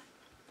there.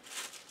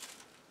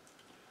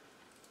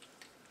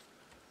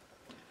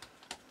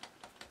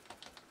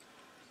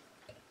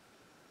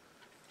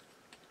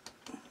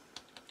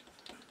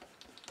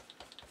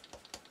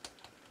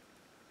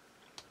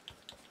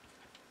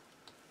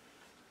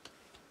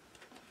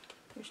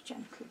 Just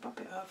gently bob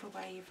it over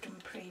where you've done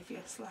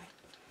previously.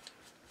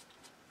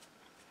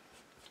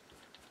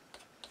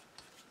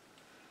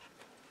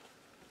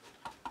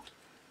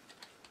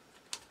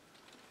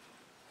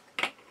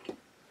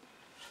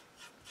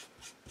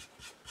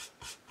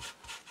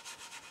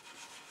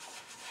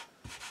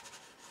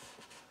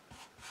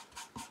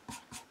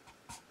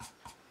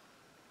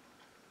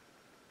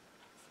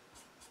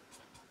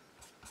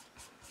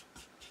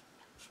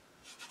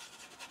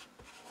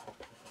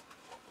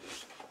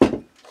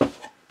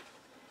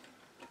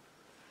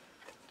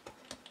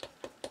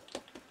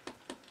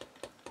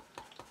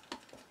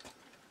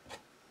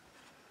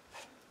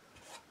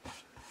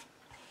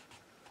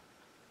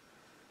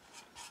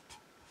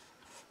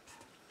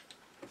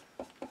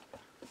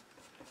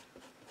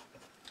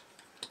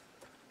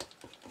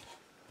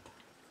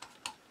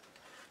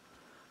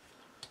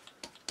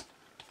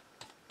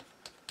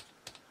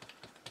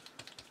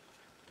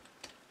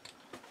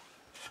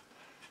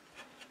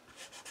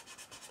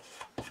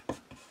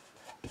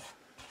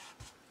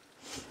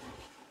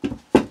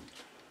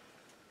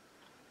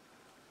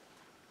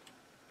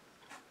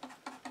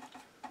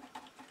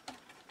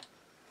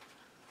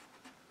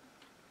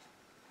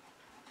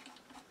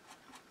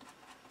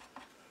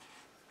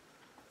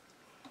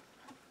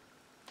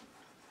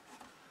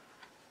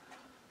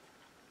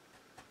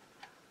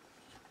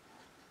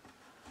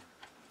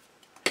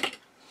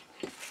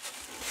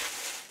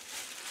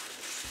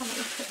 Have a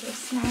look at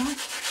this now,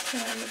 see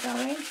where we're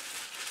going.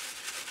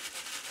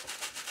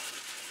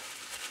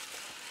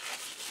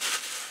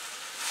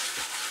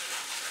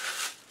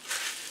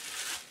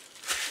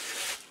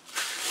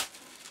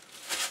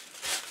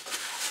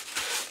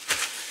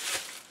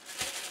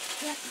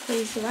 Yeah,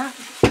 pleased with that.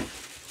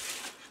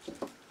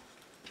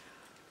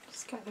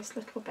 Just get this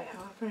little bit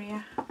over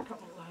here. I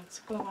don't want loads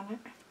of glue on it.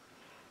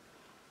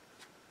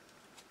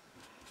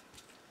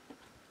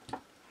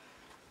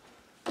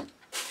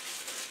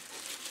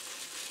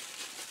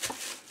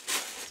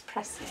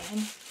 Press it in.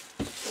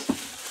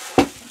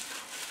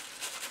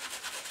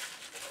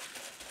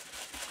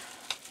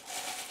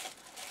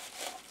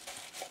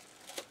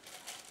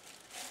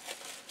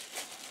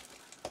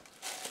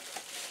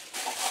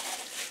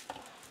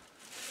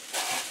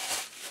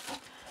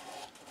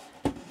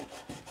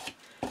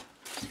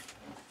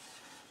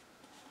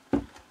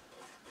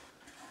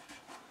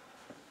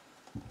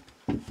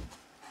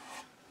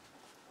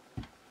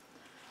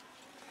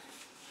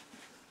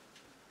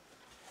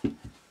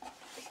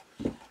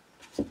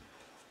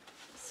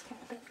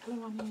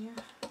 one here.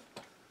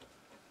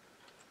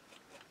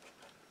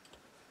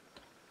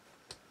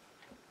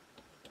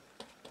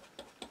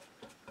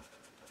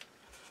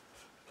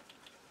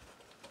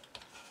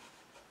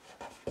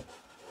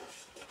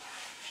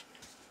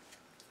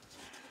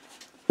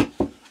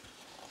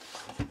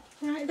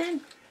 Right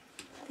then,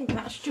 I think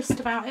that's just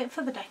about it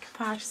for the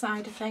decoupage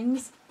side of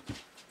things.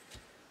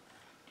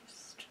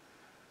 Just,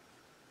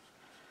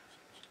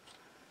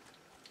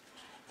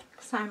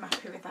 because I'm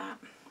happy with that.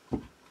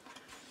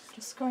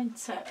 Just going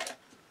to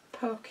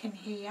poke in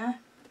here.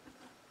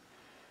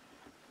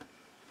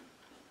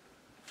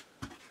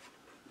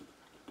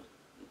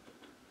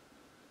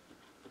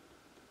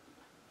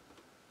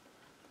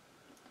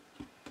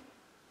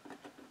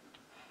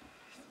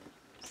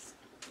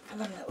 For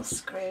them little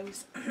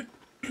screws.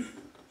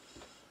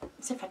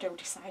 As if I do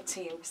decide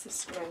to use the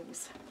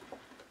screws.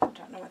 I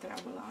don't know whether I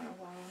will or I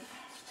won't.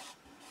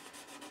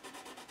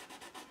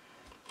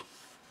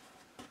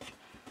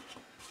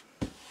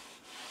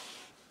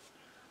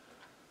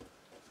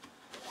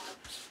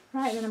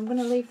 Right, then I'm going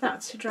to leave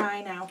that to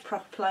dry now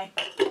properly.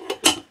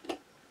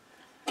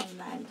 And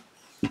then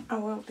I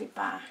will be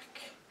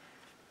back.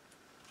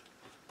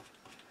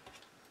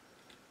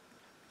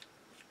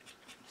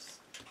 Just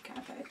get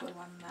a bit of glue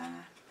on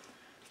there.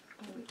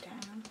 Glue it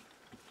down.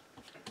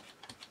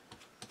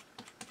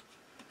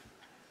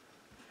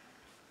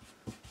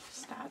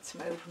 Started to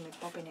move and we're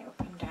bobbing it up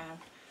and down,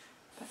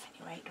 but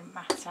anyway, it doesn't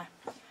matter.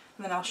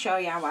 And then I'll show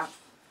you how I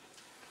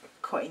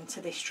cut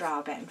into this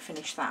drawer bit and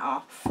finish that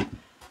off.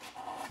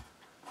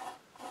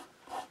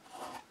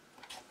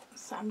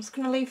 So I'm just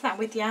going to leave that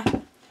with you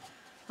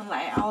and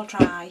let it all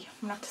dry. I'm going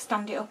to have to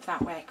stand it up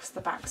that way because the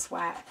back's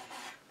wet.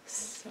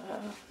 So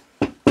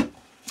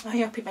I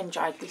hope you've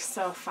enjoyed this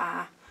so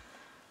far.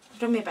 I've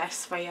done my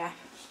best for you.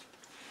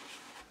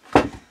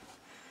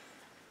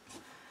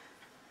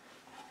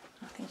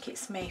 I think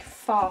it's my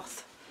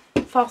fourth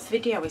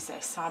video is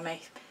this, or my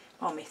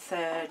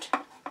third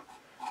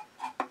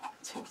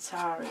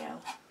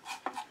tutorial.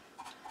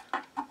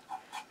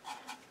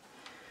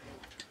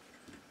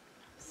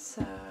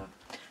 So,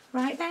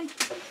 right then,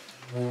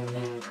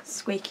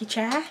 squeaky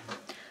chair.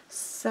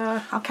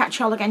 So I'll catch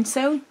you all again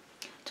soon.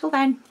 Till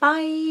then,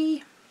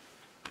 bye.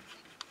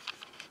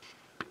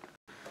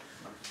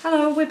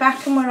 Hello, we're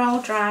back and we're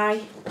all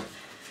dry.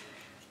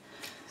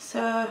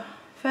 So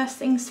first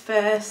things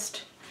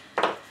first.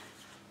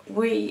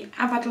 We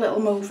have had a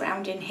little move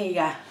around in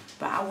here,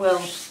 but I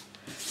will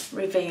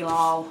reveal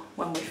all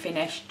when we're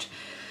finished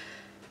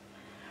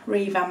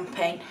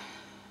revamping.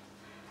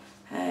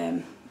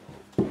 A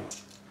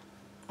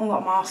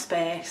lot more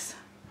space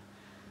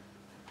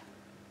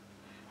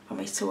for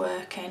me to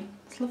work in.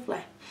 It's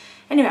lovely.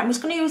 Anyway, I'm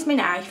just going to use my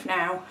knife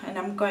now and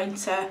I'm going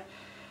to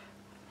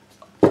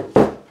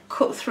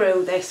cut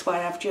through this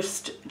where I've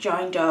just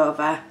joined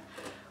over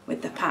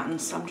with the pattern.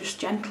 So I'm just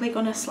gently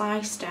going to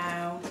slice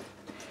down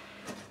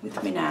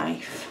with my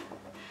knife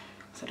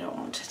because I don't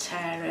want to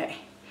tear it.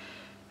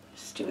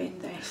 Just doing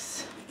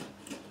this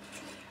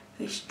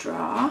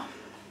drawer.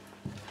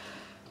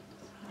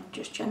 I'm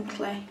just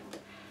gently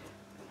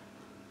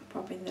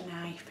bobbing the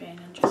knife in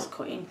and just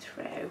cutting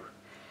through.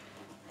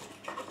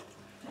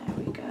 There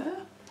we go.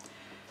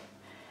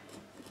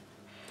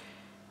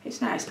 It's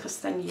nice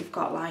because then you've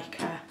got like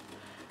a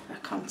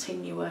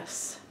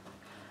continuous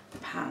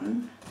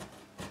pan.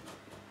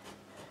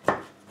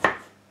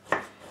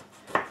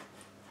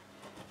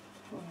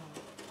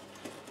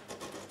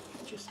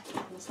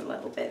 A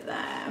little bit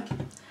there,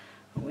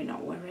 but we're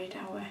not worried,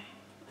 are we?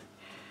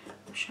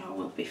 I'm sure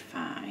we'll be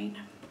fine.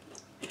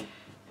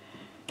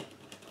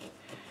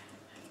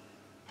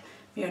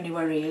 The only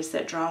worry is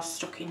that drawers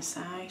stuck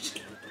inside.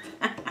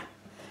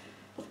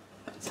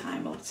 But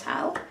time will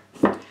tell.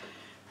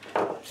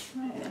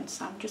 Right then,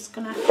 so I'm just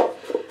gonna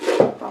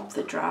bob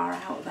the drawer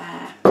out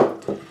there.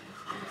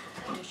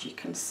 And as you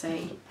can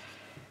see,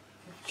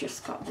 we've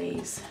just got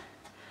these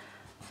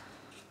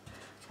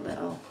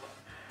little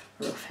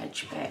rough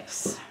edge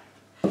bits.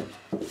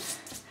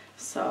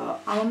 So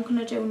all I'm going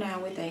to do now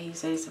with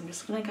these is I'm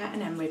just going to get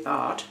an emery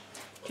board,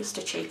 just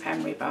a cheap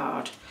emery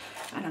board,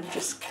 and I'm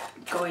just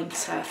going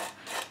to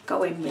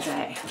go in with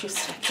it,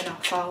 just taking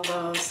off all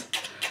those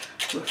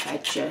rough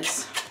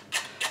edges,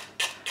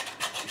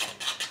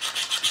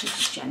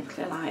 just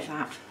gently like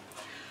that.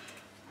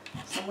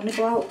 So I'm going to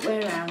go all the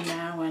way around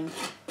now and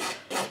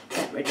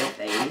get rid of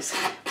these.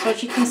 So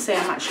as you can see,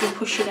 I'm actually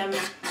pushing them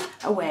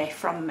away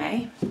from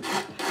me.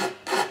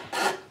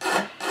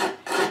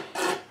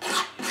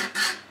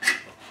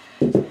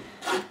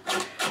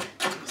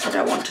 I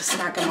don't want to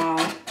snag them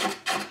all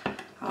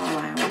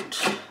out.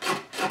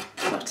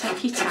 So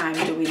take your time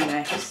doing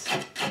this.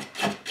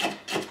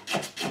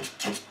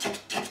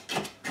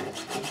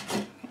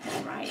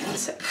 Get right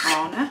into the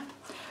corner.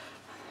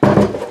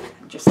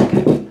 And just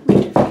get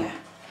rid of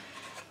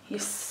your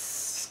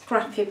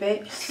scrappy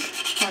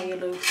bits or your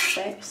loose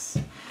bits.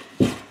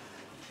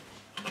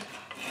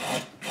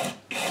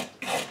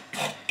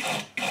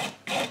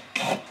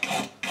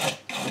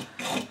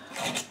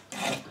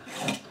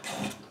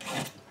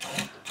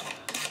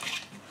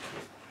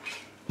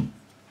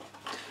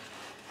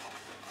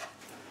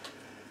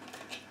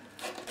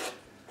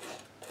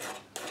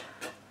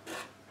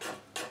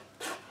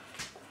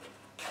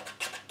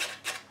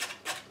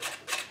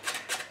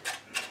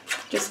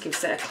 Just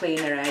gives it a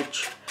cleaner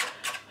edge.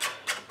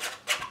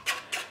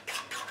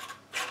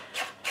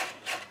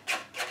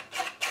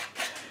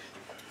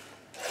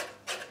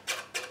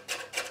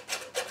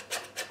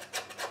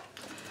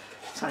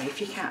 Sorry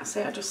if you can't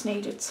see, I just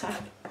needed to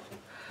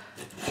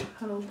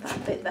hold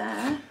that bit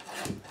there.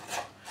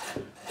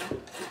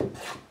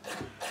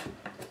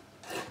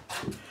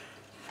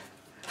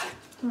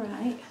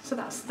 Right, so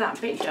that's that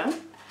bit done.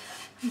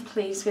 I'm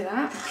pleased with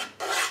that.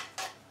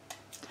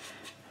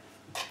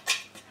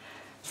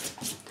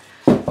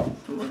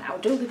 And we'll now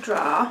do the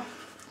drawer.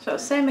 So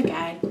same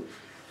again,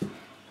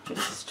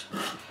 just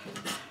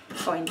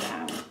going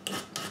down.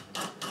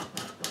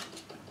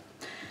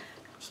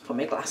 Just put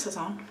my glasses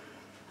on.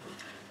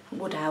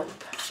 Would help.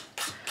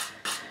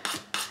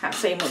 Can't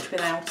see much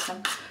without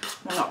them.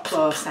 We're not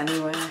close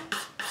anyway.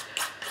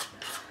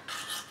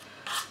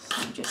 So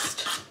I'm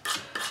just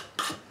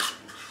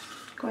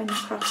going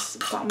across the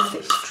bottom of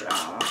this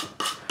drawer.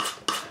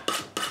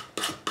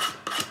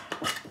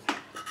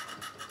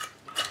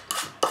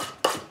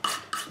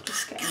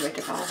 Just getting rid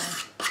of all them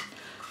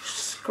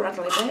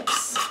scraggly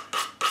bits.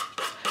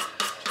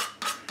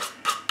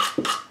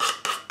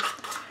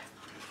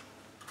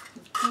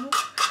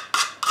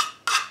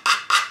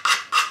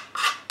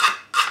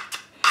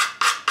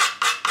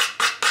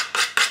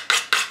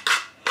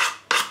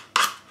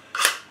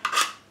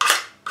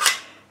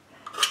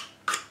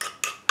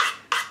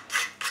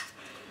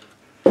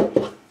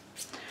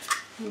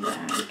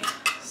 Right,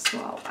 so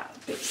all that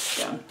bit's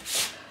done.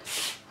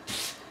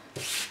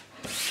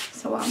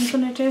 So what I'm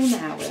going to do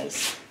now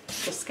is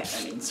just get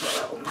them into a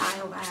little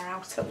pile there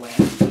out of the way.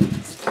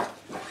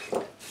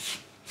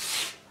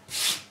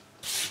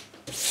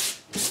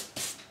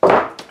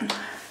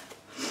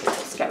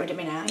 Just get rid of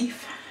my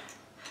knife.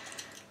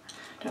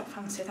 Don't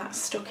fancy that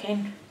stuck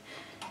in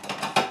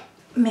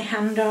my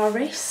hand or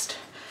wrist.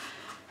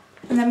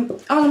 And then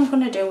all I'm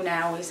going to do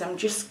now is I'm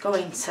just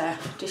going to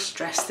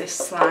distress this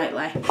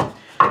slightly.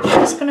 I'm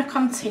just going to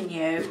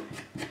continue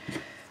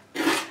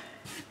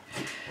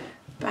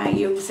by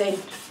using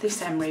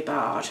this emery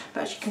board,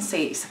 but as you can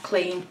see it's a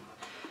clean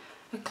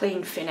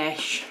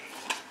finish.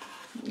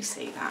 You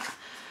see that,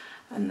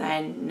 and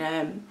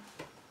then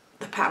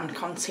the pattern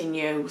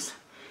continues,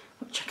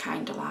 which I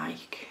kind of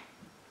like.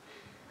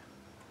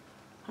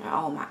 It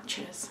all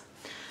matches.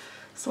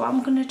 So what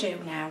I'm going to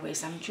do now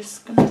is I'm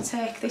just going to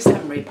take this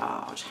emery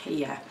board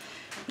here,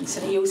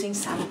 instead of using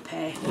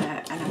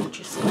sandpaper, and I'm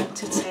just going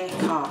to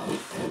take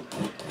off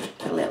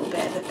a little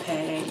bit of the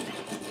paint,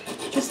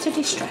 just to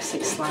distress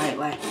it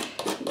slightly.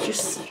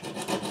 Just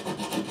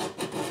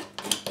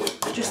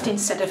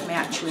instead of me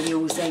actually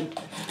using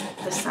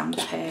the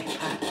sandpaper.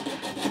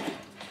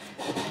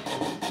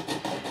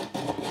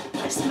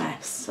 Less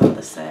mess, so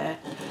to say.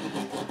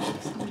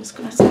 So I'm just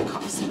going to take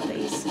off some of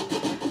these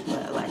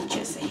little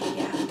edges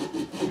here.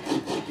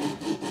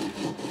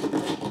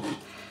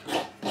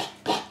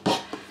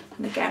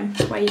 And again,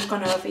 where you've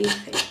gone over your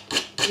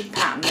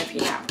pattern of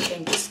your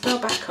napkin, just go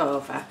back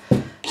over,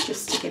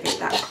 just to give it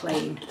that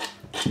clean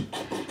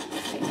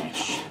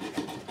finish.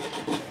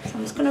 So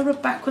I'm just going to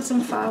rub backwards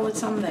and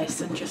forwards on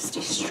this and just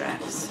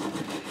distress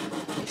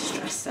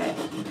it.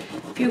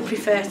 If you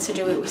prefer to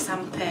do it with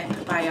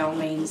sandpaper, by all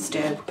means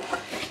do.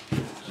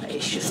 But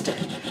it's just a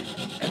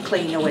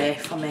cleaner way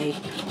for me.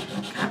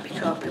 Can't be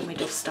coping with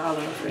dust all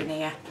over in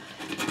here.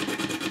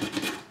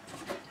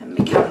 And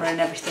my camera and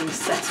everything's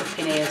set up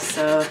in here,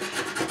 so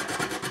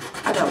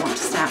I don't want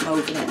to start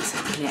moving it and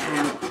taking it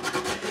out.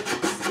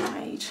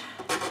 Right.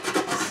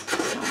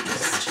 So I'm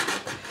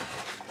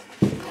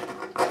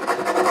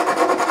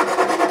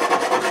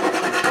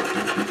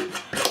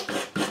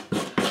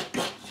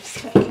just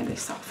taking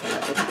this off a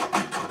little bit.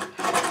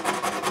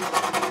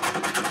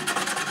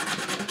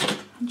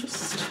 And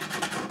just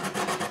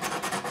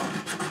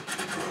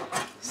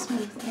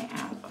smoothing it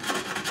out.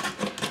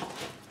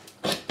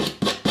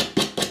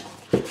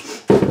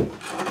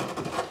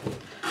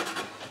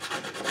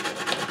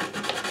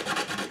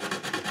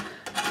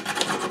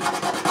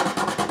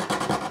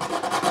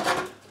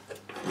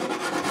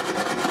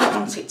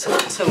 It to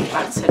look too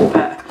battered,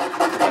 but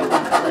I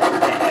want a little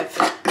bit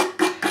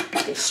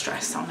of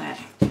distress on it.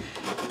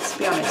 To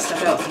be honest, I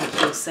don't think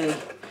you'll see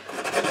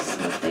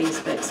some of these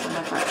bits when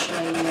I've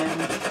actually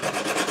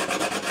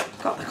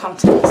got the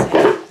contents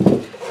in.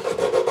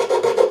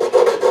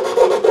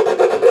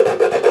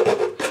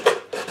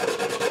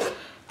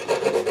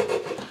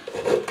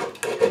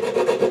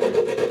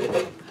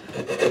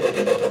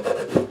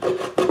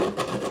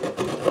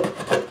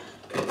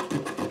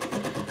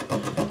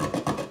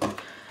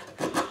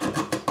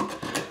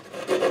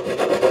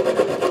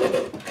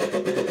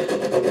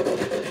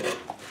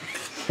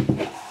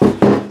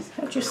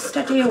 Just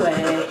steady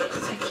away,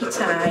 take your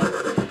time,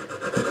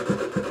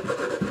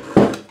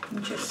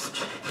 and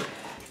just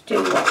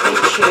do what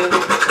fits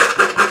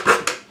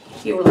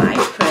you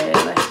like,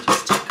 really.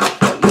 Just take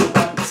off what you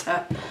want to.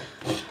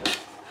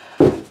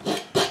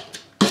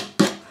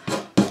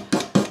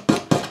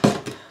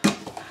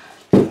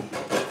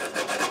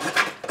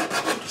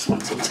 I just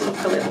want it to look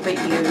a little bit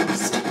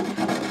used.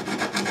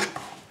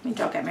 My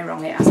Don't get me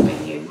wrong, it has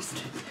been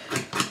used.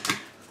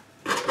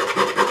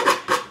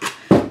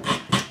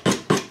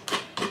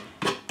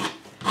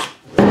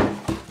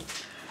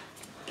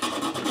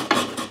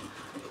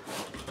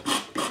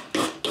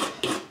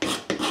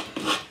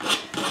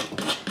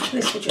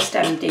 This was just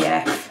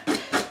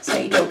MDF, so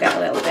you do get a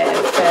little bit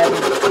of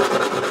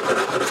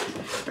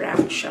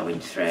brown showing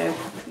through,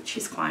 which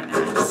is quite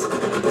nice.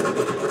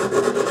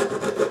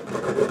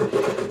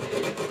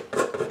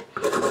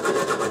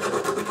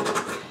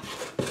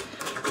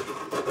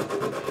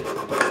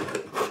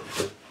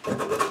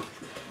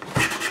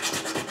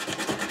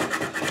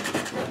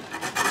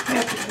 I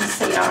hope you can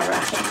see all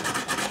right.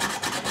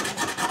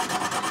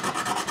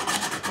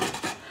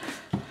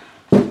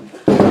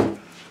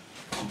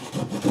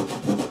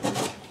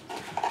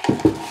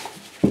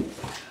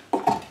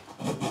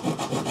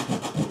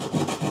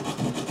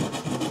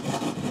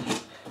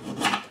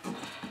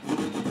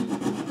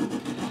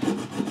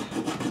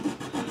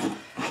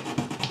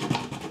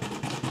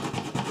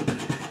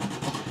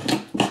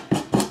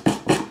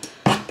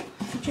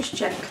 Just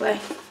gently.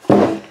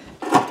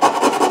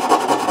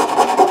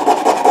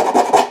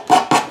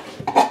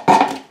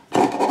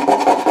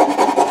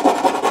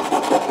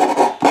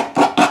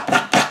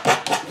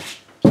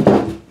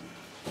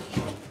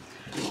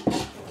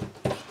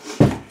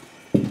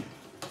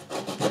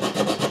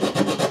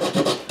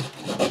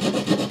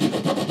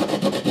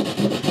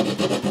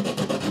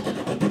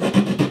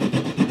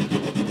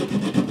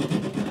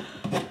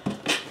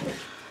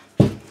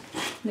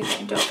 And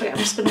again, don't forget, I'm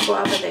just going to go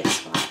over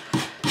this one.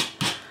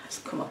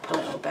 Come up a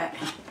little bit.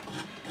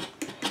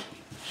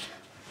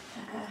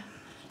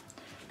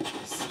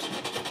 Just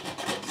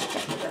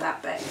get rid of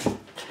that bit.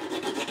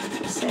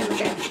 Same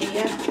again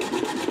here.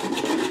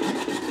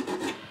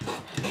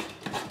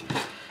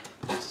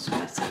 Just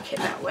want to take it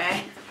that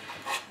way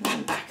and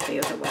then back the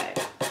other way.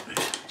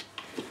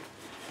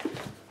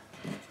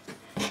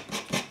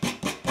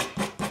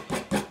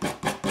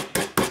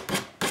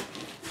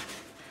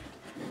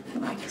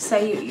 And like I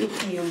say, you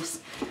can use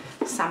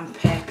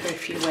sandpaper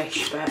if you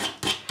wish, but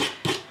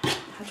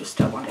I just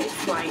don't want it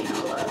flying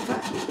all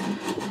over.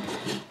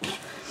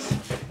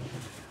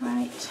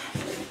 Right.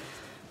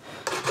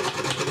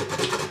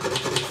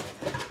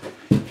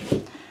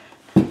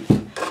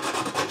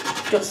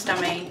 Dust, I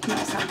mean,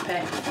 not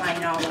sandpaper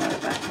flying all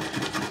over.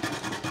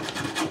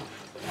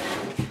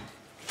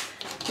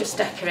 Just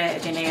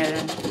decorated in here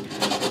and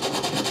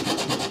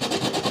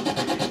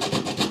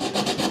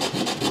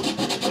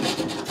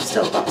I've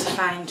still got to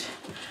find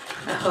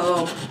a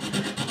home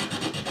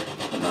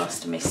for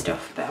most of my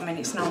stuff, but I mean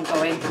it's an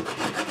ongoing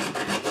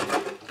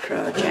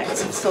project.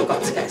 I've still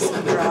got to get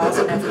some drawers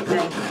and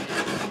everything,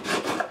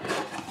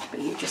 but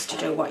you just to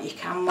do what you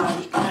can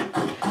while you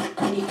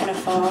can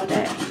afford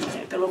it.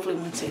 It'd be lovely,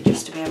 wouldn't it,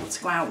 just to be able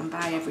to go out and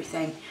buy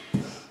everything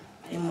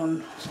in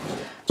one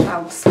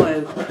foul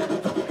swoop.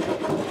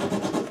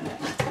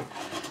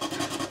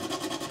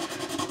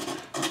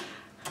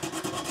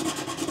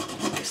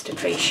 Just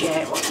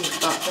appreciate what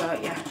you've got,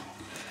 don't you?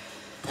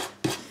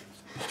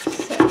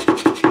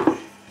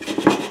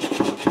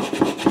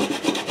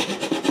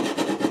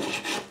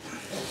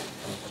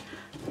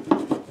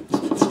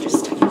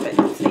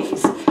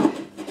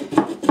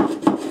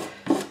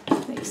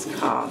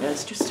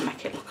 Just to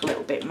make it look a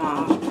little bit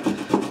more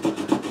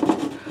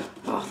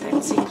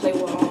authentically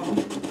warm.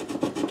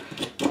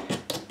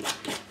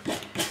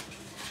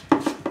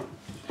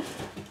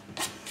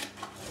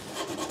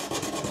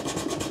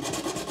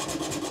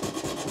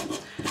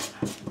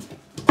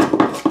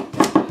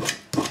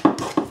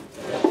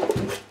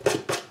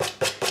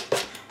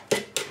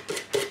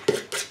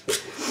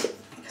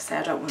 Like I say,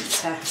 I don't want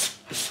to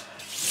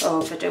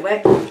overdo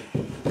it.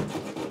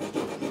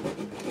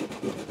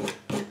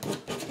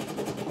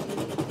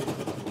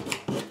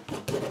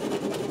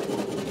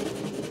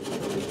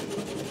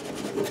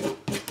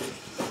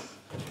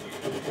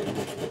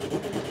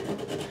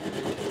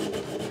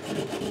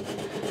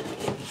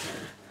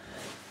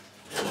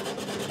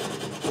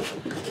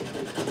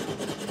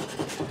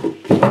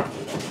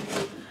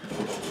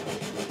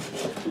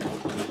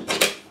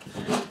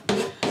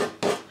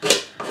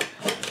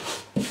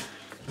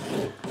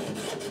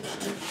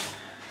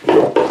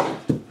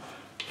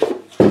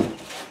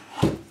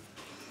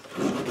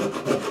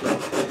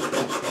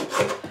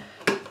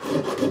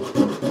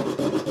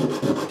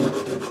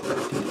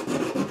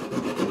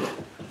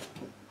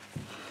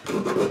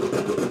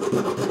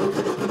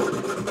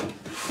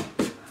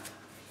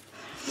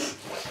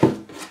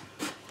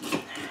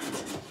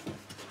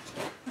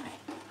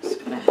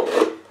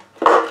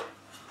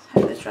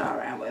 Draw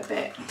out a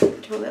bit,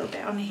 do a little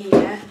bit on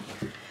here.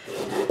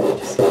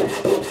 Just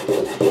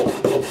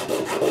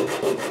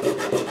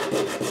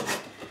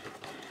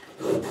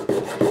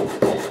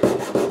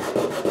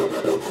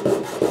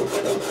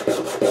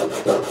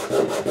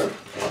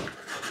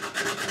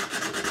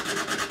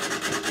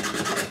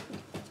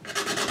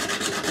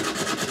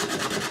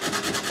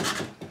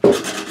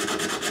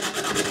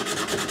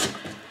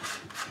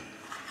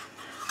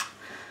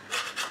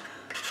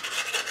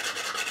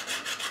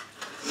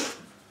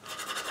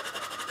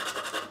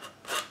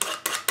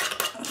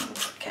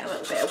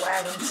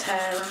wear and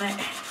tear on it.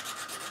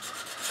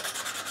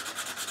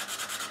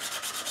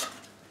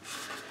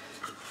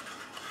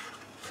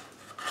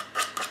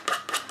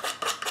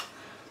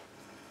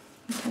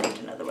 I need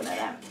another one of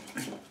them.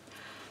 That's it.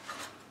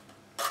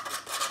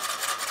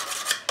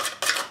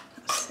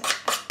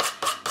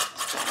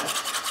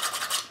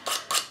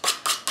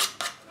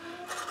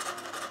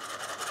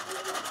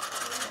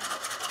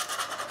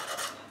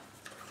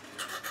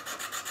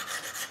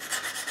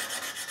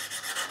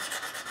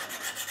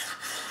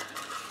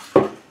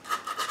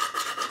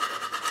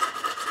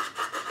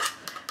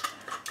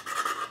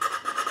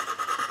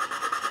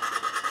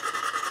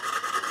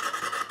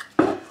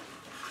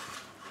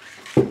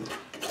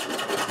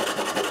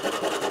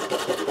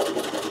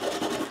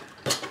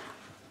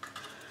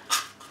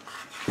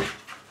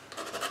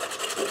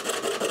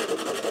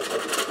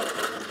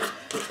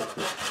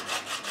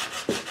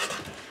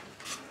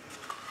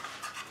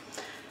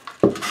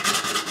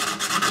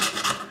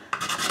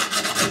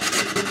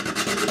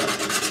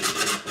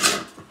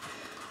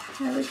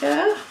 There we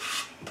go.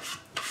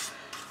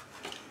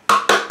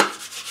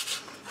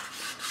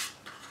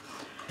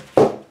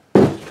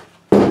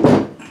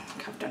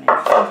 I've done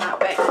enough on that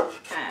bit.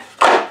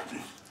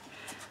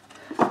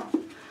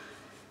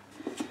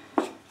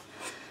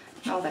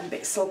 All them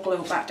bits will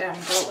glue back down,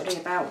 don't worry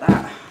about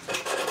that.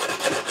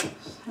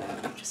 So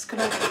I'm just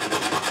going to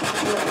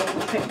do a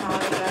little bit more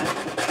of it.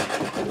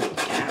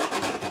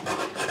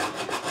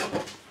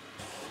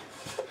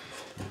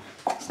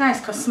 It's nice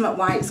because some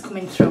white's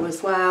coming through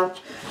as well.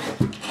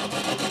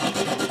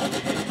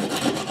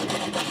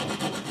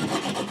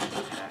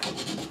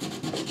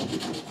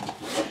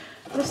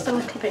 Just a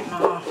little bit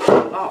more,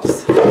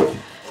 lots.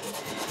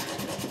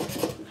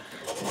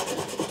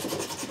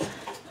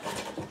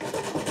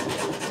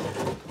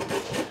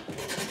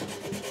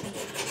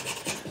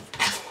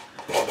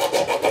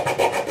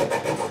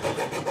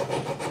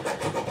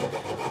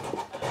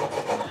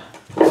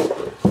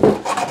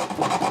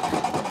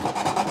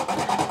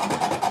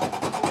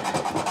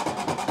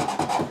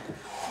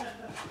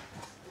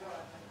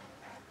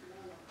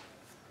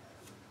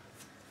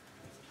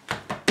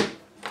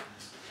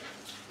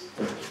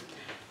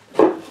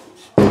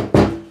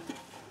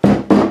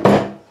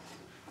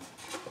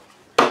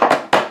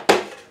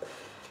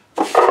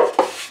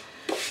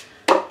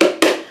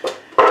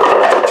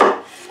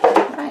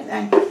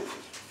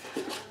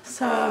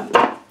 So,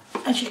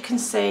 as you can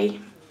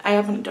see, I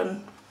haven't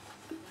done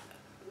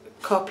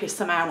copious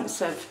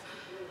amounts of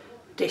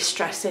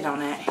distressing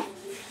on it.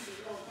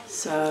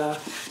 So,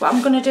 what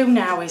I'm going to do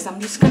now is I'm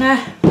just going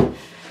to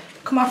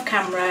come off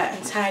camera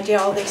and tidy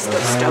all this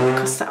dust up,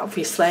 because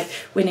obviously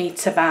we need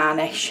to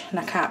varnish and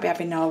I can't be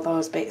having all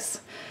those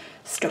bits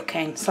stuck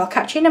in. So I'll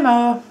catch you in a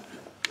mo.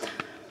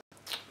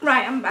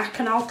 Right, I'm back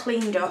and all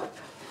cleaned up.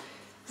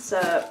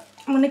 So,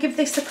 I'm going to give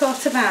this a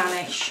coat of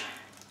varnish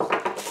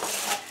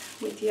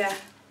with you.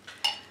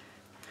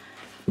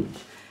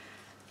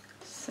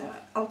 So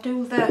I'll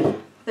do the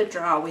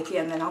draw with you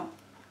and then I'll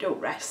do the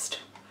rest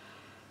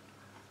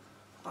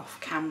off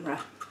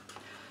camera.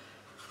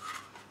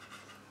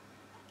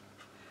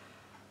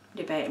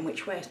 Debating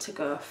which way to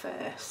go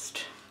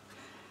first.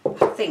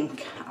 I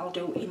think I'll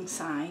do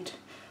inside.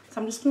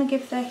 So I'm just going to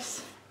give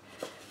this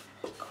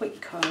a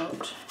quick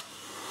coat.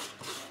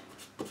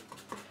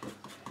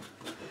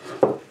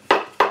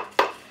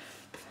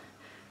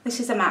 This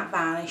is a matte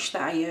varnish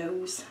that I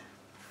use.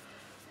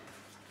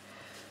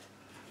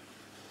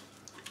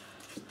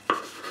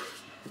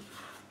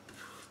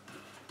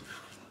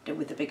 Do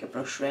with a bigger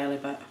brush really,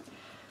 but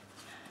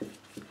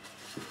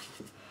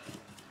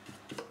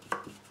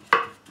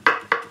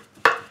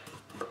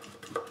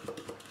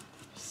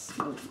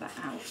smooth that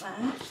out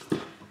there.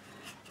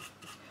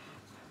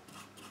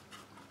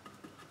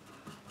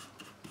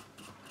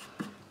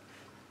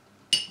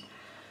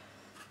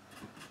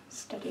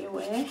 Steady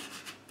away.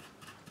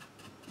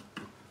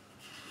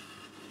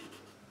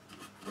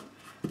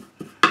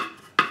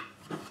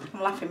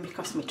 I'm laughing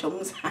because my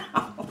tongue's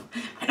out.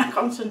 When I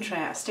concentrate,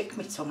 I stick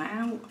my tongue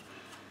out.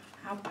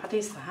 How bad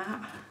is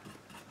that?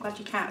 Glad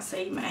you can't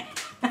see me.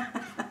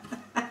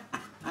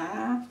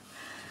 I'm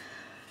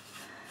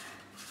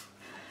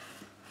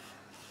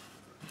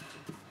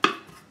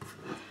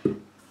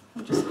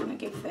just going to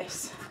give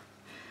this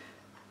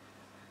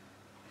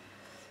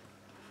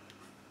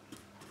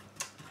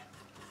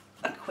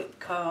a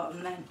quick coat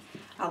and then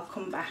I'll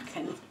come back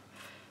and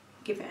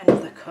give it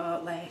another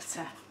coat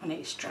later when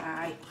it's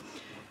dry.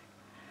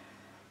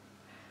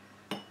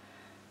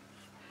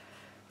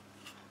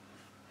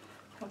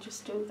 I'll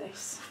just do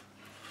this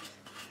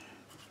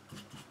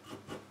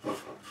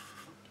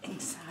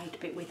inside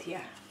bit with you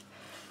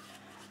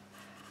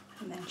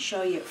and then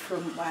show you up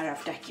front where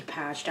I've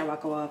decoupaged, how I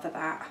go over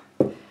that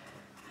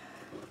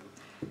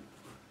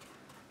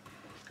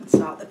and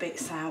sort the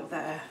bits out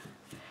that are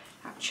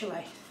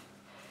actually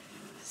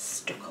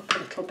stuck up a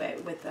little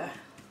bit with the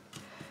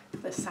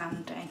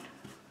sanding.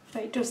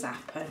 But it does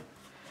happen.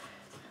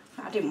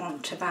 I didn't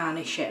want to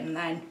varnish it and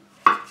then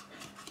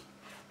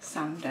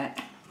sand it.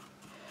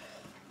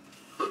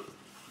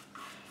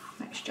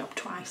 Makes job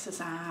twice as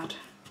hard.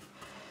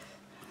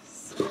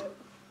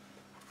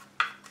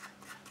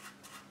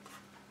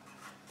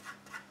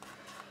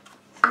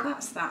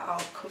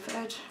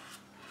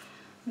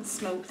 and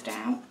smoothed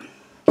out.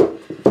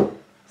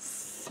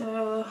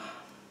 So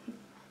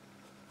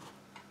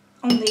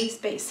on these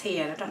bits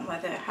here, I don't know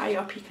whether, I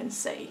hope you can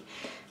see,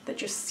 they're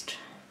just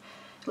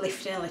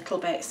lifting a little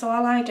bit. So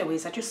all I do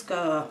is I just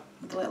go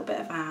with a little bit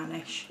of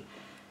varnish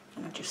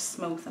and I just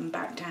smooth them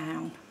back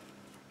down.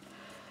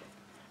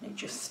 It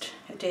just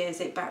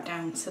adheres it back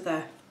down to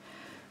the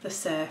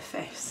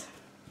surface.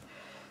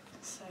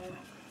 So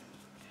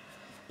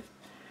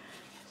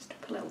just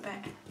up a little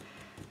bit,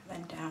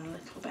 then down a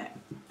little bit.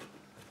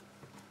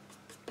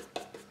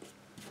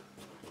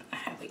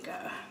 There we go.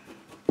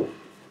 A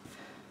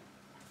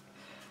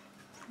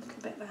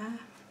little bit there.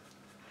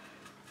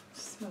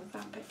 Smooth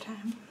that bit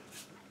down.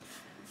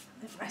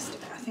 The rest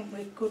of it, I think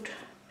we're good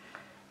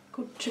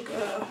to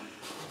go.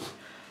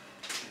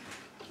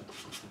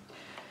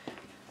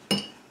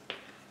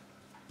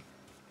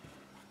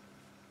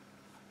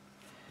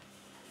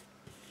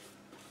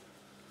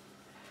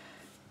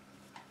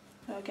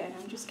 So again,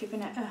 I'm just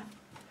giving it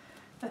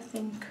a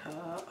thin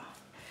coat.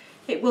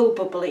 It will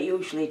bubble, it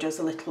usually does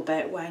a little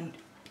bit when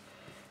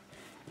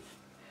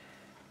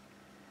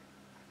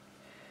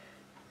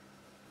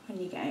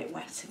you get it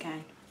wet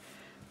again,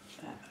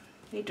 but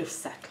it does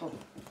settle,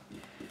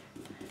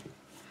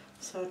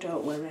 so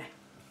don't worry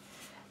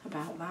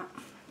about that.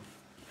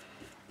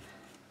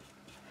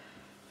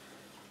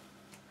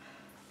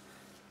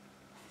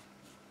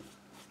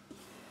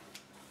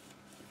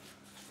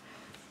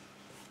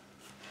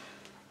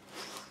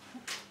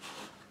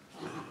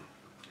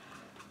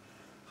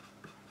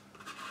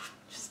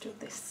 Just do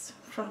this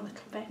front a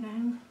little bit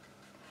now.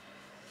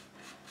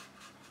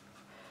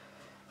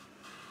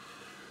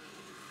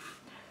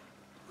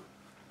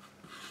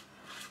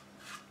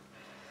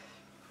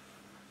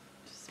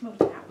 Smooth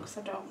it out because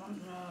I don't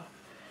want no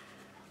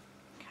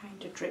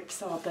kind of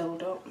drips or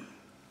build up.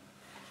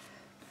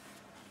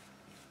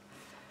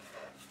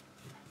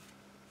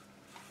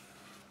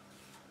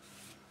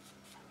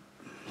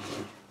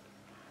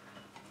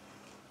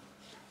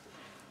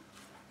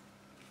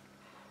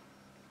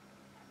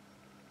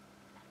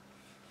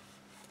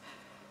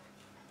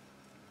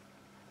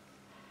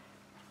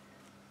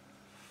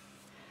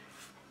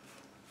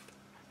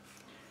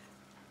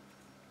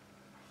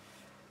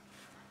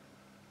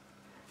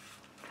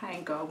 Try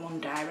and go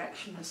one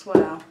direction as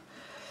well.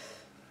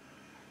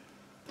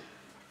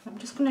 I'm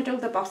just going to do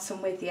the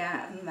bottom with you,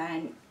 and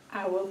then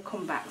I will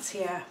come back to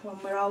you when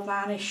we're all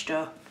varnished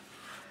up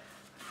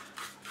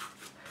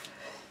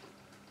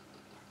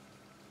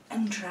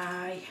and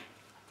dry.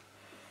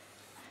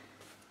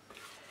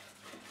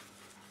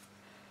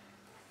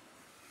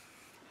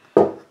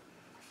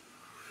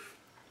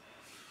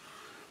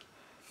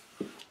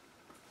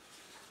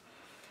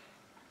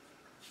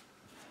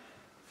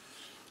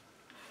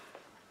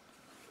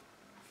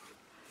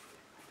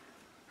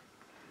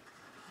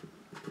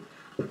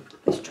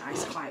 This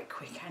dries quite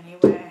quick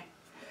anyway.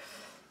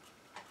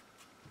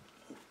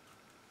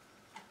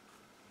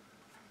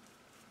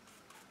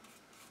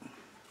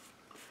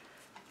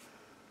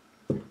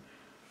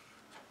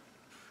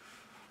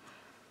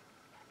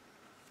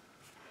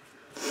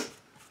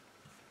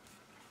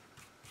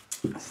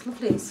 It's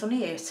lovely and sunny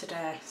here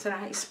today. It's a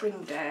nice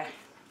spring day.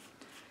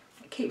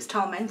 It keeps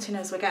tormenting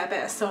us. We get a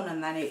bit of sun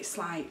and then it's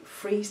like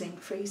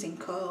freezing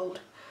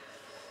cold.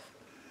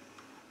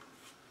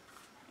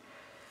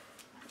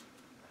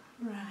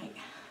 Right,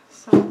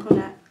 so I'm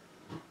gonna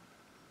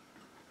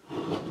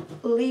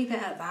leave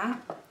it at that.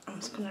 I'm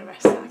just gonna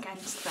rest that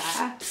against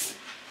there.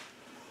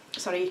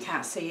 Sorry you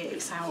can't see it,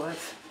 it's out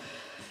of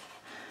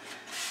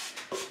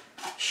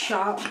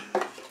shot.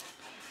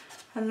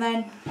 And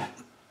then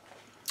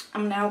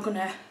I'm now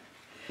gonna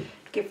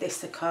give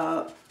this a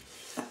coat.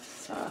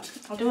 So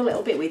I'll do a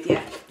little bit with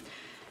you,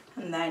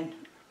 and then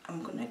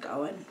I'm gonna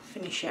go and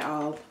finish it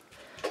all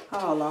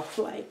off,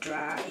 let it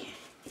dry,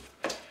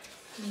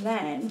 and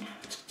then,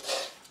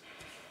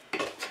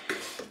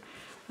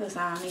 as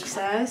Arnie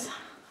says,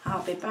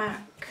 I'll be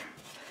back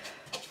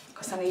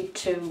because I need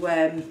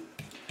to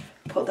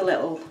put the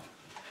little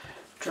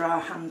drawer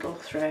handle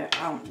through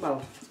it,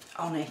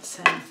 on it,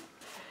 and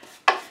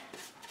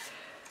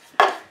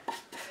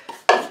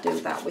I'll do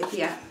that with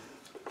you.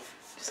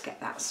 Just get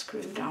that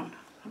screwed on.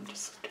 I'm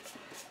just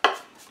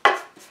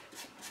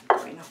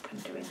going up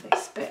and doing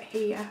this bit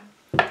here.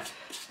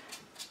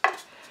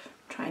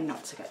 Trying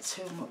not to get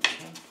too much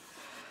in.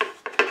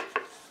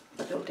 If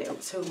I build it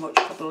up too much,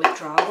 probably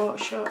drawer won't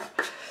shut.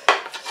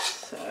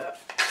 So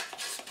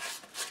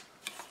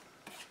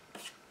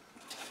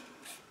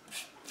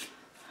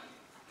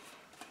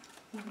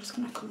I'm just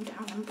going to come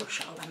down and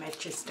brush all them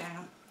edges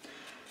down,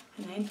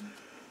 and then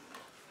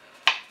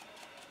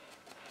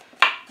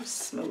just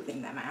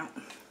smoothing them out.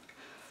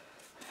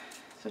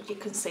 So you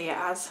can see it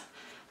has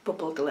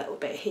bubbled a little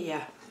bit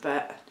here,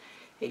 but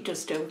it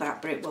does do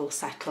that, but it will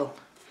settle.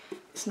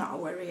 It's not a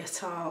worry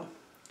at all.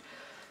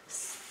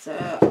 So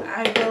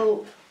I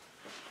will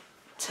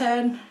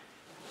turn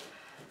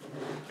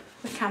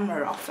the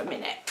camera off a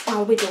minute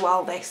while we do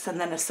all this, and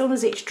then as soon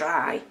as it's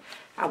dry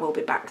I will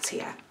be back to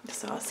you.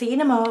 So I'll see you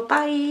in a moment.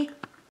 Bye.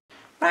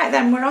 Right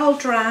then, we're all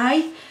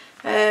dry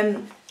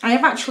I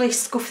have actually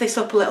scuffed this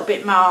up a little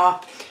bit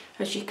more,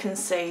 as you can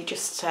see,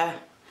 just to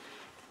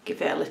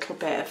give it a little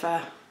bit of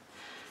a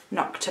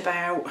knocked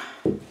about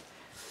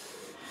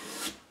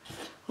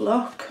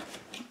look.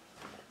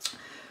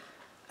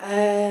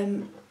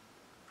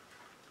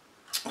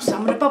 So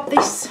I'm going to bob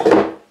this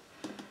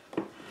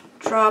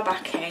drawer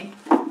back in.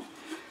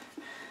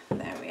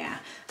 There we are.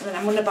 And then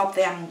I'm going to bob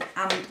the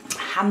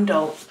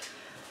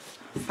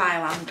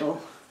file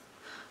handle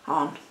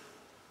on.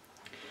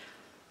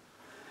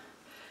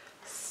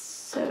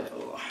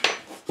 So,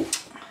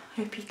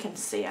 hope you can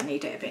see, I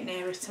need it a bit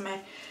nearer to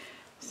me.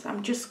 So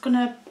I'm just going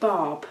to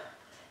bob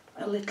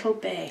a little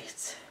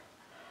bit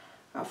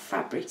of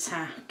fabric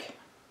tack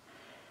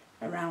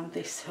around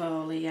this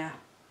hole here.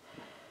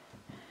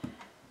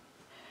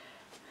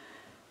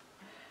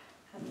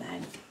 And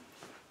then,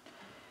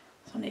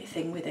 the only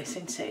thing with this,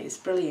 isn't it? It's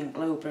brilliant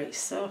glue, but it's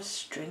so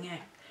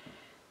stringy.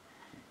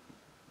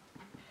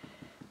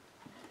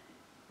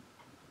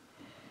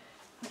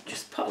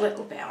 Just put a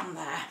little bit on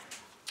there.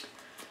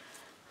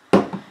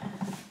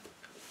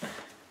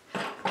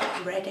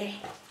 Ready.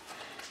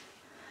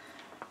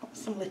 Got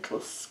some little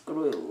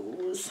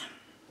screws.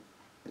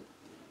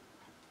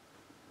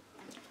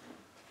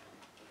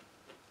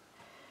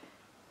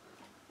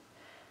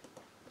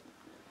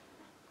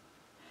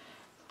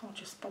 I'll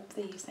just bob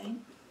these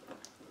in.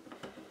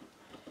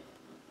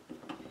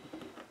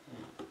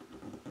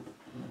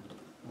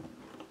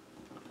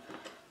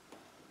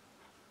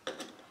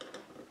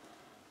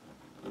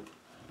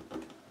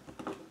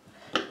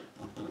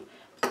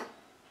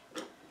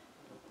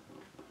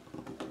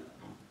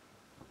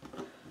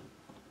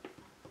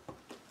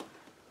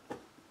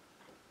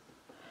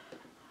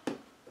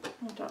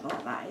 I don't know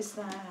what that is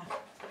there.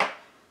 I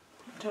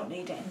don't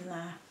need it in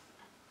there.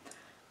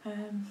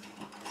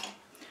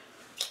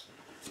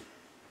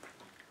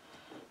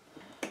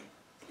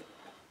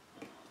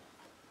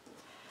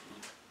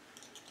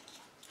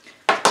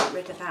 Get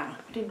rid of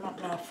that. We didn't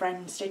want no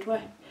friends, did we?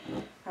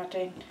 I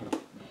didn't.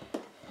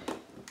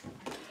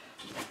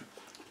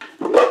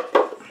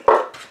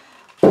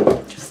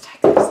 Just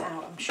take this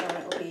out. I'm sure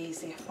it'll be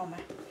easier for me.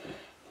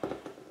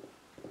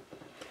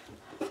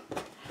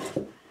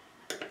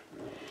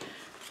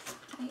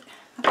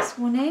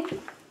 One in. Get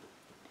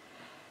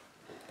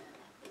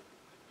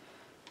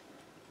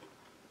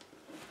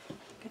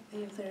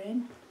the other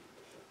in.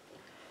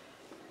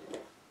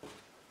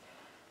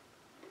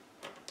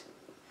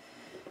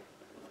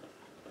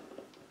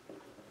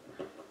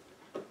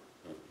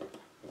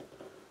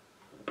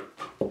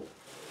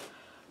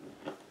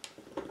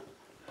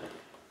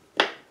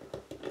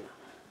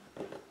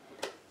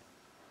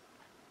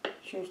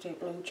 It's usually a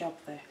blue job,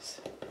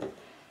 this.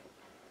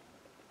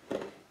 You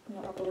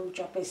know what a blue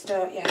job is,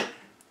 don't you?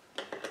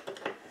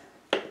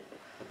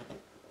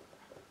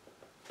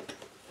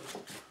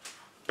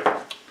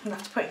 You'll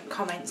have to put in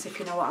comments if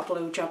you know what a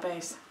blue job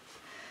is.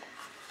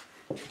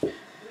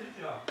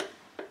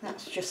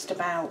 That's just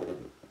about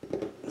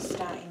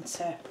starting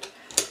to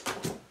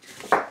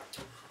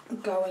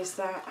go, is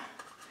that.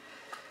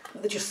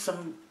 They're just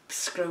some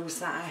screws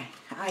that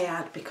I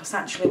had, because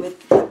actually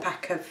with the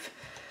pack of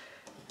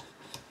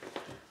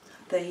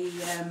the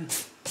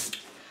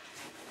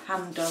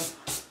handle,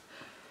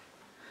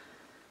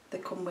 they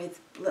come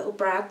with little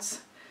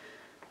brads,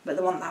 but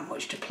they want that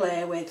much to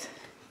play with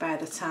by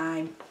the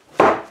time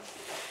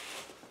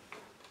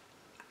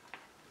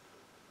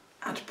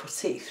I'd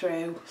put it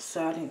through,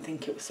 so I didn't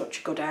think it was such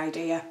a good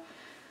idea.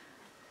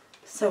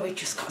 So we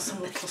just got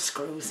some little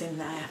screws in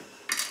there.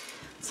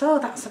 So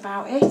that's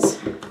about it.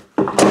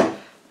 I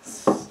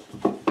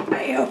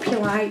hope you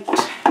liked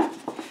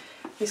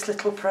this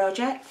little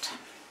project.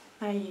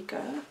 There you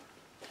go.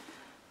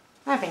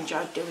 I've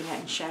enjoyed doing it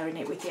and sharing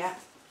it with you.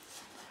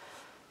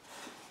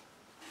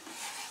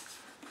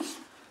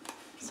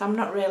 So I'm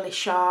not really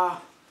sure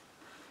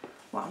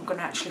what I'm going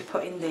to actually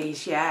put in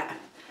these yet,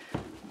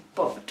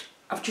 but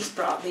I've just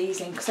brought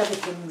these in because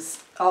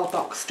everything's all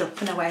boxed up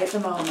and away at the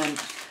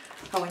moment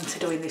owing to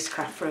doing this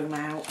craft room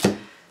out.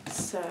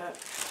 So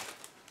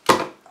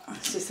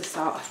this is the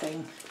sort of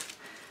thing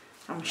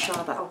I'm sure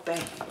that'll be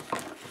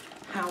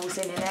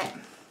housing in it.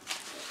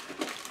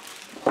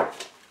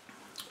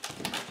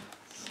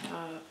 So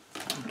I'll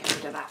get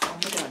rid of that one,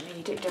 we don't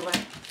need it, do we?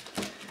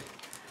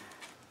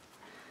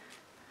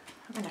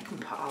 I mean, I can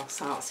put all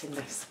sorts in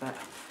this, but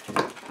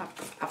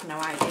I've no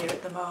idea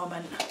at the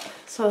moment.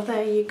 So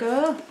there you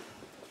go.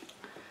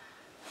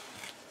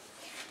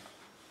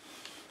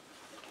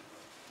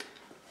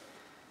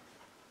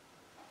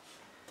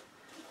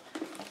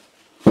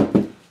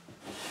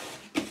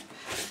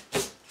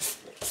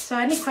 So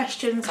any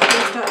questions,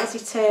 please don't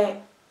hesitate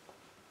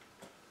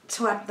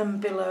to add them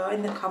below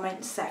in the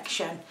comments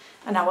section,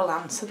 and I will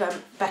answer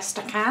them best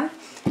I can.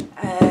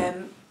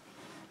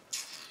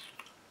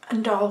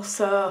 And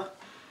also,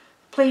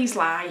 please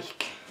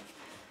like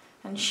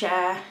and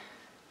share,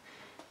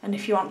 and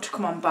if you want to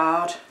come on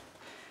board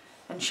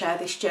and share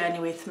this journey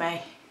with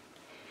me,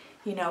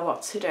 you know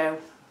what to do.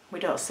 We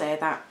don't say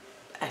that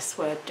S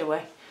word, do we,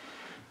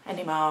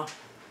 anymore?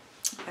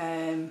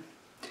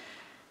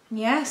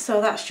 yeah, so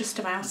that's just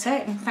about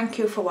it. And thank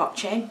you for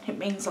watching, it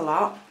means a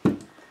lot.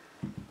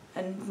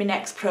 And my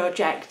next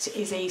project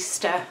is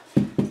Easter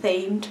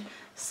themed,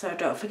 so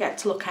don't forget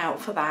to look out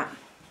for that.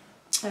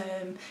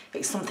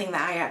 It's something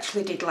that I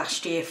actually did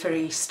last year for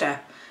Easter,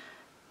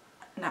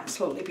 and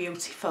absolutely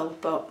beautiful,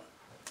 but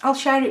I'll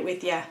share it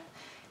with you.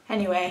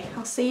 Anyway,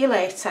 I'll see you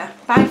later.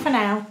 Bye for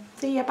now.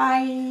 See ya,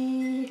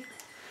 bye.